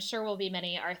of what I'm sure will be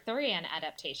many Arthurian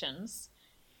adaptations,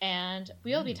 and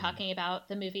we'll be talking about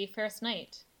the movie First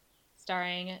Knight,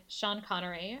 starring Sean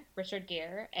Connery, Richard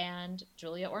Gere, and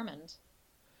Julia Ormond.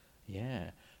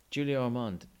 Yeah, Julia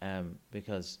Ormond,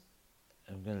 because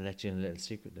I'm going to let you in a little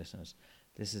secret, listeners.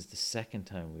 This is the second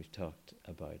time we've talked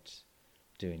about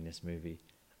doing this movie.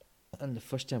 And the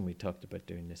first time we talked about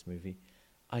doing this movie,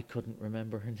 I couldn't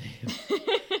remember her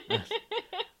name.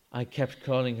 I kept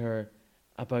calling her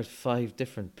about 5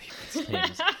 different people's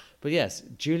names. But yes,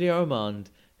 Julia Ormond,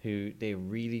 who they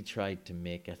really tried to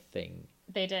make a thing.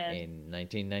 They did. In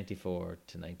 1994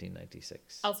 to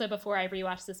 1996. Also, before I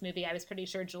rewatched this movie, I was pretty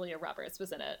sure Julia Roberts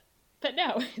was in it. But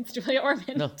no, it's Julia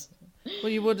Ormond. No.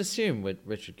 Well, you would assume with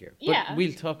Richard Gere. But yeah.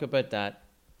 We'll talk about that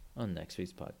on next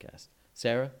week's podcast.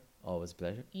 Sarah, always a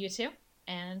pleasure. You too.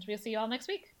 And we'll see you all next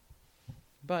week.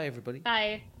 Bye, everybody.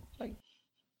 Bye. Bye.